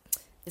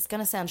 it's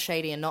going to sound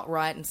shady and not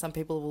right, and some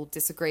people will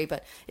disagree,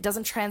 but it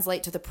doesn't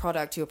translate to the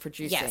product you're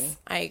producing. yes,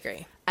 I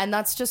agree. And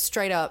that's just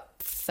straight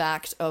up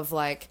fact of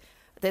like,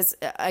 there's,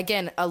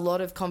 again, a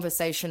lot of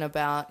conversation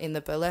about in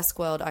the burlesque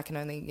world. I can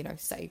only, you know,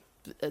 say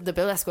the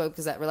burlesque world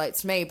because that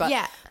relates to me, but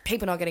Yeah.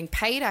 people not getting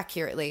paid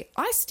accurately.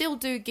 I still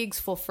do gigs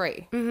for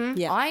free.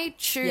 Yeah. I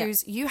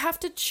choose, you have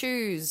to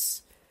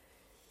choose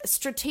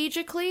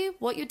strategically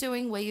what you're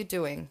doing, where you're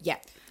doing. Yeah.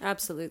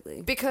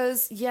 Absolutely.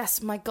 Because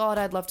yes, my God,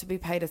 I'd love to be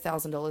paid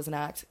 $1,000 an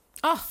act.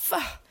 Oh,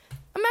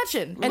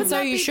 imagine. And Wouldn't so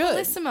that you be should,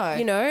 bellissimo?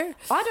 you know?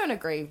 I don't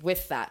agree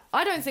with that.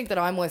 I don't think that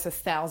I'm worth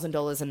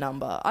 $1,000 a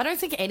number. I don't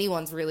think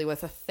anyone's really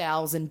worth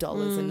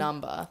 $1,000 a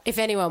number. If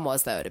anyone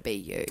was, though, it'd be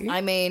you.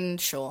 I mean,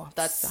 sure,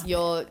 that's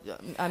your.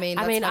 I mean,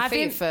 that's my I've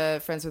fee been- for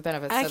Friends with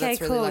Benefits. Okay, so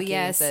that's really cool. lucky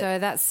Yeah, that- so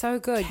that's so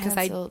good because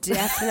I Cancelled.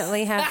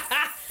 definitely have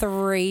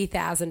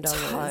 $3,000.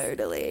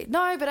 Totally.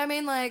 No, but I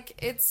mean, like,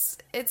 it's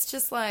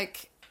just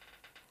like,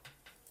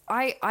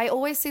 I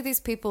always see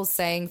these people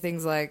saying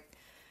things like,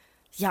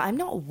 yeah, I'm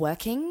not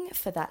working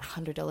for that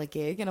 $100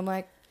 gig. And I'm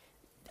like,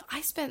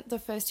 I spent the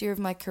first year of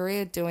my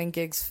career doing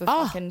gigs for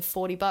fucking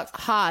 $40.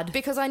 Hard.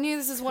 Because I knew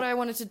this is what I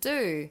wanted to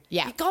do.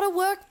 Yeah. You gotta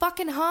work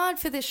fucking hard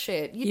for this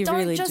shit. You don't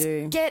really just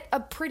do. get a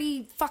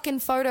pretty fucking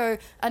photo,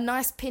 a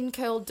nice pin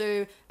curl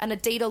do, an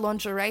Adidas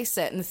lingerie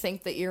set and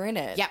think that you're in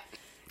it. Yep.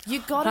 You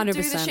gotta do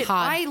this 100% shit.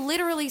 hard. I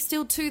literally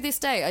still to this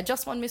day, I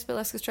just won Miss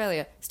Burlesque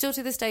Australia, still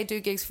to this day do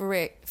gigs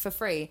for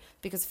free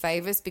because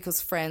favours, because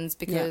friends,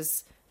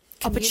 because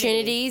community.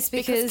 Opportunities,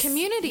 because-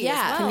 community yeah, as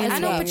well. community,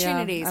 And yeah,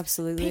 opportunities.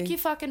 absolutely. Pick your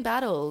fucking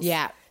battles.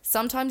 Yeah.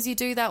 Sometimes you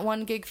do that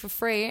one gig for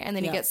free and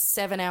then you Yeah. get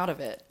 7 out of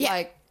it. Yeah.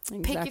 Like, pick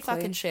Exactly. your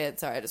fucking shit.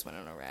 Sorry, I just went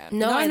on a rant.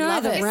 No, I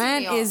love the it.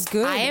 rant Pissing me is off.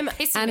 good. I am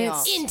Pissing and me it's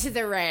off. into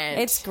the rant.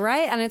 it's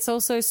great, and it's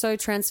also so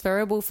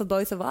transferable for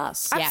both of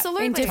us. Yeah.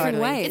 Absolutely. in different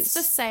Totally. ways. It's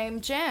the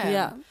same jam.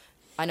 Yeah.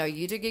 I know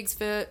you do gigs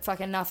for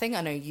fucking nothing.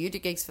 I know you do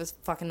gigs for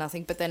fucking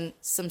nothing, but then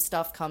some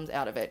stuff comes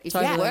out of it. If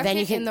Totally. you work Then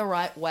you it can- in the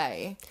right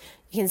way.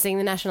 You can sing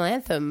the national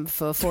anthem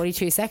for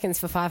 42 seconds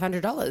for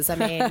 $500. I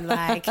mean,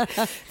 like,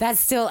 that's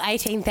still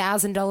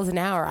 $18,000 an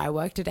hour. I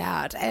worked it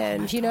out.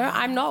 And, you know,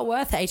 I'm not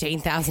worth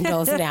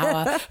 $18,000 an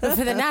hour. But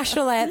for the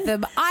national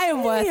anthem, I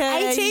am worth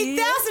 $18,000 an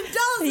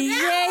hour.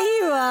 Yeah,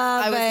 you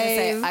are, I was going to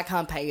babe. say, I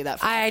can't pay you that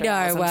for I nothing. know.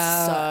 I'm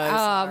Well, so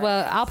sorry.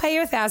 well, I'll pay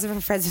you $1,000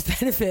 for Friends with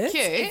Benefits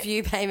Cute. if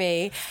you pay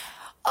me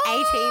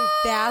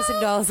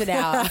 $18,000 an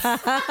hour.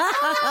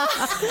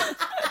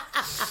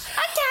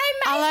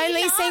 I'll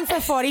only sing for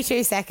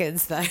 42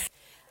 seconds though.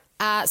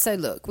 So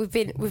look, we've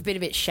been a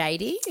bit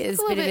shady. There's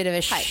been a bit of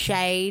a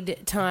shade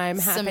time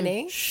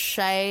happening.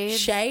 Shade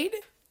Shade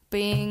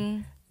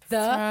being the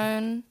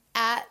thrown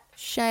at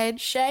shade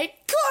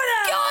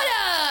corner.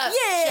 Yeah.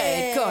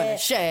 Shade corner,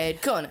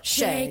 shade corner,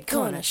 shade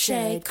corner,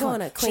 shade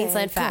corner.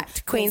 Queensland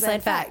fact.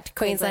 Queensland fact.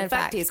 Queensland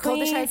fact. It's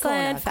called the shade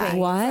corner. Queensland fact.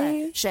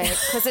 Why? Shade,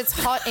 because it's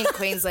hot in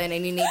Queensland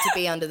and you need to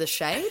be under the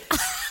shade.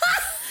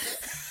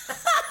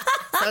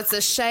 So it's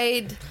a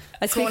shade.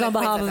 I speak corner on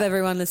behalf of Queensland.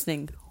 everyone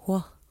listening.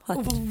 What?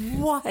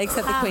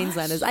 Except the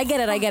Queenslanders. I get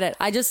it.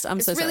 I'm It's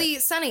so really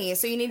sunny,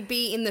 so you need to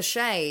be in the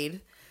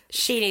shade.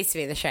 She needs to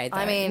be the shade though.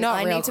 I mean, not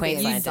I real need to be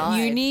Queensland. inside.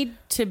 sorry. You need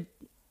to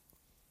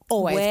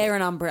Always wear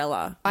an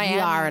umbrella. You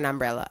are an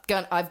umbrella.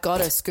 I've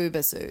got a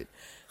scuba suit.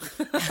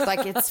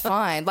 Like, it's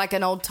fine. Like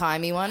an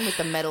old-timey one with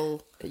the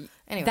metal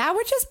Anyway. That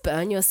would just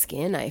burn your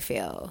skin, I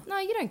feel. No,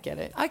 you don't get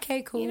it.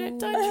 Okay, cool. Don't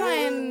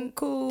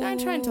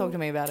try and talk to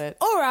me about it.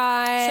 All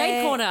right.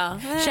 Shade corner.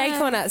 Shade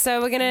corner.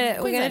 So we're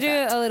gonna do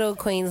fact. a little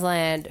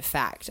Queensland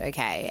fact,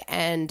 okay?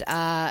 And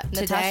today,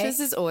 Natasha's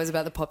is always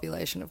about the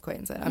population of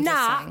Queensland. I'm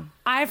just saying.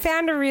 I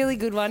found a really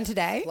good one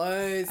today.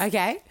 Close.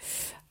 Okay.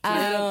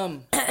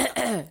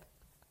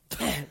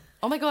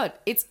 Oh my God.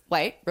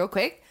 Wait, real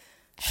quick.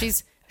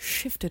 She's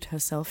shifted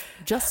herself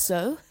just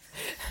so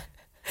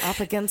up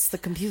against the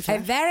computer.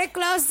 I'm very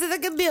close to the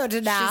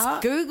computer now.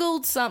 She's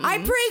Googled something. I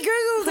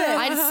pre-Googled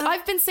it.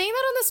 I've been seeing that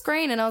on the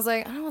screen and I was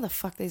like, I don't know what the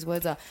fuck these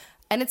words are.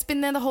 And it's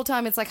been there the whole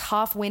time. It's like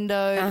half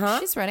window.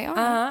 She's ready. All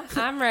right.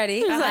 I'm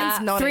ready.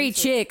 Three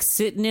chicks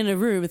sitting in a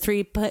room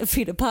 3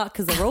 feet apart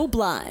because they're all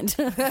blind.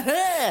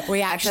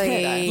 We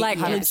actually like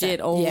 100%. legit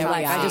all. Yeah,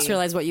 like we I are. just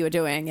realized what you were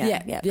doing.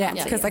 yeah,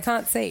 because I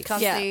can't see,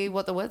 Can't see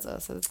what the words are,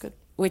 so it's good.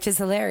 which is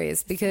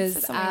hilarious because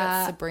Something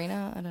about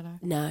Sabrina. I don't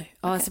know.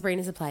 no,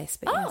 Sabrina's a place,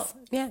 but yes.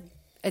 Yeah.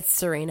 It's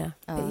Serena,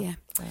 but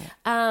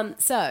yeah.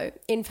 So,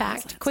 in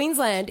fact,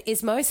 Queensland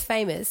is most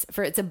famous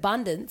for its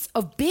abundance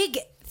of big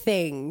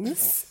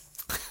things,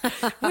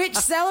 which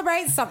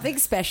celebrates something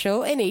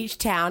special in each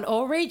town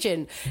or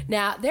region.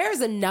 Now, there is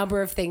a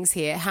number of things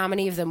here. How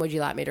many of them would you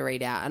like me to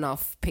read out? And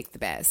I'll pick the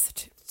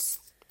best.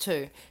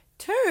 2.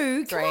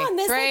 2? Come on,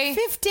 there's like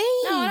 15.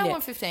 No, I don't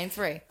want 15.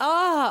 3.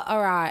 Oh,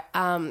 all right.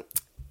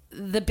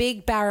 The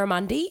Big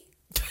Barramundi.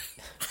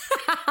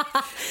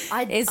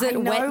 Is it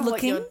wet what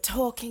looking? you're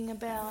talking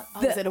about.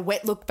 Is it a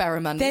wet look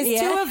barramundi? There's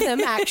 2 of them,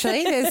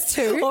 actually. There's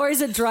 2. Or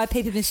is it dry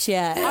paper mache?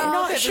 I'm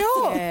not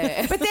sure.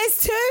 But there's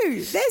 2.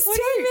 There's 2. What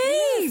do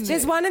you mean?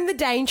 There's one in the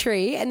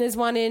Daintree and there's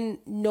one in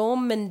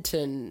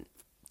Normanton.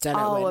 Don't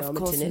know where of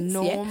Normanton course, is.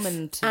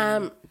 Normanton.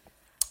 Yeah.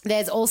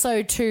 There's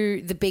also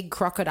 2 the big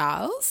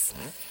crocodiles.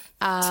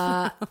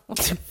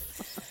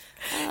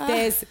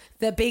 There's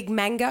the big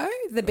mango,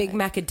 the big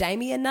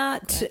macadamia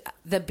nut,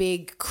 the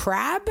big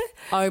crab,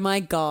 Oh my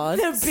god!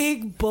 the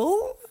big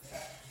bull.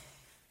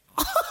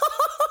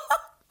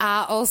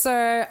 Also,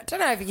 I don't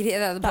know if you can hear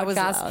that on the That was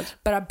podcast, loud.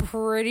 but I'm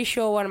pretty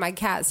sure one of my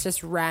cats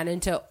just ran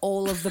into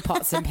all of the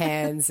pots and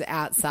pans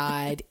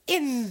outside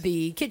in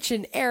the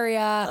kitchen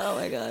area. Oh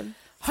my god!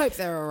 Hope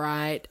they're all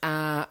right.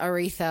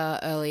 Aretha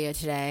earlier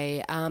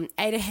today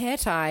ate a hair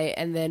tie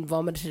and then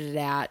vomited it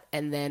out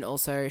and then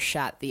also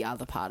shat the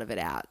other part of it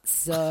out.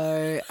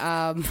 So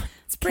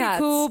it's pretty Cats,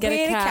 cool get a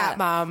being a cat. cat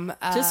mum.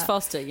 Just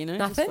foster, you know.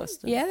 Nothing? Just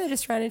foster. Yeah, they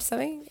just ran into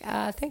something.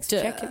 Thanks for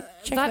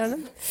checking on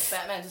them.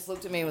 Batman just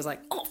looked at me and was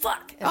like, "Oh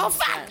fuck! Oh,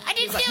 fuck! I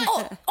didn't do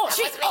it! Oh,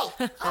 she's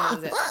me! That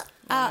was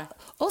it.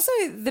 Also,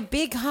 the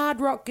big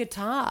hard rock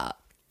guitar.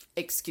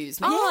 Excuse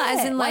me. Oh,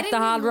 as in Why like the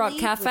didn't Hard you Rock lead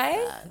Cafe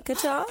with that?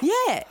 guitar.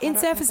 Yeah, in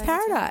Surfers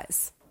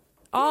Paradise.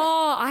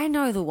 Oh, I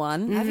know the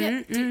one. Have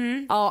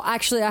you? Oh,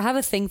 actually, I have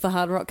a thing for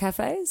Hard Rock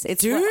cafes.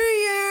 It's Do what-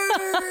 you?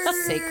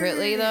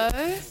 Secretly though.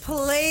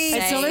 Please.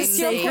 It's not a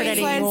secret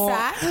anymore.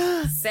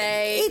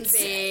 Same It's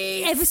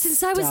thing. ever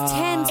since I was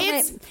 10.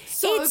 It's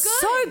so it's good.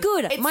 so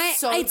good.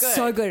 It's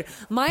so good.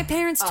 My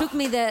parents took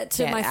me there to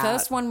Get my out.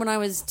 first one when I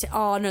was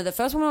the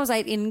first one when I was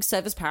 8 in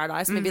Surfers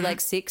Paradise, maybe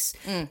like 6.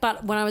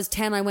 But when I was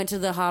 10, I went to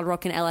the Hard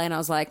Rock in LA and I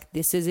was like,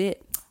 this is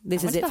it.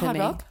 This is I went to it the for Hard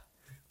me. Rock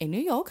in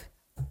New York.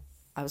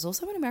 I was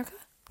also in America.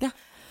 Yeah.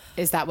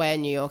 Is that where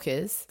New York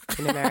is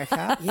in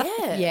America?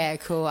 Yeah. Yeah,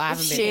 cool. I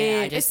haven't been there.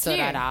 I Shit. just It's thought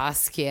new. I'd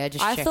ask. Yeah,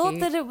 just I checking. thought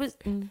that it was.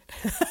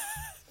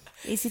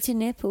 Is it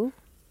an apple?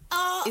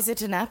 Is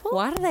it an apple?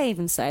 Why do they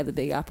even say the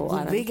Big Apple?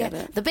 I don't get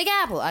it. The Big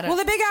Apple. I don't. Well,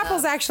 the Big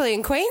Apple's actually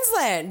in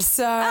Queensland,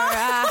 so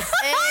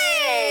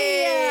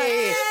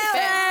Hey!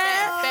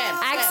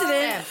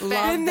 Accident.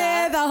 been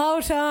there the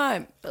whole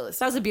time. That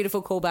was a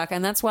beautiful callback,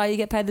 and that's why you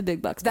get paid the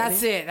big bucks. Baby.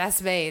 That's it.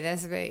 That's me.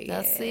 That's me.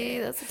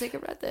 That's the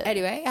ticket right there.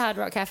 Anyway, Hard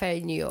Rock Cafe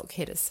in New York.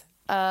 Hit us.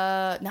 No,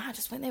 I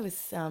just went there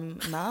with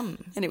mum.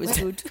 and it was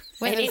good.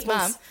 Went there with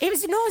mum. It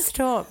was a nice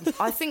storm.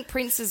 I think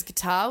Prince's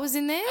guitar was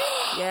in there.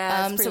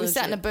 Yeah, it's so we pretty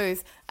sat in a legit.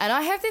 booth, and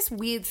I have this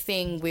weird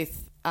thing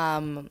with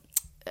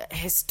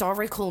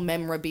historical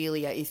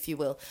memorabilia, if you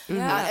will.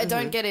 I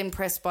don't get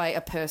impressed by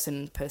a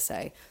person per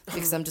se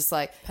because I'm just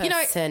like,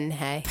 Person,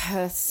 hey.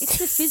 person. It's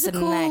the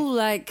physical,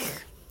 like.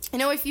 You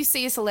know, if you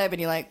see a celeb and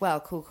you're like, wow,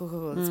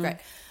 cool, that's great.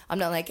 I'm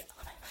not like,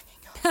 oh my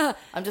fucking God.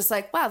 I'm just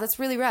like, wow, that's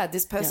really rad.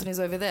 This person is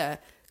over there.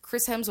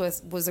 Chris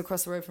Hemsworth was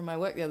across the road from my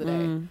work the other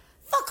day.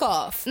 Fuck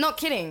off. Not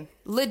kidding.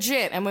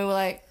 Legit. And we were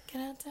like,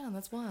 get out of town.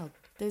 That's wild.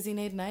 Does he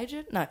need an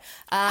agent? No.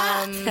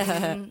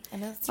 And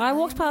that's I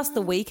walked past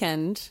The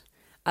Weeknd.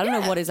 I don't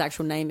know what his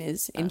actual name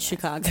is in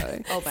Chicago.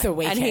 The And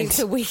weekend. he's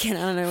The Weeknd.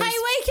 I don't know. Hey,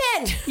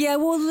 weekend. Yeah,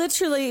 well,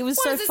 literally, it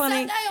was so is it,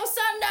 funny. Saturday or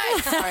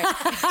Sunday? Sorry.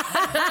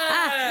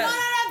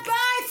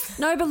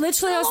 No, but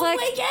literally, I was like,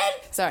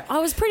 Sorry. I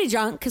was pretty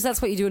drunk because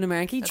that's what you do in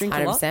America. You drink a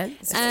lot. 100%.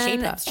 It's And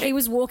cheaper. he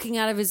was walking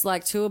out of his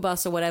like tour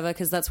bus or whatever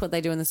because that's what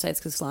they do in the States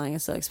because flying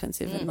is so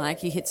expensive and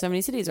like you hit so many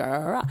cities. Rah,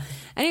 rah, rah.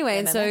 Anyway,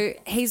 and so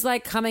he's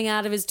like coming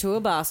out of his tour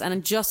bus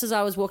and just as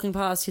I was walking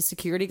past, his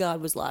security guard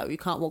was like, you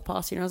can't walk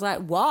past here. And I was like,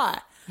 why?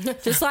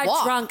 Just like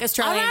What? drunk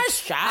Australian. I'm not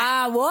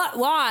shy. What?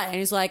 Why? And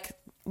he's like,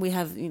 we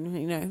have,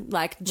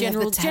 like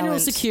general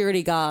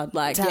security guard,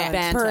 like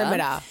banter.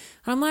 Perimeter.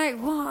 And I'm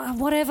like, well,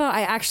 whatever.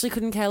 I actually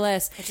couldn't care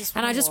less.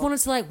 I just wanted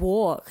to like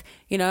walk,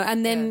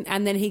 and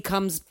then he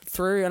comes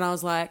through and I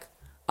was like,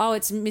 oh, I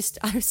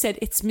said,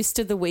 it's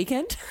Mr. The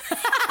Weekend.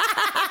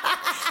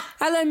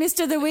 Hello,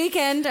 Mr. The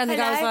Weekend. And the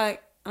guy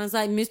was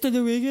like, Mr.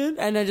 The Weekend.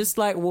 And I just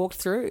like walked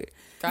through.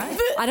 Right.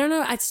 I don't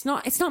know. It's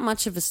not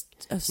much of a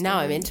story. No,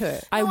 I'm into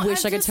it. I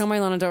wish I could tell my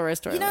Lana Del Rey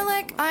story.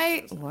 What?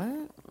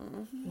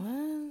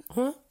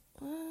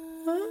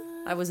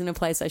 I was in a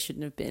place I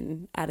shouldn't have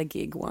been at a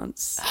gig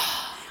once.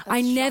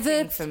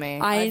 Shocking for me.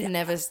 I've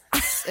never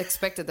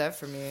expected that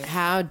from you.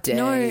 How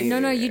dare you?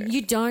 No.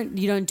 You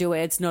don't do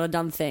it. It's not a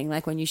dumb thing.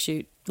 Like when you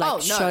shoot,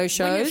 like shows.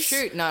 When you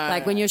shoot, no.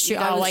 Like when you're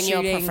shooting. Oh, when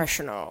you're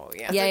professional.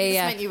 Yeah. This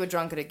meant you were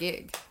drunk at a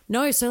gig.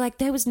 No, so like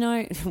there was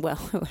no. Well,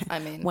 I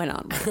mean, went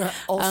on.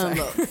 Also,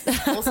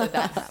 also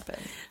that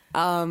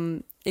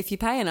happened. If you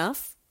pay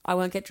enough, I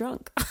won't get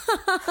drunk.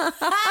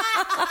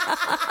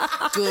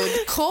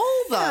 Good call,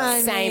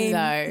 though. Same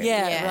though.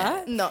 Yeah,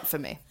 right? Not for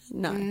me.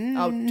 No.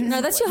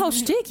 No, that's your whole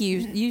shtick.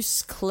 You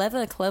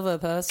clever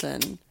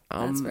person.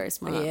 That's very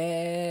smart.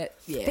 Yeah.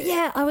 But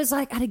yeah, I was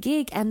like at a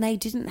gig and they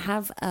didn't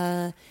have,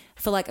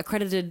 for like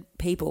accredited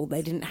people,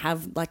 they didn't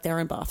have like their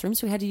own bathrooms.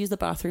 So we had to use the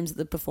bathrooms that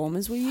the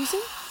performers were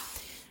using.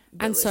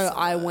 And so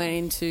I went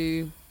in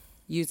to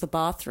use the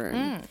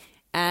bathroom.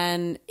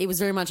 And it was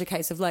very much a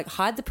case of like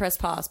hide the press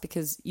pass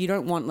because you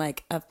don't want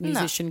like a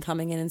musician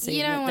coming in and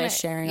seeing that they're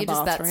sharing a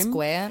bathroom. Just that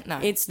square. No,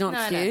 it's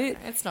not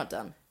cute. No, it's not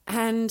done.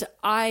 And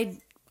I'm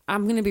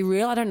going to be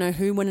real. I don't know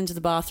who went into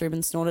the bathroom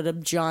and snorted a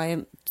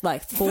giant,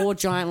 like 4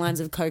 giant lines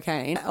of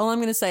cocaine. All I'm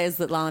going to say is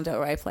that Lana Del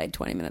Rey played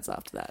 20 minutes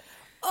after that.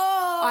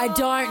 Oh, I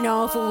don't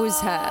know if it was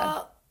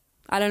her.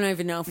 I don't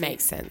even know if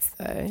makes sense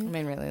though. I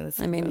mean, really.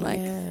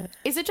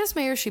 Is it just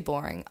me or is she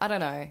boring? I don't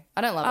know.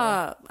 I don't love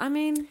her. I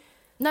mean,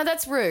 no,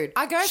 that's rude.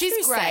 She's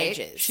through great.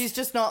 stages. She's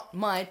just not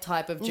my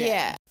type of jam.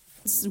 Yeah.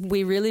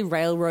 we really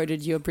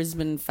railroaded your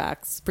Brisbane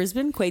facts.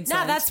 Brisbane,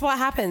 Queensland. No, that's what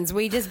happens.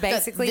 We just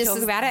basically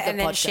talk about it and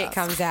then shit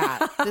comes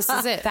out. This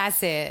is it.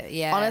 That's it.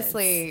 Yeah.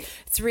 Honestly,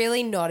 it's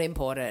really not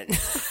important.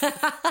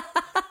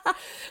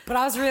 But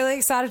I was really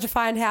excited to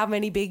find how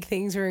many big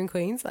things were in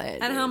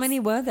Queensland. And how many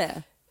were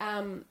there?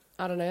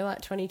 I don't know,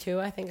 like 22,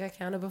 I think I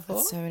counted before.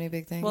 That's so many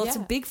big things. Well, it's a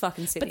big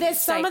fucking city. But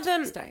there's some of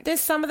them.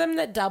 There's some of them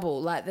that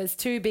double. Like there's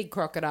 2 big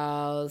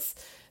crocodiles.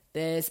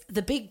 There's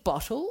the big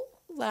bottle.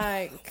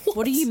 Like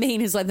what do you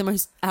mean is like the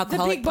most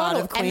alcoholic part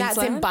of Queensland? And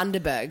that's in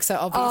Bundaberg. So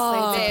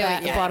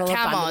obviously the bottle of Bundaberg.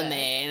 Come on,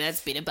 man,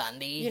 that's a bit of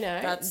Bundy. You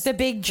know, that's the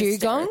big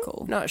dugong.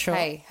 Hysterical. Not sure.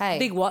 Hey,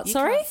 big what? You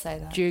Sorry, can't say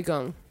that.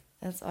 Dugong.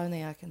 That's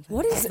only I can say.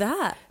 What is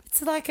that?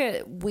 It's like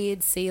a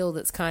weird seal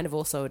that's kind of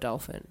also a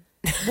dolphin.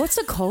 What's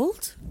it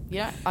called?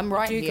 Yeah, I'm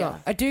right here.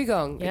 A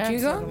dugong. Yeah, a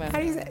dugong? How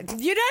do you say it?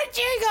 You know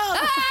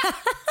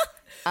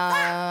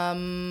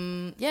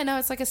dugong! Yeah, no,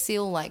 it's like a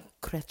seal-like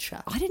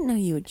creature. I didn't know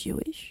you were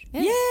Jewish.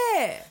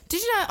 Yeah.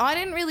 Did you know? I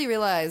didn't really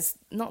realize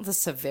not the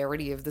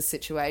severity of the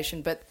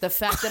situation, but the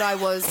fact that I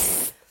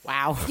was.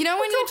 Wow. You know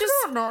when you just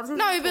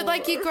but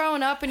like you're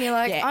growing up and you're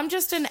like, Yeah. I'm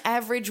just an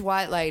average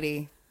white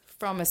lady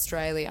from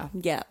Australia.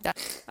 Yeah,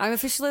 I'm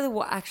officially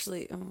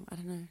actually.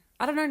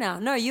 I don't know now.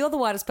 No, you're the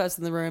whitest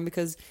person in the room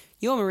because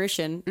you're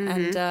Mauritian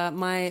and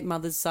my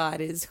mother's side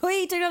is,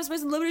 hey, take up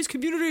space in the Lebanese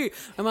community.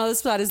 My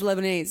mother's side is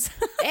Lebanese.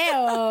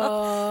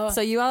 Ew.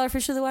 So you are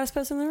officially the whitest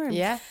person in the room.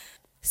 Yeah.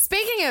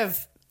 Speaking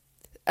of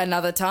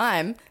another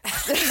time,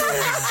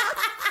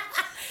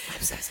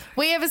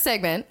 we have a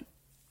segment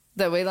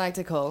that we like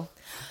to call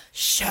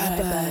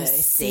Shobo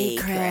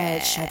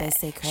Secret. Shobo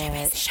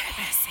Secret.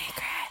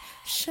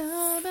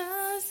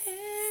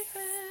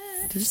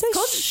 Did you say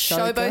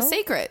Shobo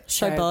Secret.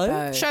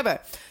 Shobo? Shobo.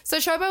 So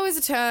Shobo is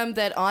a term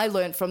that I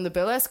learned from the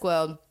burlesque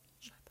world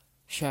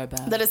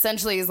Shobo. that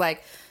essentially is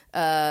like,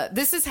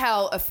 this is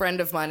how a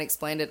friend of mine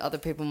explained it. Other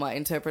people might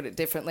interpret it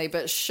differently,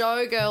 but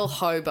showgirl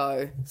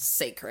hobo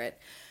secret.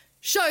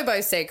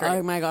 Shobo secret.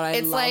 Oh my God, I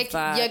it's love like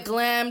that. your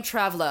glam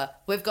traveller.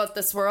 We've got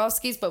the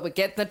Swarovskis, but we're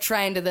getting the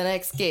train to the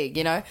next gig,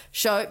 you know?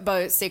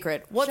 Shobo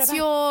secret. What's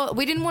your...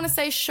 We didn't want to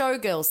say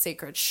showgirl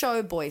secret,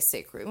 showboy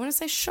secret. We want to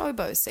say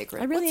showbo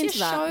secret. I'm really What's into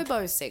your that.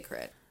 showbo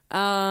secret?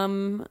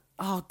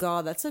 Oh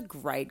God, that's a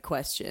great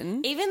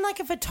question. Even like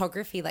a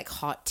photography, like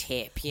hot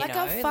tip, you Like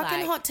know? a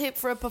fucking hot tip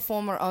for a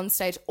performer on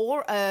stage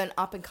or an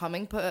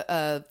up-and-coming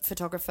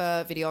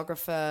photographer,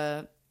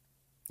 videographer...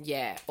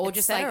 Yeah. Or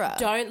just cetera. like,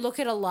 don't look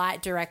at a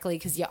light directly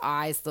because your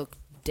eyes look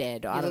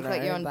dead. I You don't look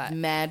like know, you're on but-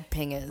 mad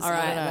pingers. All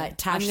right, like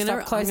Tash,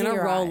 stop closing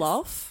your roll eyes.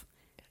 off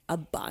a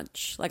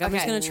bunch. Like I'm Okay.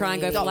 just going to try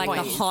and go for Dot like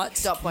point. the hot.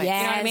 Dot point. You know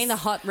what I Yes. mean? The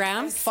hot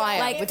round.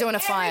 Fire. We're doing a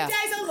fire. Every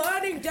day's a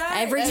learning day.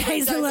 Every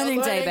day's a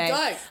learning day, babe.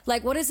 day.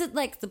 Like, what is it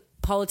like the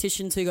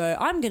politicians who go,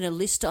 I'm going to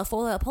list off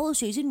all our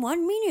policies in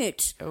 1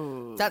 minute?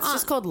 That's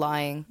just called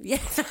lying. Yeah.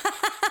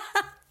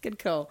 Good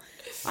call.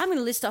 I'm going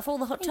to list off all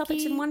the hot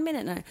topics in 1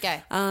 minute. No.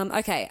 Okay.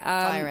 Okay.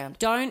 Fly around.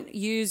 Don't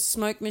use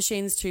smoke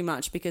machines too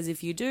much because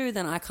if you do,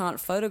 then I can't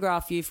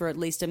photograph you for at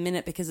least a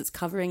minute because it's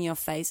covering your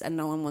face and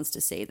no one wants to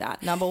see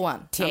that. Number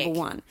one. Number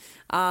one.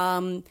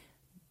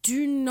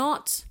 do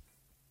not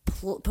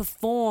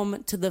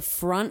perform to the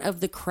front of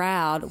the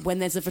crowd when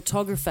there's a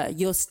photographer.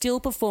 You're still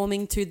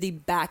performing to the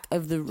back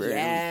of the room.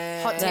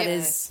 Yeah. Hot That tip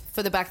is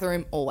for the back of the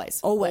room,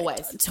 always. Totally.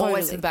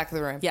 Always to the back of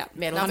the room. Yeah.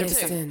 Number 2.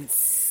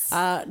 Distance.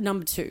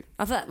 Number 2.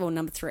 I thought,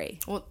 number 3.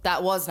 Well,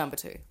 that was number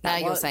 2. Now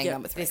you're saying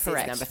number 3. This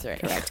Correct. is number 3.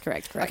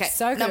 Correct. Okay,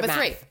 So good number at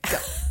 3. math. Go.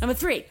 Number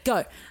 3,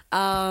 go.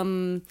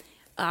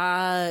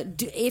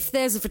 If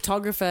there's a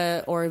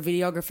photographer or a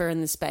videographer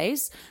in the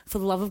space, for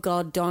the love of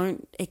God,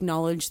 don't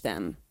acknowledge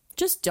them.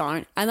 Just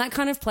don't. And that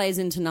kind of plays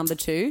into number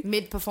 2.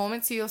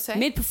 Mid-performance, you're saying?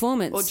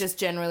 Mid-performance. Or just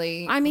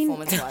generally I mean,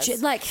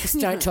 performance-wise? like,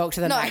 Don't talk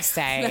to them No.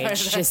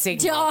 backstage. Just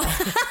ignore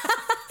them.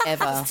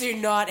 Ever. Do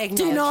not acknowledge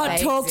do not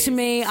they talk to exist.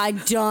 me. I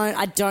don't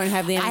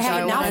have the energy. I have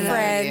don't enough wanna know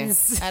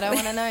friends. you. I don't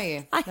want to know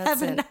you. I That's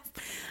have it. enough.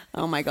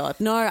 Oh my God.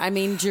 No, I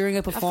mean, during a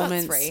I've got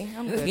performance, 3.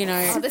 I'm good. you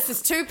know, Oh, this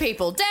is 2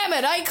 people. Damn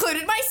it. I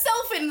included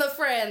myself in the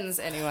friends.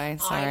 Anyway,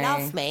 sorry. I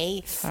love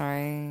me.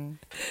 Sorry.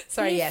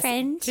 Sorry, yes.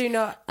 friend. Do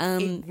not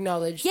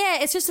acknowledge. yeah,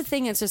 it's just a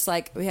thing. It's just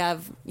like we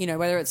have, you know,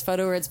 whether it's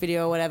photo or it's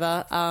video or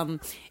whatever.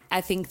 I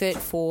think that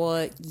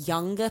for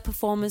younger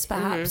performers,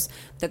 perhaps,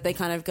 that they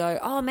kind of go,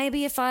 oh,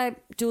 maybe if I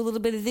do a little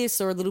bit of this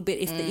or a little bit,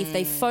 if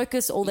they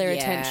focus all their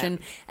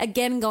attention,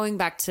 again, going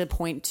back to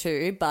point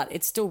 2, but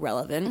it's still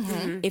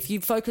relevant. If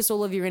you focus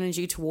all of your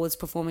energy towards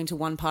performing to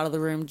one part of the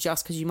room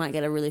just because you might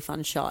get a really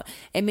fun shot,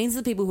 it means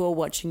that people who are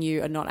watching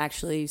you are not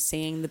actually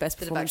seeing the best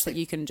performance that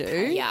you can do.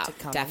 Yeah,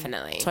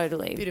 definitely.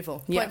 Totally.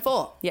 Beautiful. Yeah. Point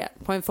 4. Yeah,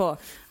 point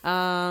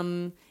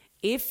 4.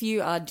 If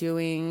you're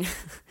doing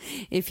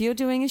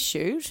a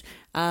shoot,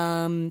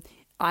 I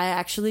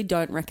actually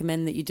don't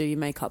recommend that you do your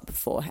makeup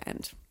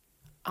beforehand.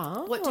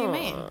 What do you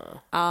mean?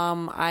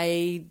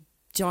 I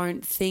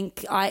don't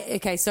think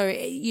so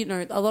you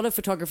know, a lot of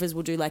photographers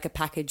will do like a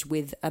package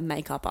with a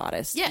makeup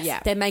artist. Yes.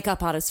 Yeah. They're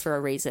makeup artists for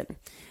a reason.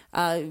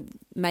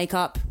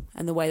 Makeup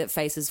and the way that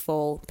faces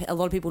fall, a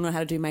lot of people know how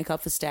to do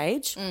makeup for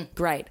stage.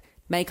 Great.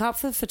 Makeup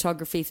for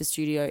photography for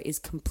studio is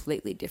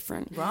completely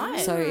different. Right.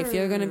 So if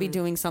you're going to be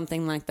doing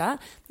something like that,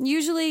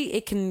 usually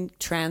it can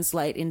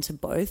translate into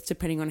both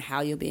depending on how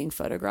you're being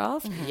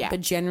photographed. Yeah.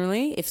 But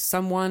generally, if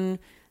someone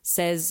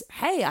says,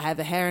 hey, I have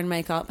a hair and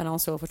makeup and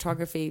also a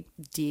photography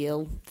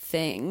deal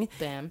thing,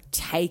 Bam.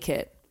 take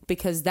it.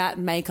 Because that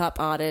makeup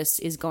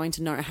artist is going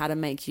to know how to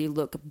make you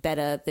look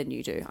better than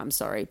you do. I'm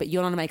sorry. But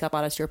you're not a makeup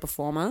artist, you're a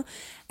performer.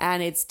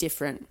 And it's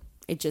different.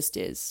 It just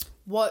is.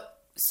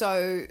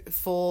 So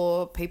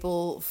for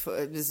people,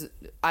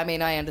 I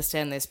mean, I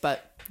understand this,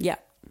 but Yeah.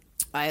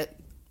 I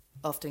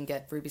often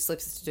get Ruby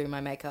Slips to do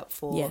my makeup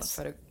for Yes.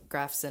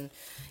 photographs and,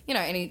 you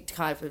know, any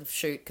kind of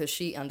shoot because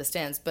she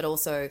understands. But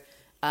also,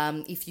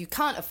 if you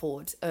can't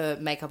afford a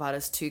makeup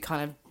artist to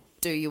kind of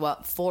do you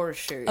up for a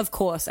shoot, Of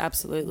course,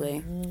 absolutely.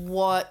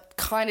 what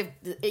kind of,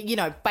 you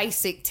know,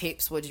 basic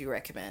tips would you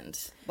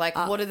recommend? Like,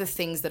 what are the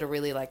things that are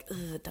really like,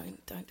 ugh,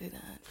 don't do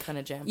that kind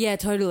of jam? Yeah,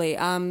 totally.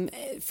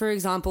 For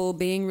example,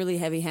 being really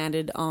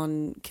heavy-handed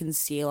on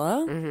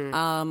concealer,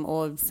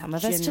 or Some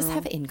of us just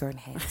have ingrown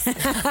hairs.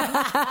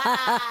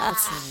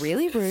 It's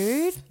really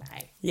rude.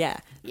 yeah,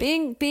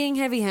 being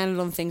heavy-handed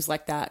on things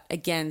like that.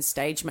 Again,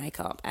 stage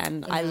makeup,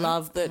 and I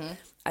love that.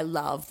 I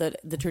love that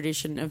the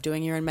tradition of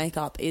doing your own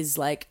makeup is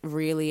like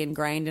really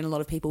ingrained in a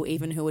lot of people,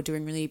 even who are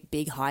doing really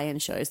big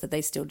high-end shows, that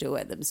they still do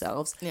it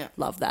themselves. Yeah.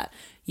 Love that.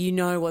 You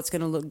know what's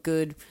going to look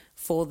good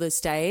for the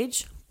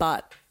stage,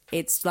 but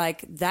it's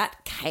like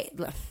that cake.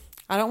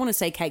 I don't want to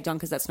say cake done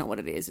because that's not what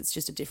it is. It's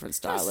just a different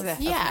style of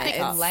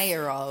A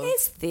layer of.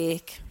 It's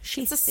thick.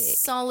 She's It's a thick.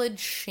 solid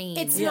sheen.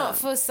 It's not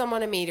for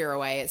someone a meter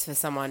away. It's for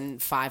someone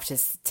 5 to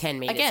 10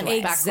 meters Again,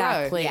 away. back row.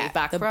 Exactly. Yeah,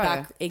 back The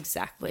row.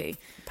 exactly.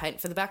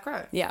 Paint for the back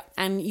row. Yeah.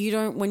 And you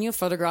don't, when you're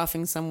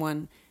photographing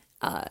someone,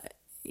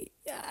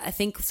 I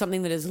think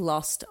something that is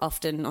lost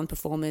often on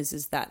performers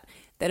is that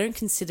they don't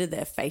consider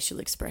their facial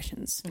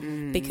expressions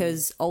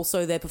because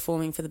also they're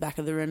performing for the back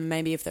of the room.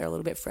 Maybe if they're a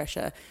little bit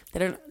fresher, they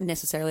don't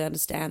necessarily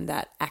understand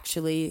that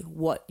actually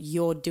what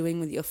you're doing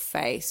with your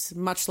face,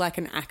 much like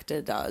an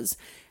actor does,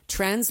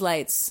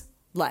 translates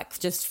like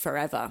just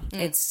forever.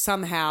 It's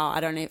somehow,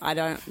 I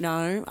don't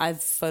know.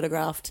 I've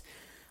photographed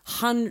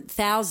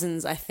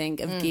thousands, I think,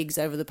 of gigs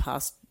over the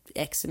past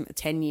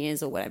 10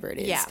 years or whatever it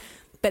is. Yeah.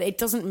 But it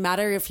doesn't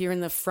matter if you're in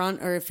the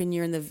front or if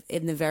you're in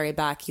the very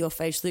back. Your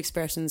facial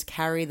expressions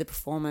carry the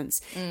performance,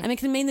 and it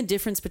can mean the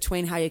difference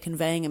between how you're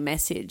conveying a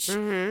message.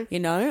 You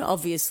know,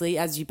 obviously,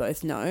 as you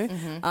both know.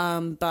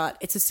 But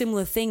it's a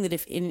similar thing that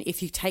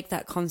if you take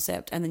that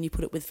concept and then you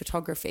put it with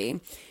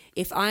photography,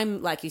 if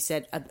I'm, like you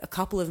said, a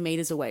couple of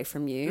meters away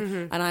from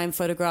you and I'm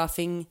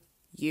photographing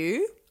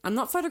you, I'm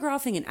not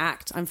photographing an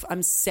act.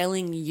 I'm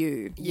selling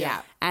you.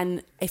 Yeah.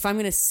 And if I'm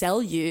going to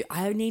sell you,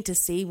 I need to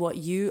see what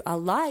you are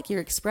like, your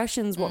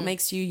expressions, what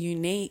makes you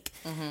unique.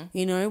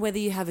 You know, whether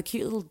you have a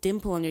cute little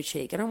dimple on your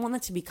cheek. I don't want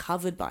that to be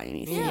covered by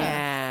anything.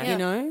 Yeah. You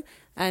know?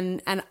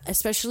 And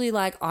especially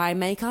like eye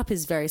makeup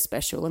is very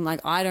special. And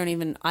like I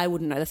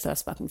wouldn't know the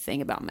first fucking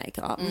thing about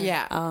makeup.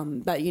 Yeah.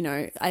 But you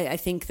know, I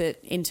think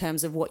that in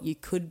terms of what you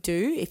could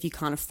do if you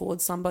can't afford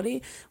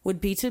somebody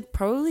would be to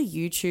probably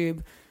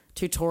YouTube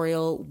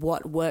tutorial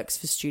what works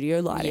for studio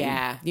lighting.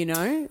 Yeah. You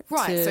know?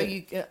 Right, so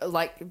you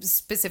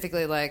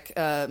specifically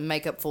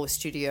makeup for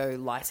studio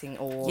lighting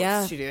or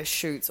studio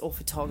shoots or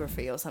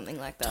photography or something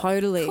like that.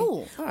 Totally.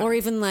 Cool. Or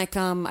even I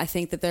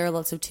think that there are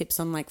lots of tips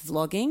on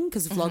vlogging,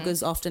 because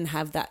vloggers often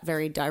have that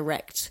very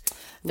direct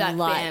That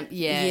light.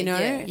 You know?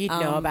 Yeah. You'd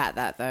know about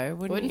that though,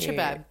 wouldn't you,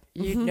 babe?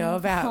 You'd know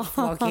about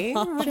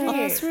vlogging.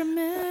 Just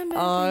remember.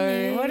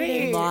 What are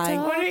you?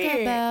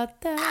 Talk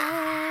about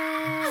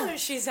that.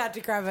 She's had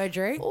to grab her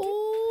drink.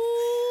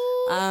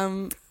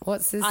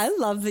 What's this? I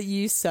love that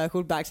you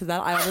circled back to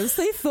that. I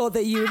honestly thought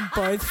that you would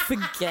both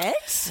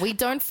forget. We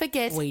don't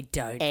forget. We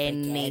don't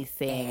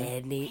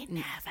anything. We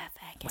never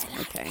forget.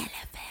 Okay.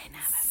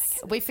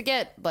 We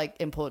forget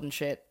important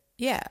shit.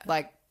 Yeah.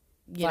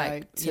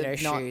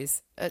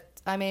 Shoes.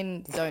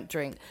 Don't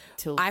drink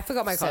till I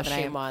forgot my 7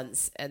 costume a.m.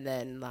 once, and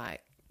then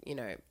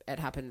it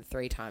happened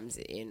 3 times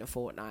in a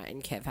fortnight,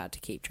 and Kev had to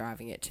keep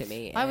driving it to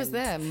me. I was and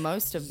there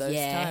most of those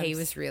times. he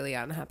was really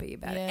unhappy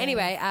about Yeah. it.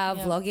 Anyway,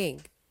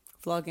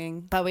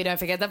 vlogging. But we don't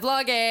forget the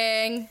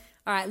vlogging.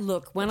 All right,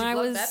 look, when Did you I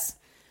vlog was... that?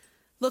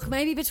 Look,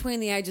 maybe between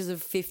the ages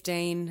of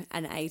 15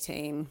 and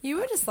 18. You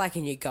were just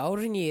in your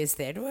golden years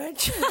then,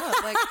 weren't you?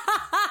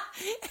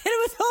 It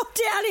was all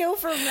downhill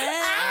from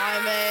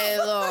there.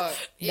 Look.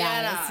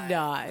 It's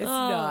not. It's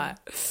not.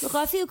 Look,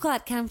 I feel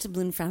quite comfortable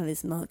in front of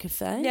this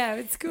microphone. Yeah,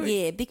 it's good.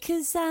 Yeah,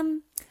 because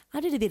I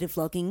did a bit of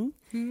vlogging.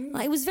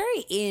 It was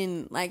very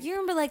in. You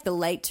remember the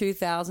late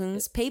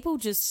 2000s? People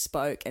just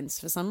spoke, and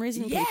for some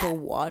reason people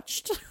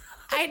watched.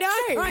 I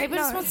know. People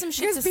just want some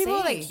shit to Because people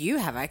are see. you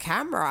have a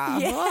camera.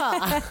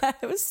 Yeah.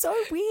 It was so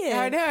weird.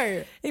 I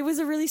know. It was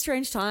a really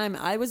strange time.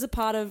 I was a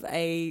part of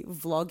a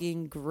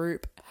vlogging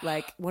group.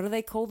 What do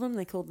they call them?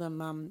 They called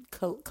them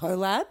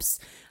collabs.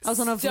 I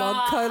was on a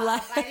vlog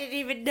collab. I didn't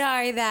even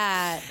know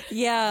that.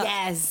 Yeah.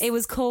 Yes. It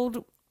was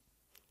called...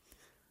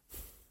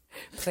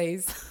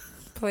 Please.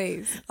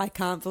 I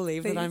can't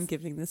believe that I'm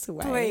giving this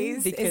away.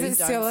 Please. Because Is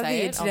it still on the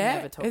say it. I'll never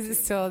internet? talk Is to it you.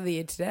 still on the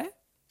internet?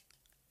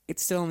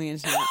 it's still on the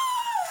internet.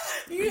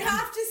 You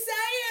have to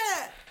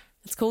say it.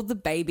 It's called the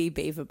Baby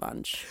Beaver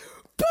Bunch.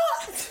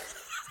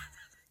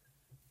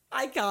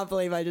 I can't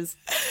believe I just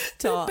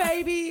The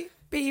baby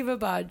beaver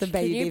bunch. The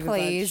baby Can you beaver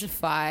please bunch.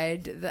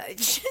 find that?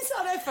 She's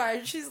on her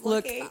phone. She's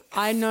Look, looking.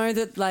 I know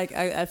that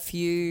a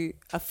few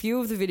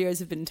of the videos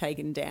have been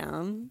taken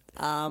down.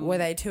 Were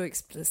they too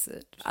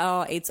explicit?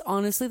 Oh, it's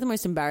honestly the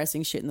most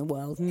embarrassing shit in the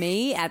world.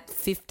 Me at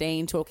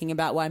 15 talking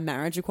about why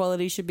marriage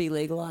equality should be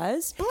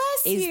legalized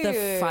is you.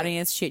 the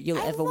funniest shit you'll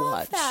ever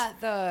watch. that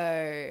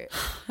though.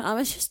 I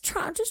was just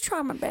trying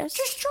my best.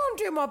 Just try and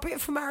do my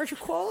bit for marriage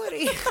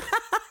equality.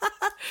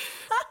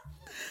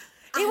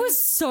 It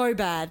was so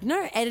bad.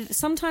 No edit.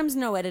 Sometimes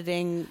no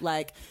editing.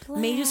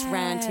 Me just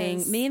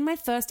ranting. Me and my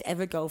first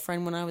ever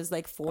girlfriend when I was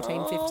 14,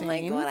 15. Oh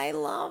my god, I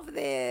love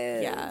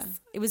this. Yeah,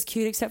 it was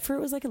cute, except for it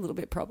was a little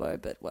bit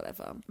probo, but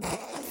whatever.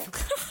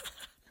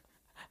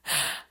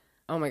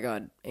 Oh my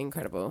god,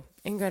 incredible.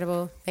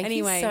 Thank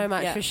Anyway, you so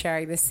much yeah. for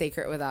sharing this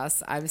secret with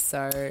us.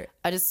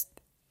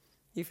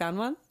 You found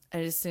one?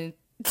 I just didn't.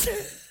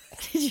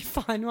 Did you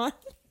find one?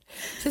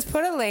 Just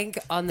put a link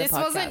on the This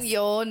podcast. wasn't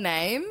your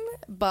name,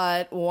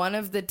 but one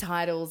of the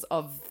titles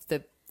of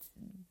the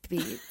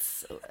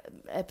Beats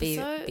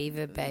episode.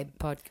 Beaver Babe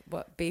pod.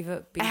 What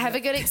Beaver? I have a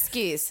good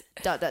excuse. ...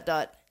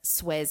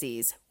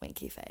 Swearsy's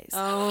winky face.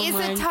 Oh is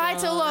my the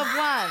title of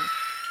one.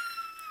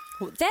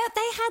 They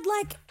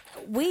had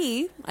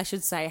I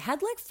should say,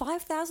 had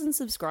 5,000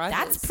 subscribers.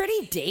 That's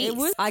pretty deep. It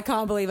was. I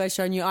can't believe I've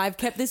shown you. I've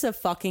kept this a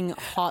fucking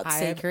hot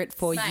secret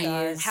for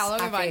years. How long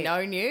have I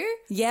known you?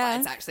 Yeah. Well,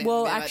 it's actually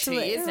been about 2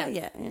 years now.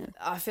 Yeah.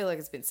 I feel like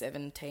it's been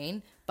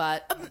 17,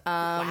 but that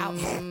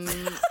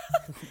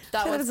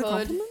that was as a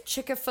called compliment?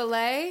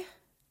 Chick-fil-A.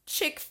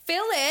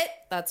 Chick-fil-It.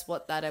 That's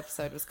what that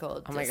episode was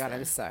called. Oh my god,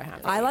 I'm so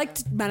happy. I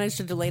managed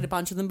to delete a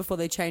bunch of them before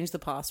they changed the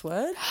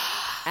password.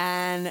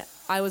 And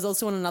I was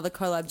also on another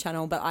collab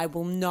channel, but I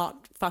will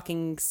not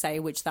fucking say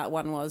which that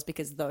one was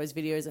because those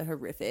videos are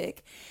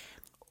horrific.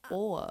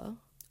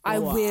 I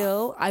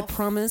will. I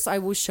promise I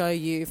will show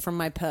you from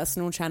my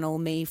personal channel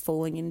me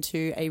falling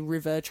into a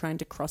river trying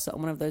to cross it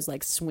on one of those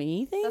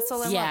swingy things. That's all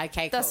I want. Yeah,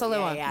 okay, That's cool. all I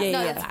Yeah, want. yeah.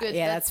 No, Yeah, that's good.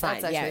 yeah, that's fine.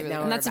 actually Yeah, really no,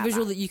 good. And that's a about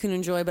visual that you can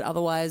enjoy, but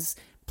otherwise,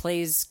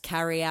 please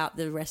carry out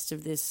the rest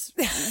of this.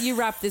 You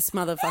wrap this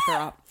motherfucker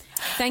up.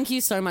 Thank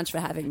you so much for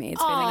having me.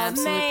 It's been an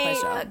absolute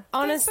pleasure.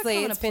 Honestly,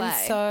 coming it's to been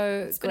play.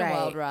 so It's been a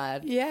wild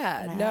ride.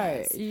 Yeah,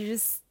 no, you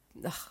just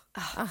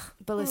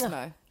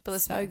Bellissimo.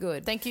 so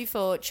good. Thank you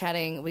for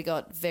chatting. We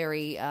got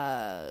very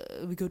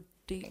we got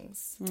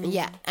dings.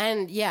 yeah,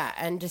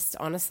 and just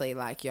honestly,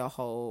 your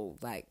whole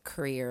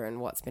career and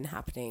what's been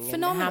happening,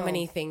 Phenomenal. and how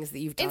many things that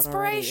you've done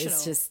already Inspirational.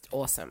 is just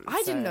awesome.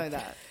 I didn't So, know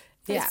that.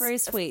 Yeah. That's very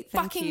sweet.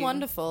 Thank Fucking you.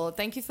 wonderful.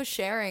 Thank you for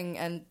sharing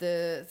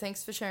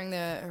thanks for sharing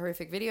the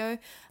horrific video.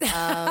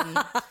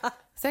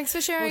 Thanks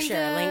for sharing. We'll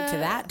share a link to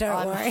that.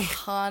 Don't worry.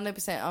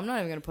 100%. I'm not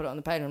even going to put it on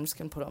the page. I'm just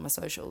going to put it on my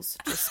socials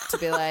just to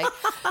be like,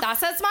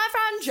 that's my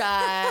friend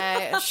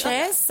Jay.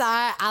 She's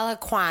so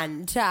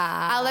eloquent.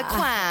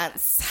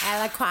 Eloquence.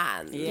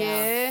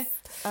 Yeah.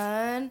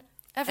 And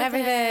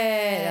Everything.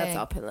 That's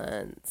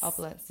opulence.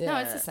 Opulence. Yeah. No,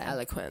 it's the same.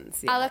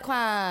 Eloquence. Yeah.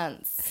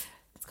 Eloquence.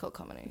 It's called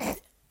comedy.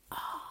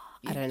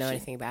 I don't know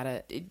anything about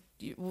it.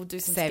 We'll do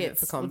some Save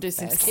skits. it for We'll do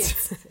some Confest.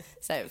 skits.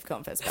 Save it for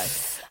Confest,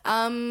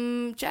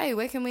 babe. Jay,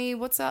 where can we?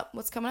 What's up?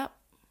 What's coming up?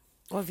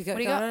 What have you got What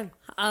do you going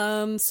got?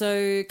 on?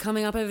 So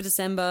coming up over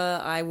December,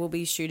 I will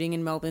be shooting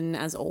in Melbourne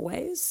as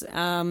always.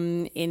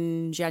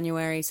 In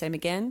January, same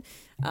again.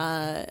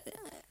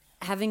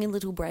 Having a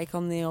little break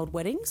on the old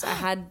weddings. I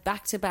had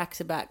back to back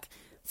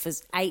for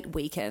 8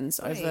 weekends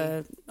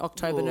over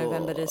October,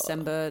 November,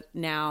 December,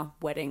 now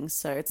weddings.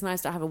 So it's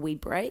nice to have a wee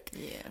break.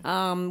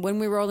 Yeah. When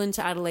we roll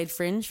into Adelaide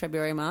Fringe,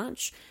 February,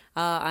 March,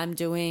 I'm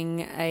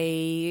going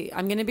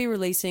to be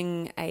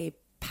releasing a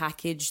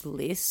package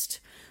list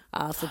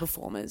for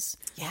performers.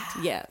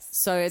 Yeah.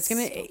 So it's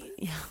going to...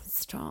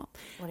 Stop.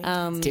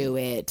 Do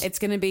it. It's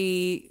going to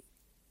be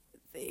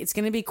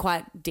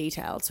quite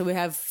detailed. So we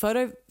have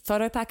photo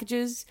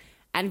packages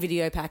and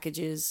video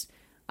packages,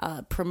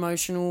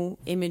 promotional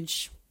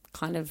image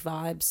kind of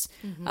vibes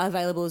are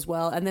available as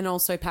well, and then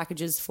also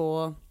packages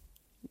for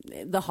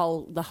the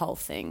whole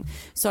thing.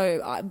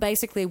 So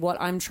basically what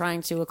I'm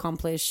trying to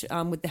accomplish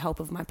with the help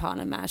of my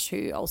partner Mash,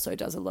 who also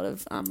does a lot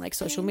of like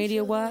social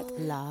media work.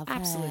 Love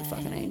Absolute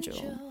fucking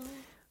angel.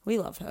 We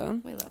love her.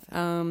 We love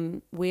her.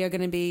 We are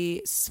going to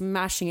be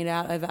smashing it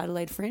out over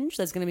Adelaide Fringe.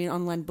 There's going to be an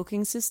online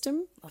booking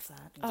system. Love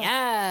that.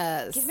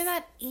 Yes. Give me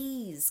that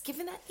ease. Give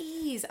me that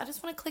ease. I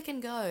just want to click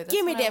and go. That's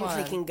Give me what I them want.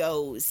 click and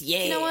goes.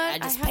 Yeah. You know what? I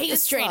just I have pay you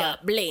this straight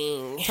lot. up.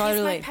 Bling.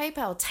 Totally. Here's my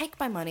PayPal. Take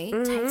my money.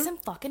 Take some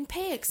fucking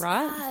pics.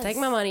 Right? Yes. Take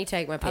my money,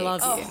 take my pics. I love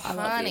you. Oh, I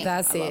love honey. you.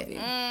 That's I love it. you.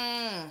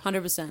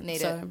 100%.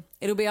 Need so it.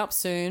 it'll be up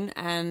soon.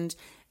 And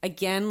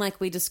again, like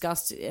we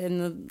discussed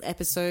in the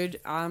episode,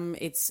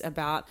 it's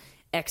about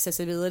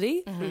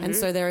accessibility. And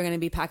so there are going to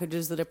be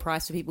packages that are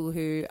priced for people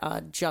who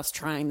are just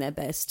trying their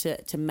best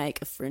to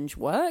make a fringe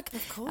work.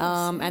 Of course.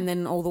 And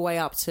then all the way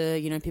up to,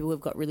 people who've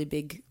got really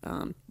big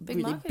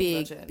marketing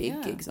budget,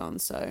 yeah. gigs on.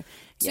 So,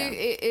 So yeah.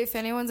 if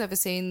anyone's ever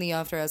seen the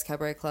After Hours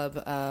Cabaret Club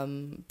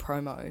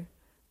promo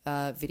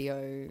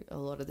video, a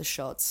lot of the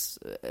shots,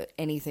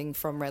 anything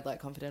from Red Light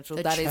Confidential,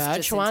 The that is church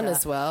Jacinta. one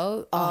as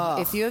well.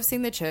 If you have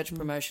seen the church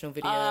promotional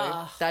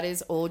video, that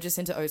is all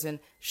Jacinta Oten.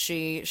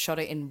 She shot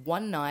it in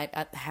one night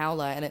at the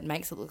Howler, and it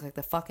makes it look like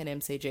the fucking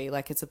MCG.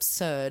 Like, it's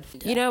absurd.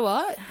 You know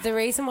what? The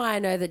reason why I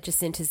know that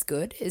Jacinta's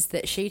good is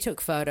that she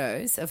took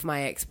photos of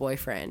my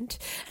ex-boyfriend.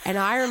 And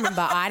I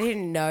remember I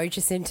didn't know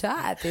Jacinta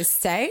at this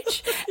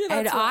stage.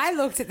 And I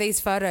looked at these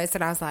photos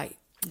and I was like,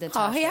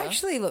 Natasha. oh, he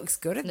actually looks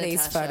good at these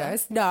Natasha.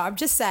 photos. No, I'm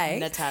just saying.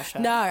 Natasha.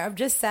 No, I'm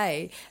just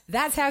saying.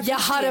 That's how good You're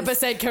she is.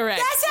 100%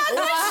 correct. That's how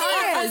good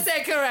she is.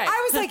 100% correct.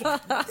 I was like, he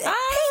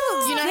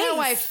looks You know how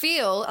I nice.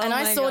 feel? And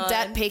I my saw God.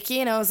 Dat picky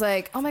and I was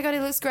like, oh my God, he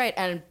looks great.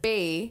 And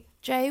B,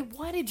 Jay,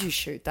 why did you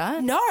shoot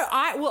that? No,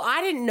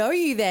 I didn't know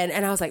you then.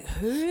 And I was like,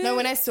 who? No,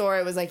 when I saw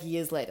it was like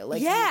years later.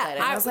 Like Yeah, years later.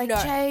 And I was like, no.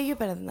 Jay, you're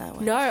better than that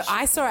one. No,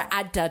 I saw it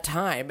at the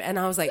time and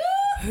I was like,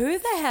 who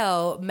the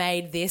hell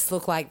made this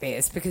look like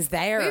this? Because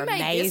they are Who made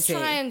this amazing.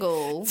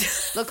 triangle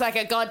look like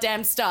a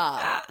goddamn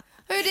star?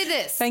 Who did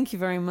this? Thank you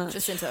very much.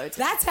 Jacinta Oten.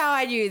 That's how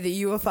I knew that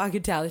you were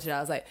fucking talented. I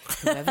was like,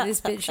 whoever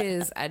this bitch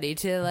is, I need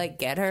to like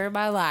get her in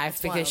my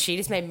life because wild. she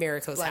just made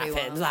miracles Bloody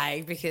happen. wild.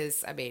 Like,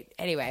 because I mean,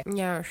 anyway.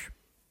 Yeah.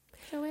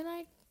 Shall we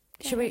like?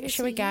 Should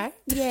we go?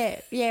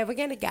 Yeah, we're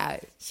gonna go.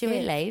 Should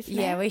we leave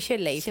Yeah, now? we should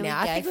leave Should we now.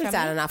 I go think we've from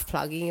done here? enough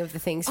plugging of the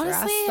things for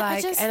Honestly, us.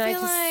 I just feel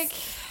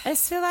I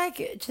just feel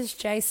like just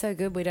Jay's so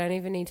good. We don't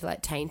even need to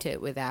like taint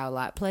it with our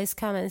like, please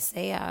come and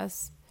see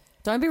us.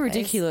 Don't be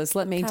ridiculous.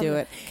 Let me do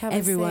it. come and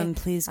Everyone,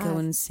 see please go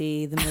and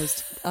see the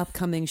most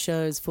upcoming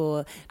shows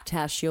for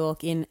Tash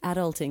York in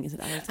Adulting. Is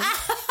it Adulting?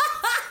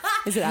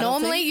 Is it Adulting?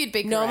 Normally you'd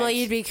be correct. Normally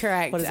you'd be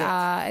correct. What is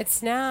it?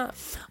 It's now.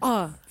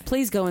 Oh,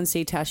 please go and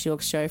see Tash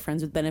York's show,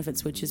 Friends with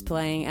Benefits, which is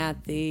playing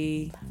at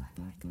the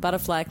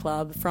Butterfly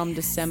Club from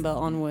December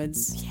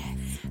onwards.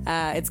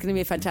 It's going to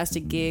be a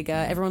fantastic gig.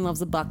 Everyone loves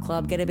the Buck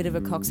Club. Get a bit of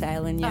a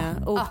cocktail in you.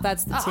 Oh,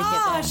 that's the ticket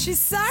Oh, there. she's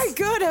so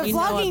good at You know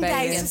vlogging what,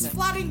 baby. days. Just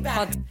flooding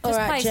back. All Just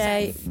right,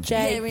 play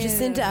Jay, safe.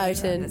 Jacinta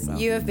Oten,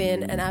 you have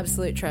been an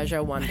absolute treasure,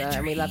 a wonder,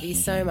 and we love you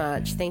so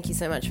much. Thank you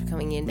so much for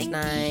coming in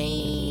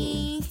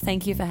tonight.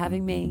 Thank you for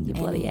having me, you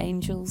bloody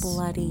angels.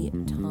 Bloody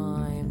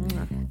time.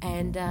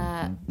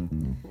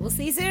 And we'll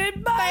see you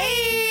soon. Bye.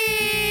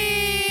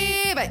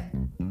 Bye.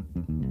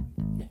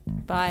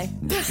 Bye.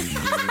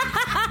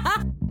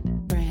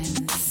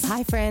 Friends.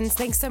 Hi, friends.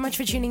 Thanks so much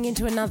for tuning in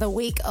to another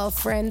week of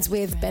Friends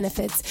with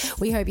Benefits.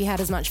 We hope you had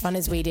as much fun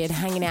as we did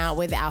hanging out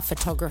with our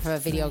photographer,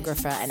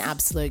 videographer, and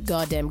absolute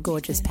goddamn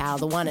gorgeous pal,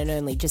 the one and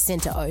only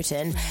Jacinta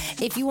Oaten.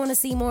 If you want to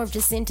see more of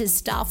Jacinta's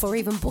stuff or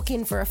even book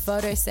in for a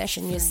photo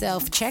session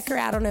yourself, check her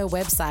out on her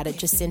website at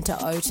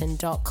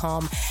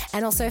jacintaoaten.com,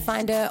 and also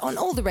find her on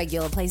all the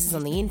regular places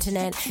on the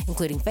internet,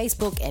 including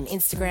Facebook and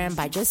Instagram,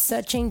 by just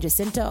searching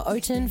Jacinta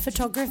Oaten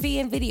Photography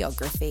and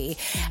Videography.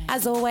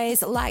 As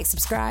always, like,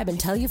 subscribe, and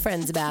tell your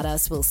friends about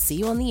us. We'll see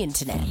you on the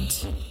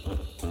internet.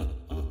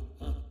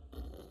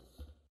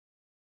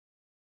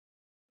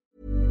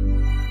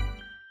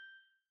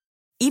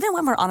 Even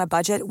when we're on a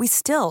budget, we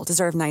still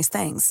deserve nice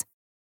things.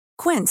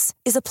 Quince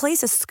is a place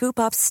to scoop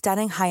up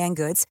stunning high-end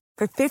goods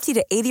for 50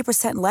 to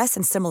 80% less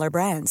than similar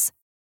brands.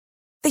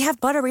 They have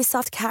buttery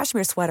soft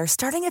cashmere sweaters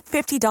starting at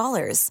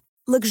 $50,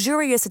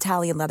 luxurious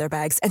Italian leather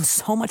bags, and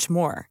so much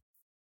more.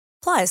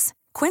 Plus,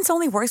 Quince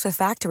only works with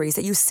factories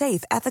that use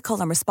safe, ethical,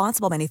 and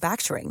responsible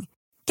manufacturing.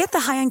 Get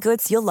the high-end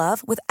goods you'll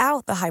love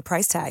without the high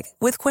price tag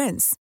with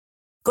Quince.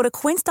 Go to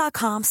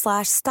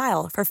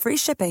quince.com/style for free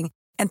shipping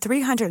and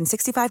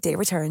 365-day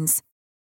returns.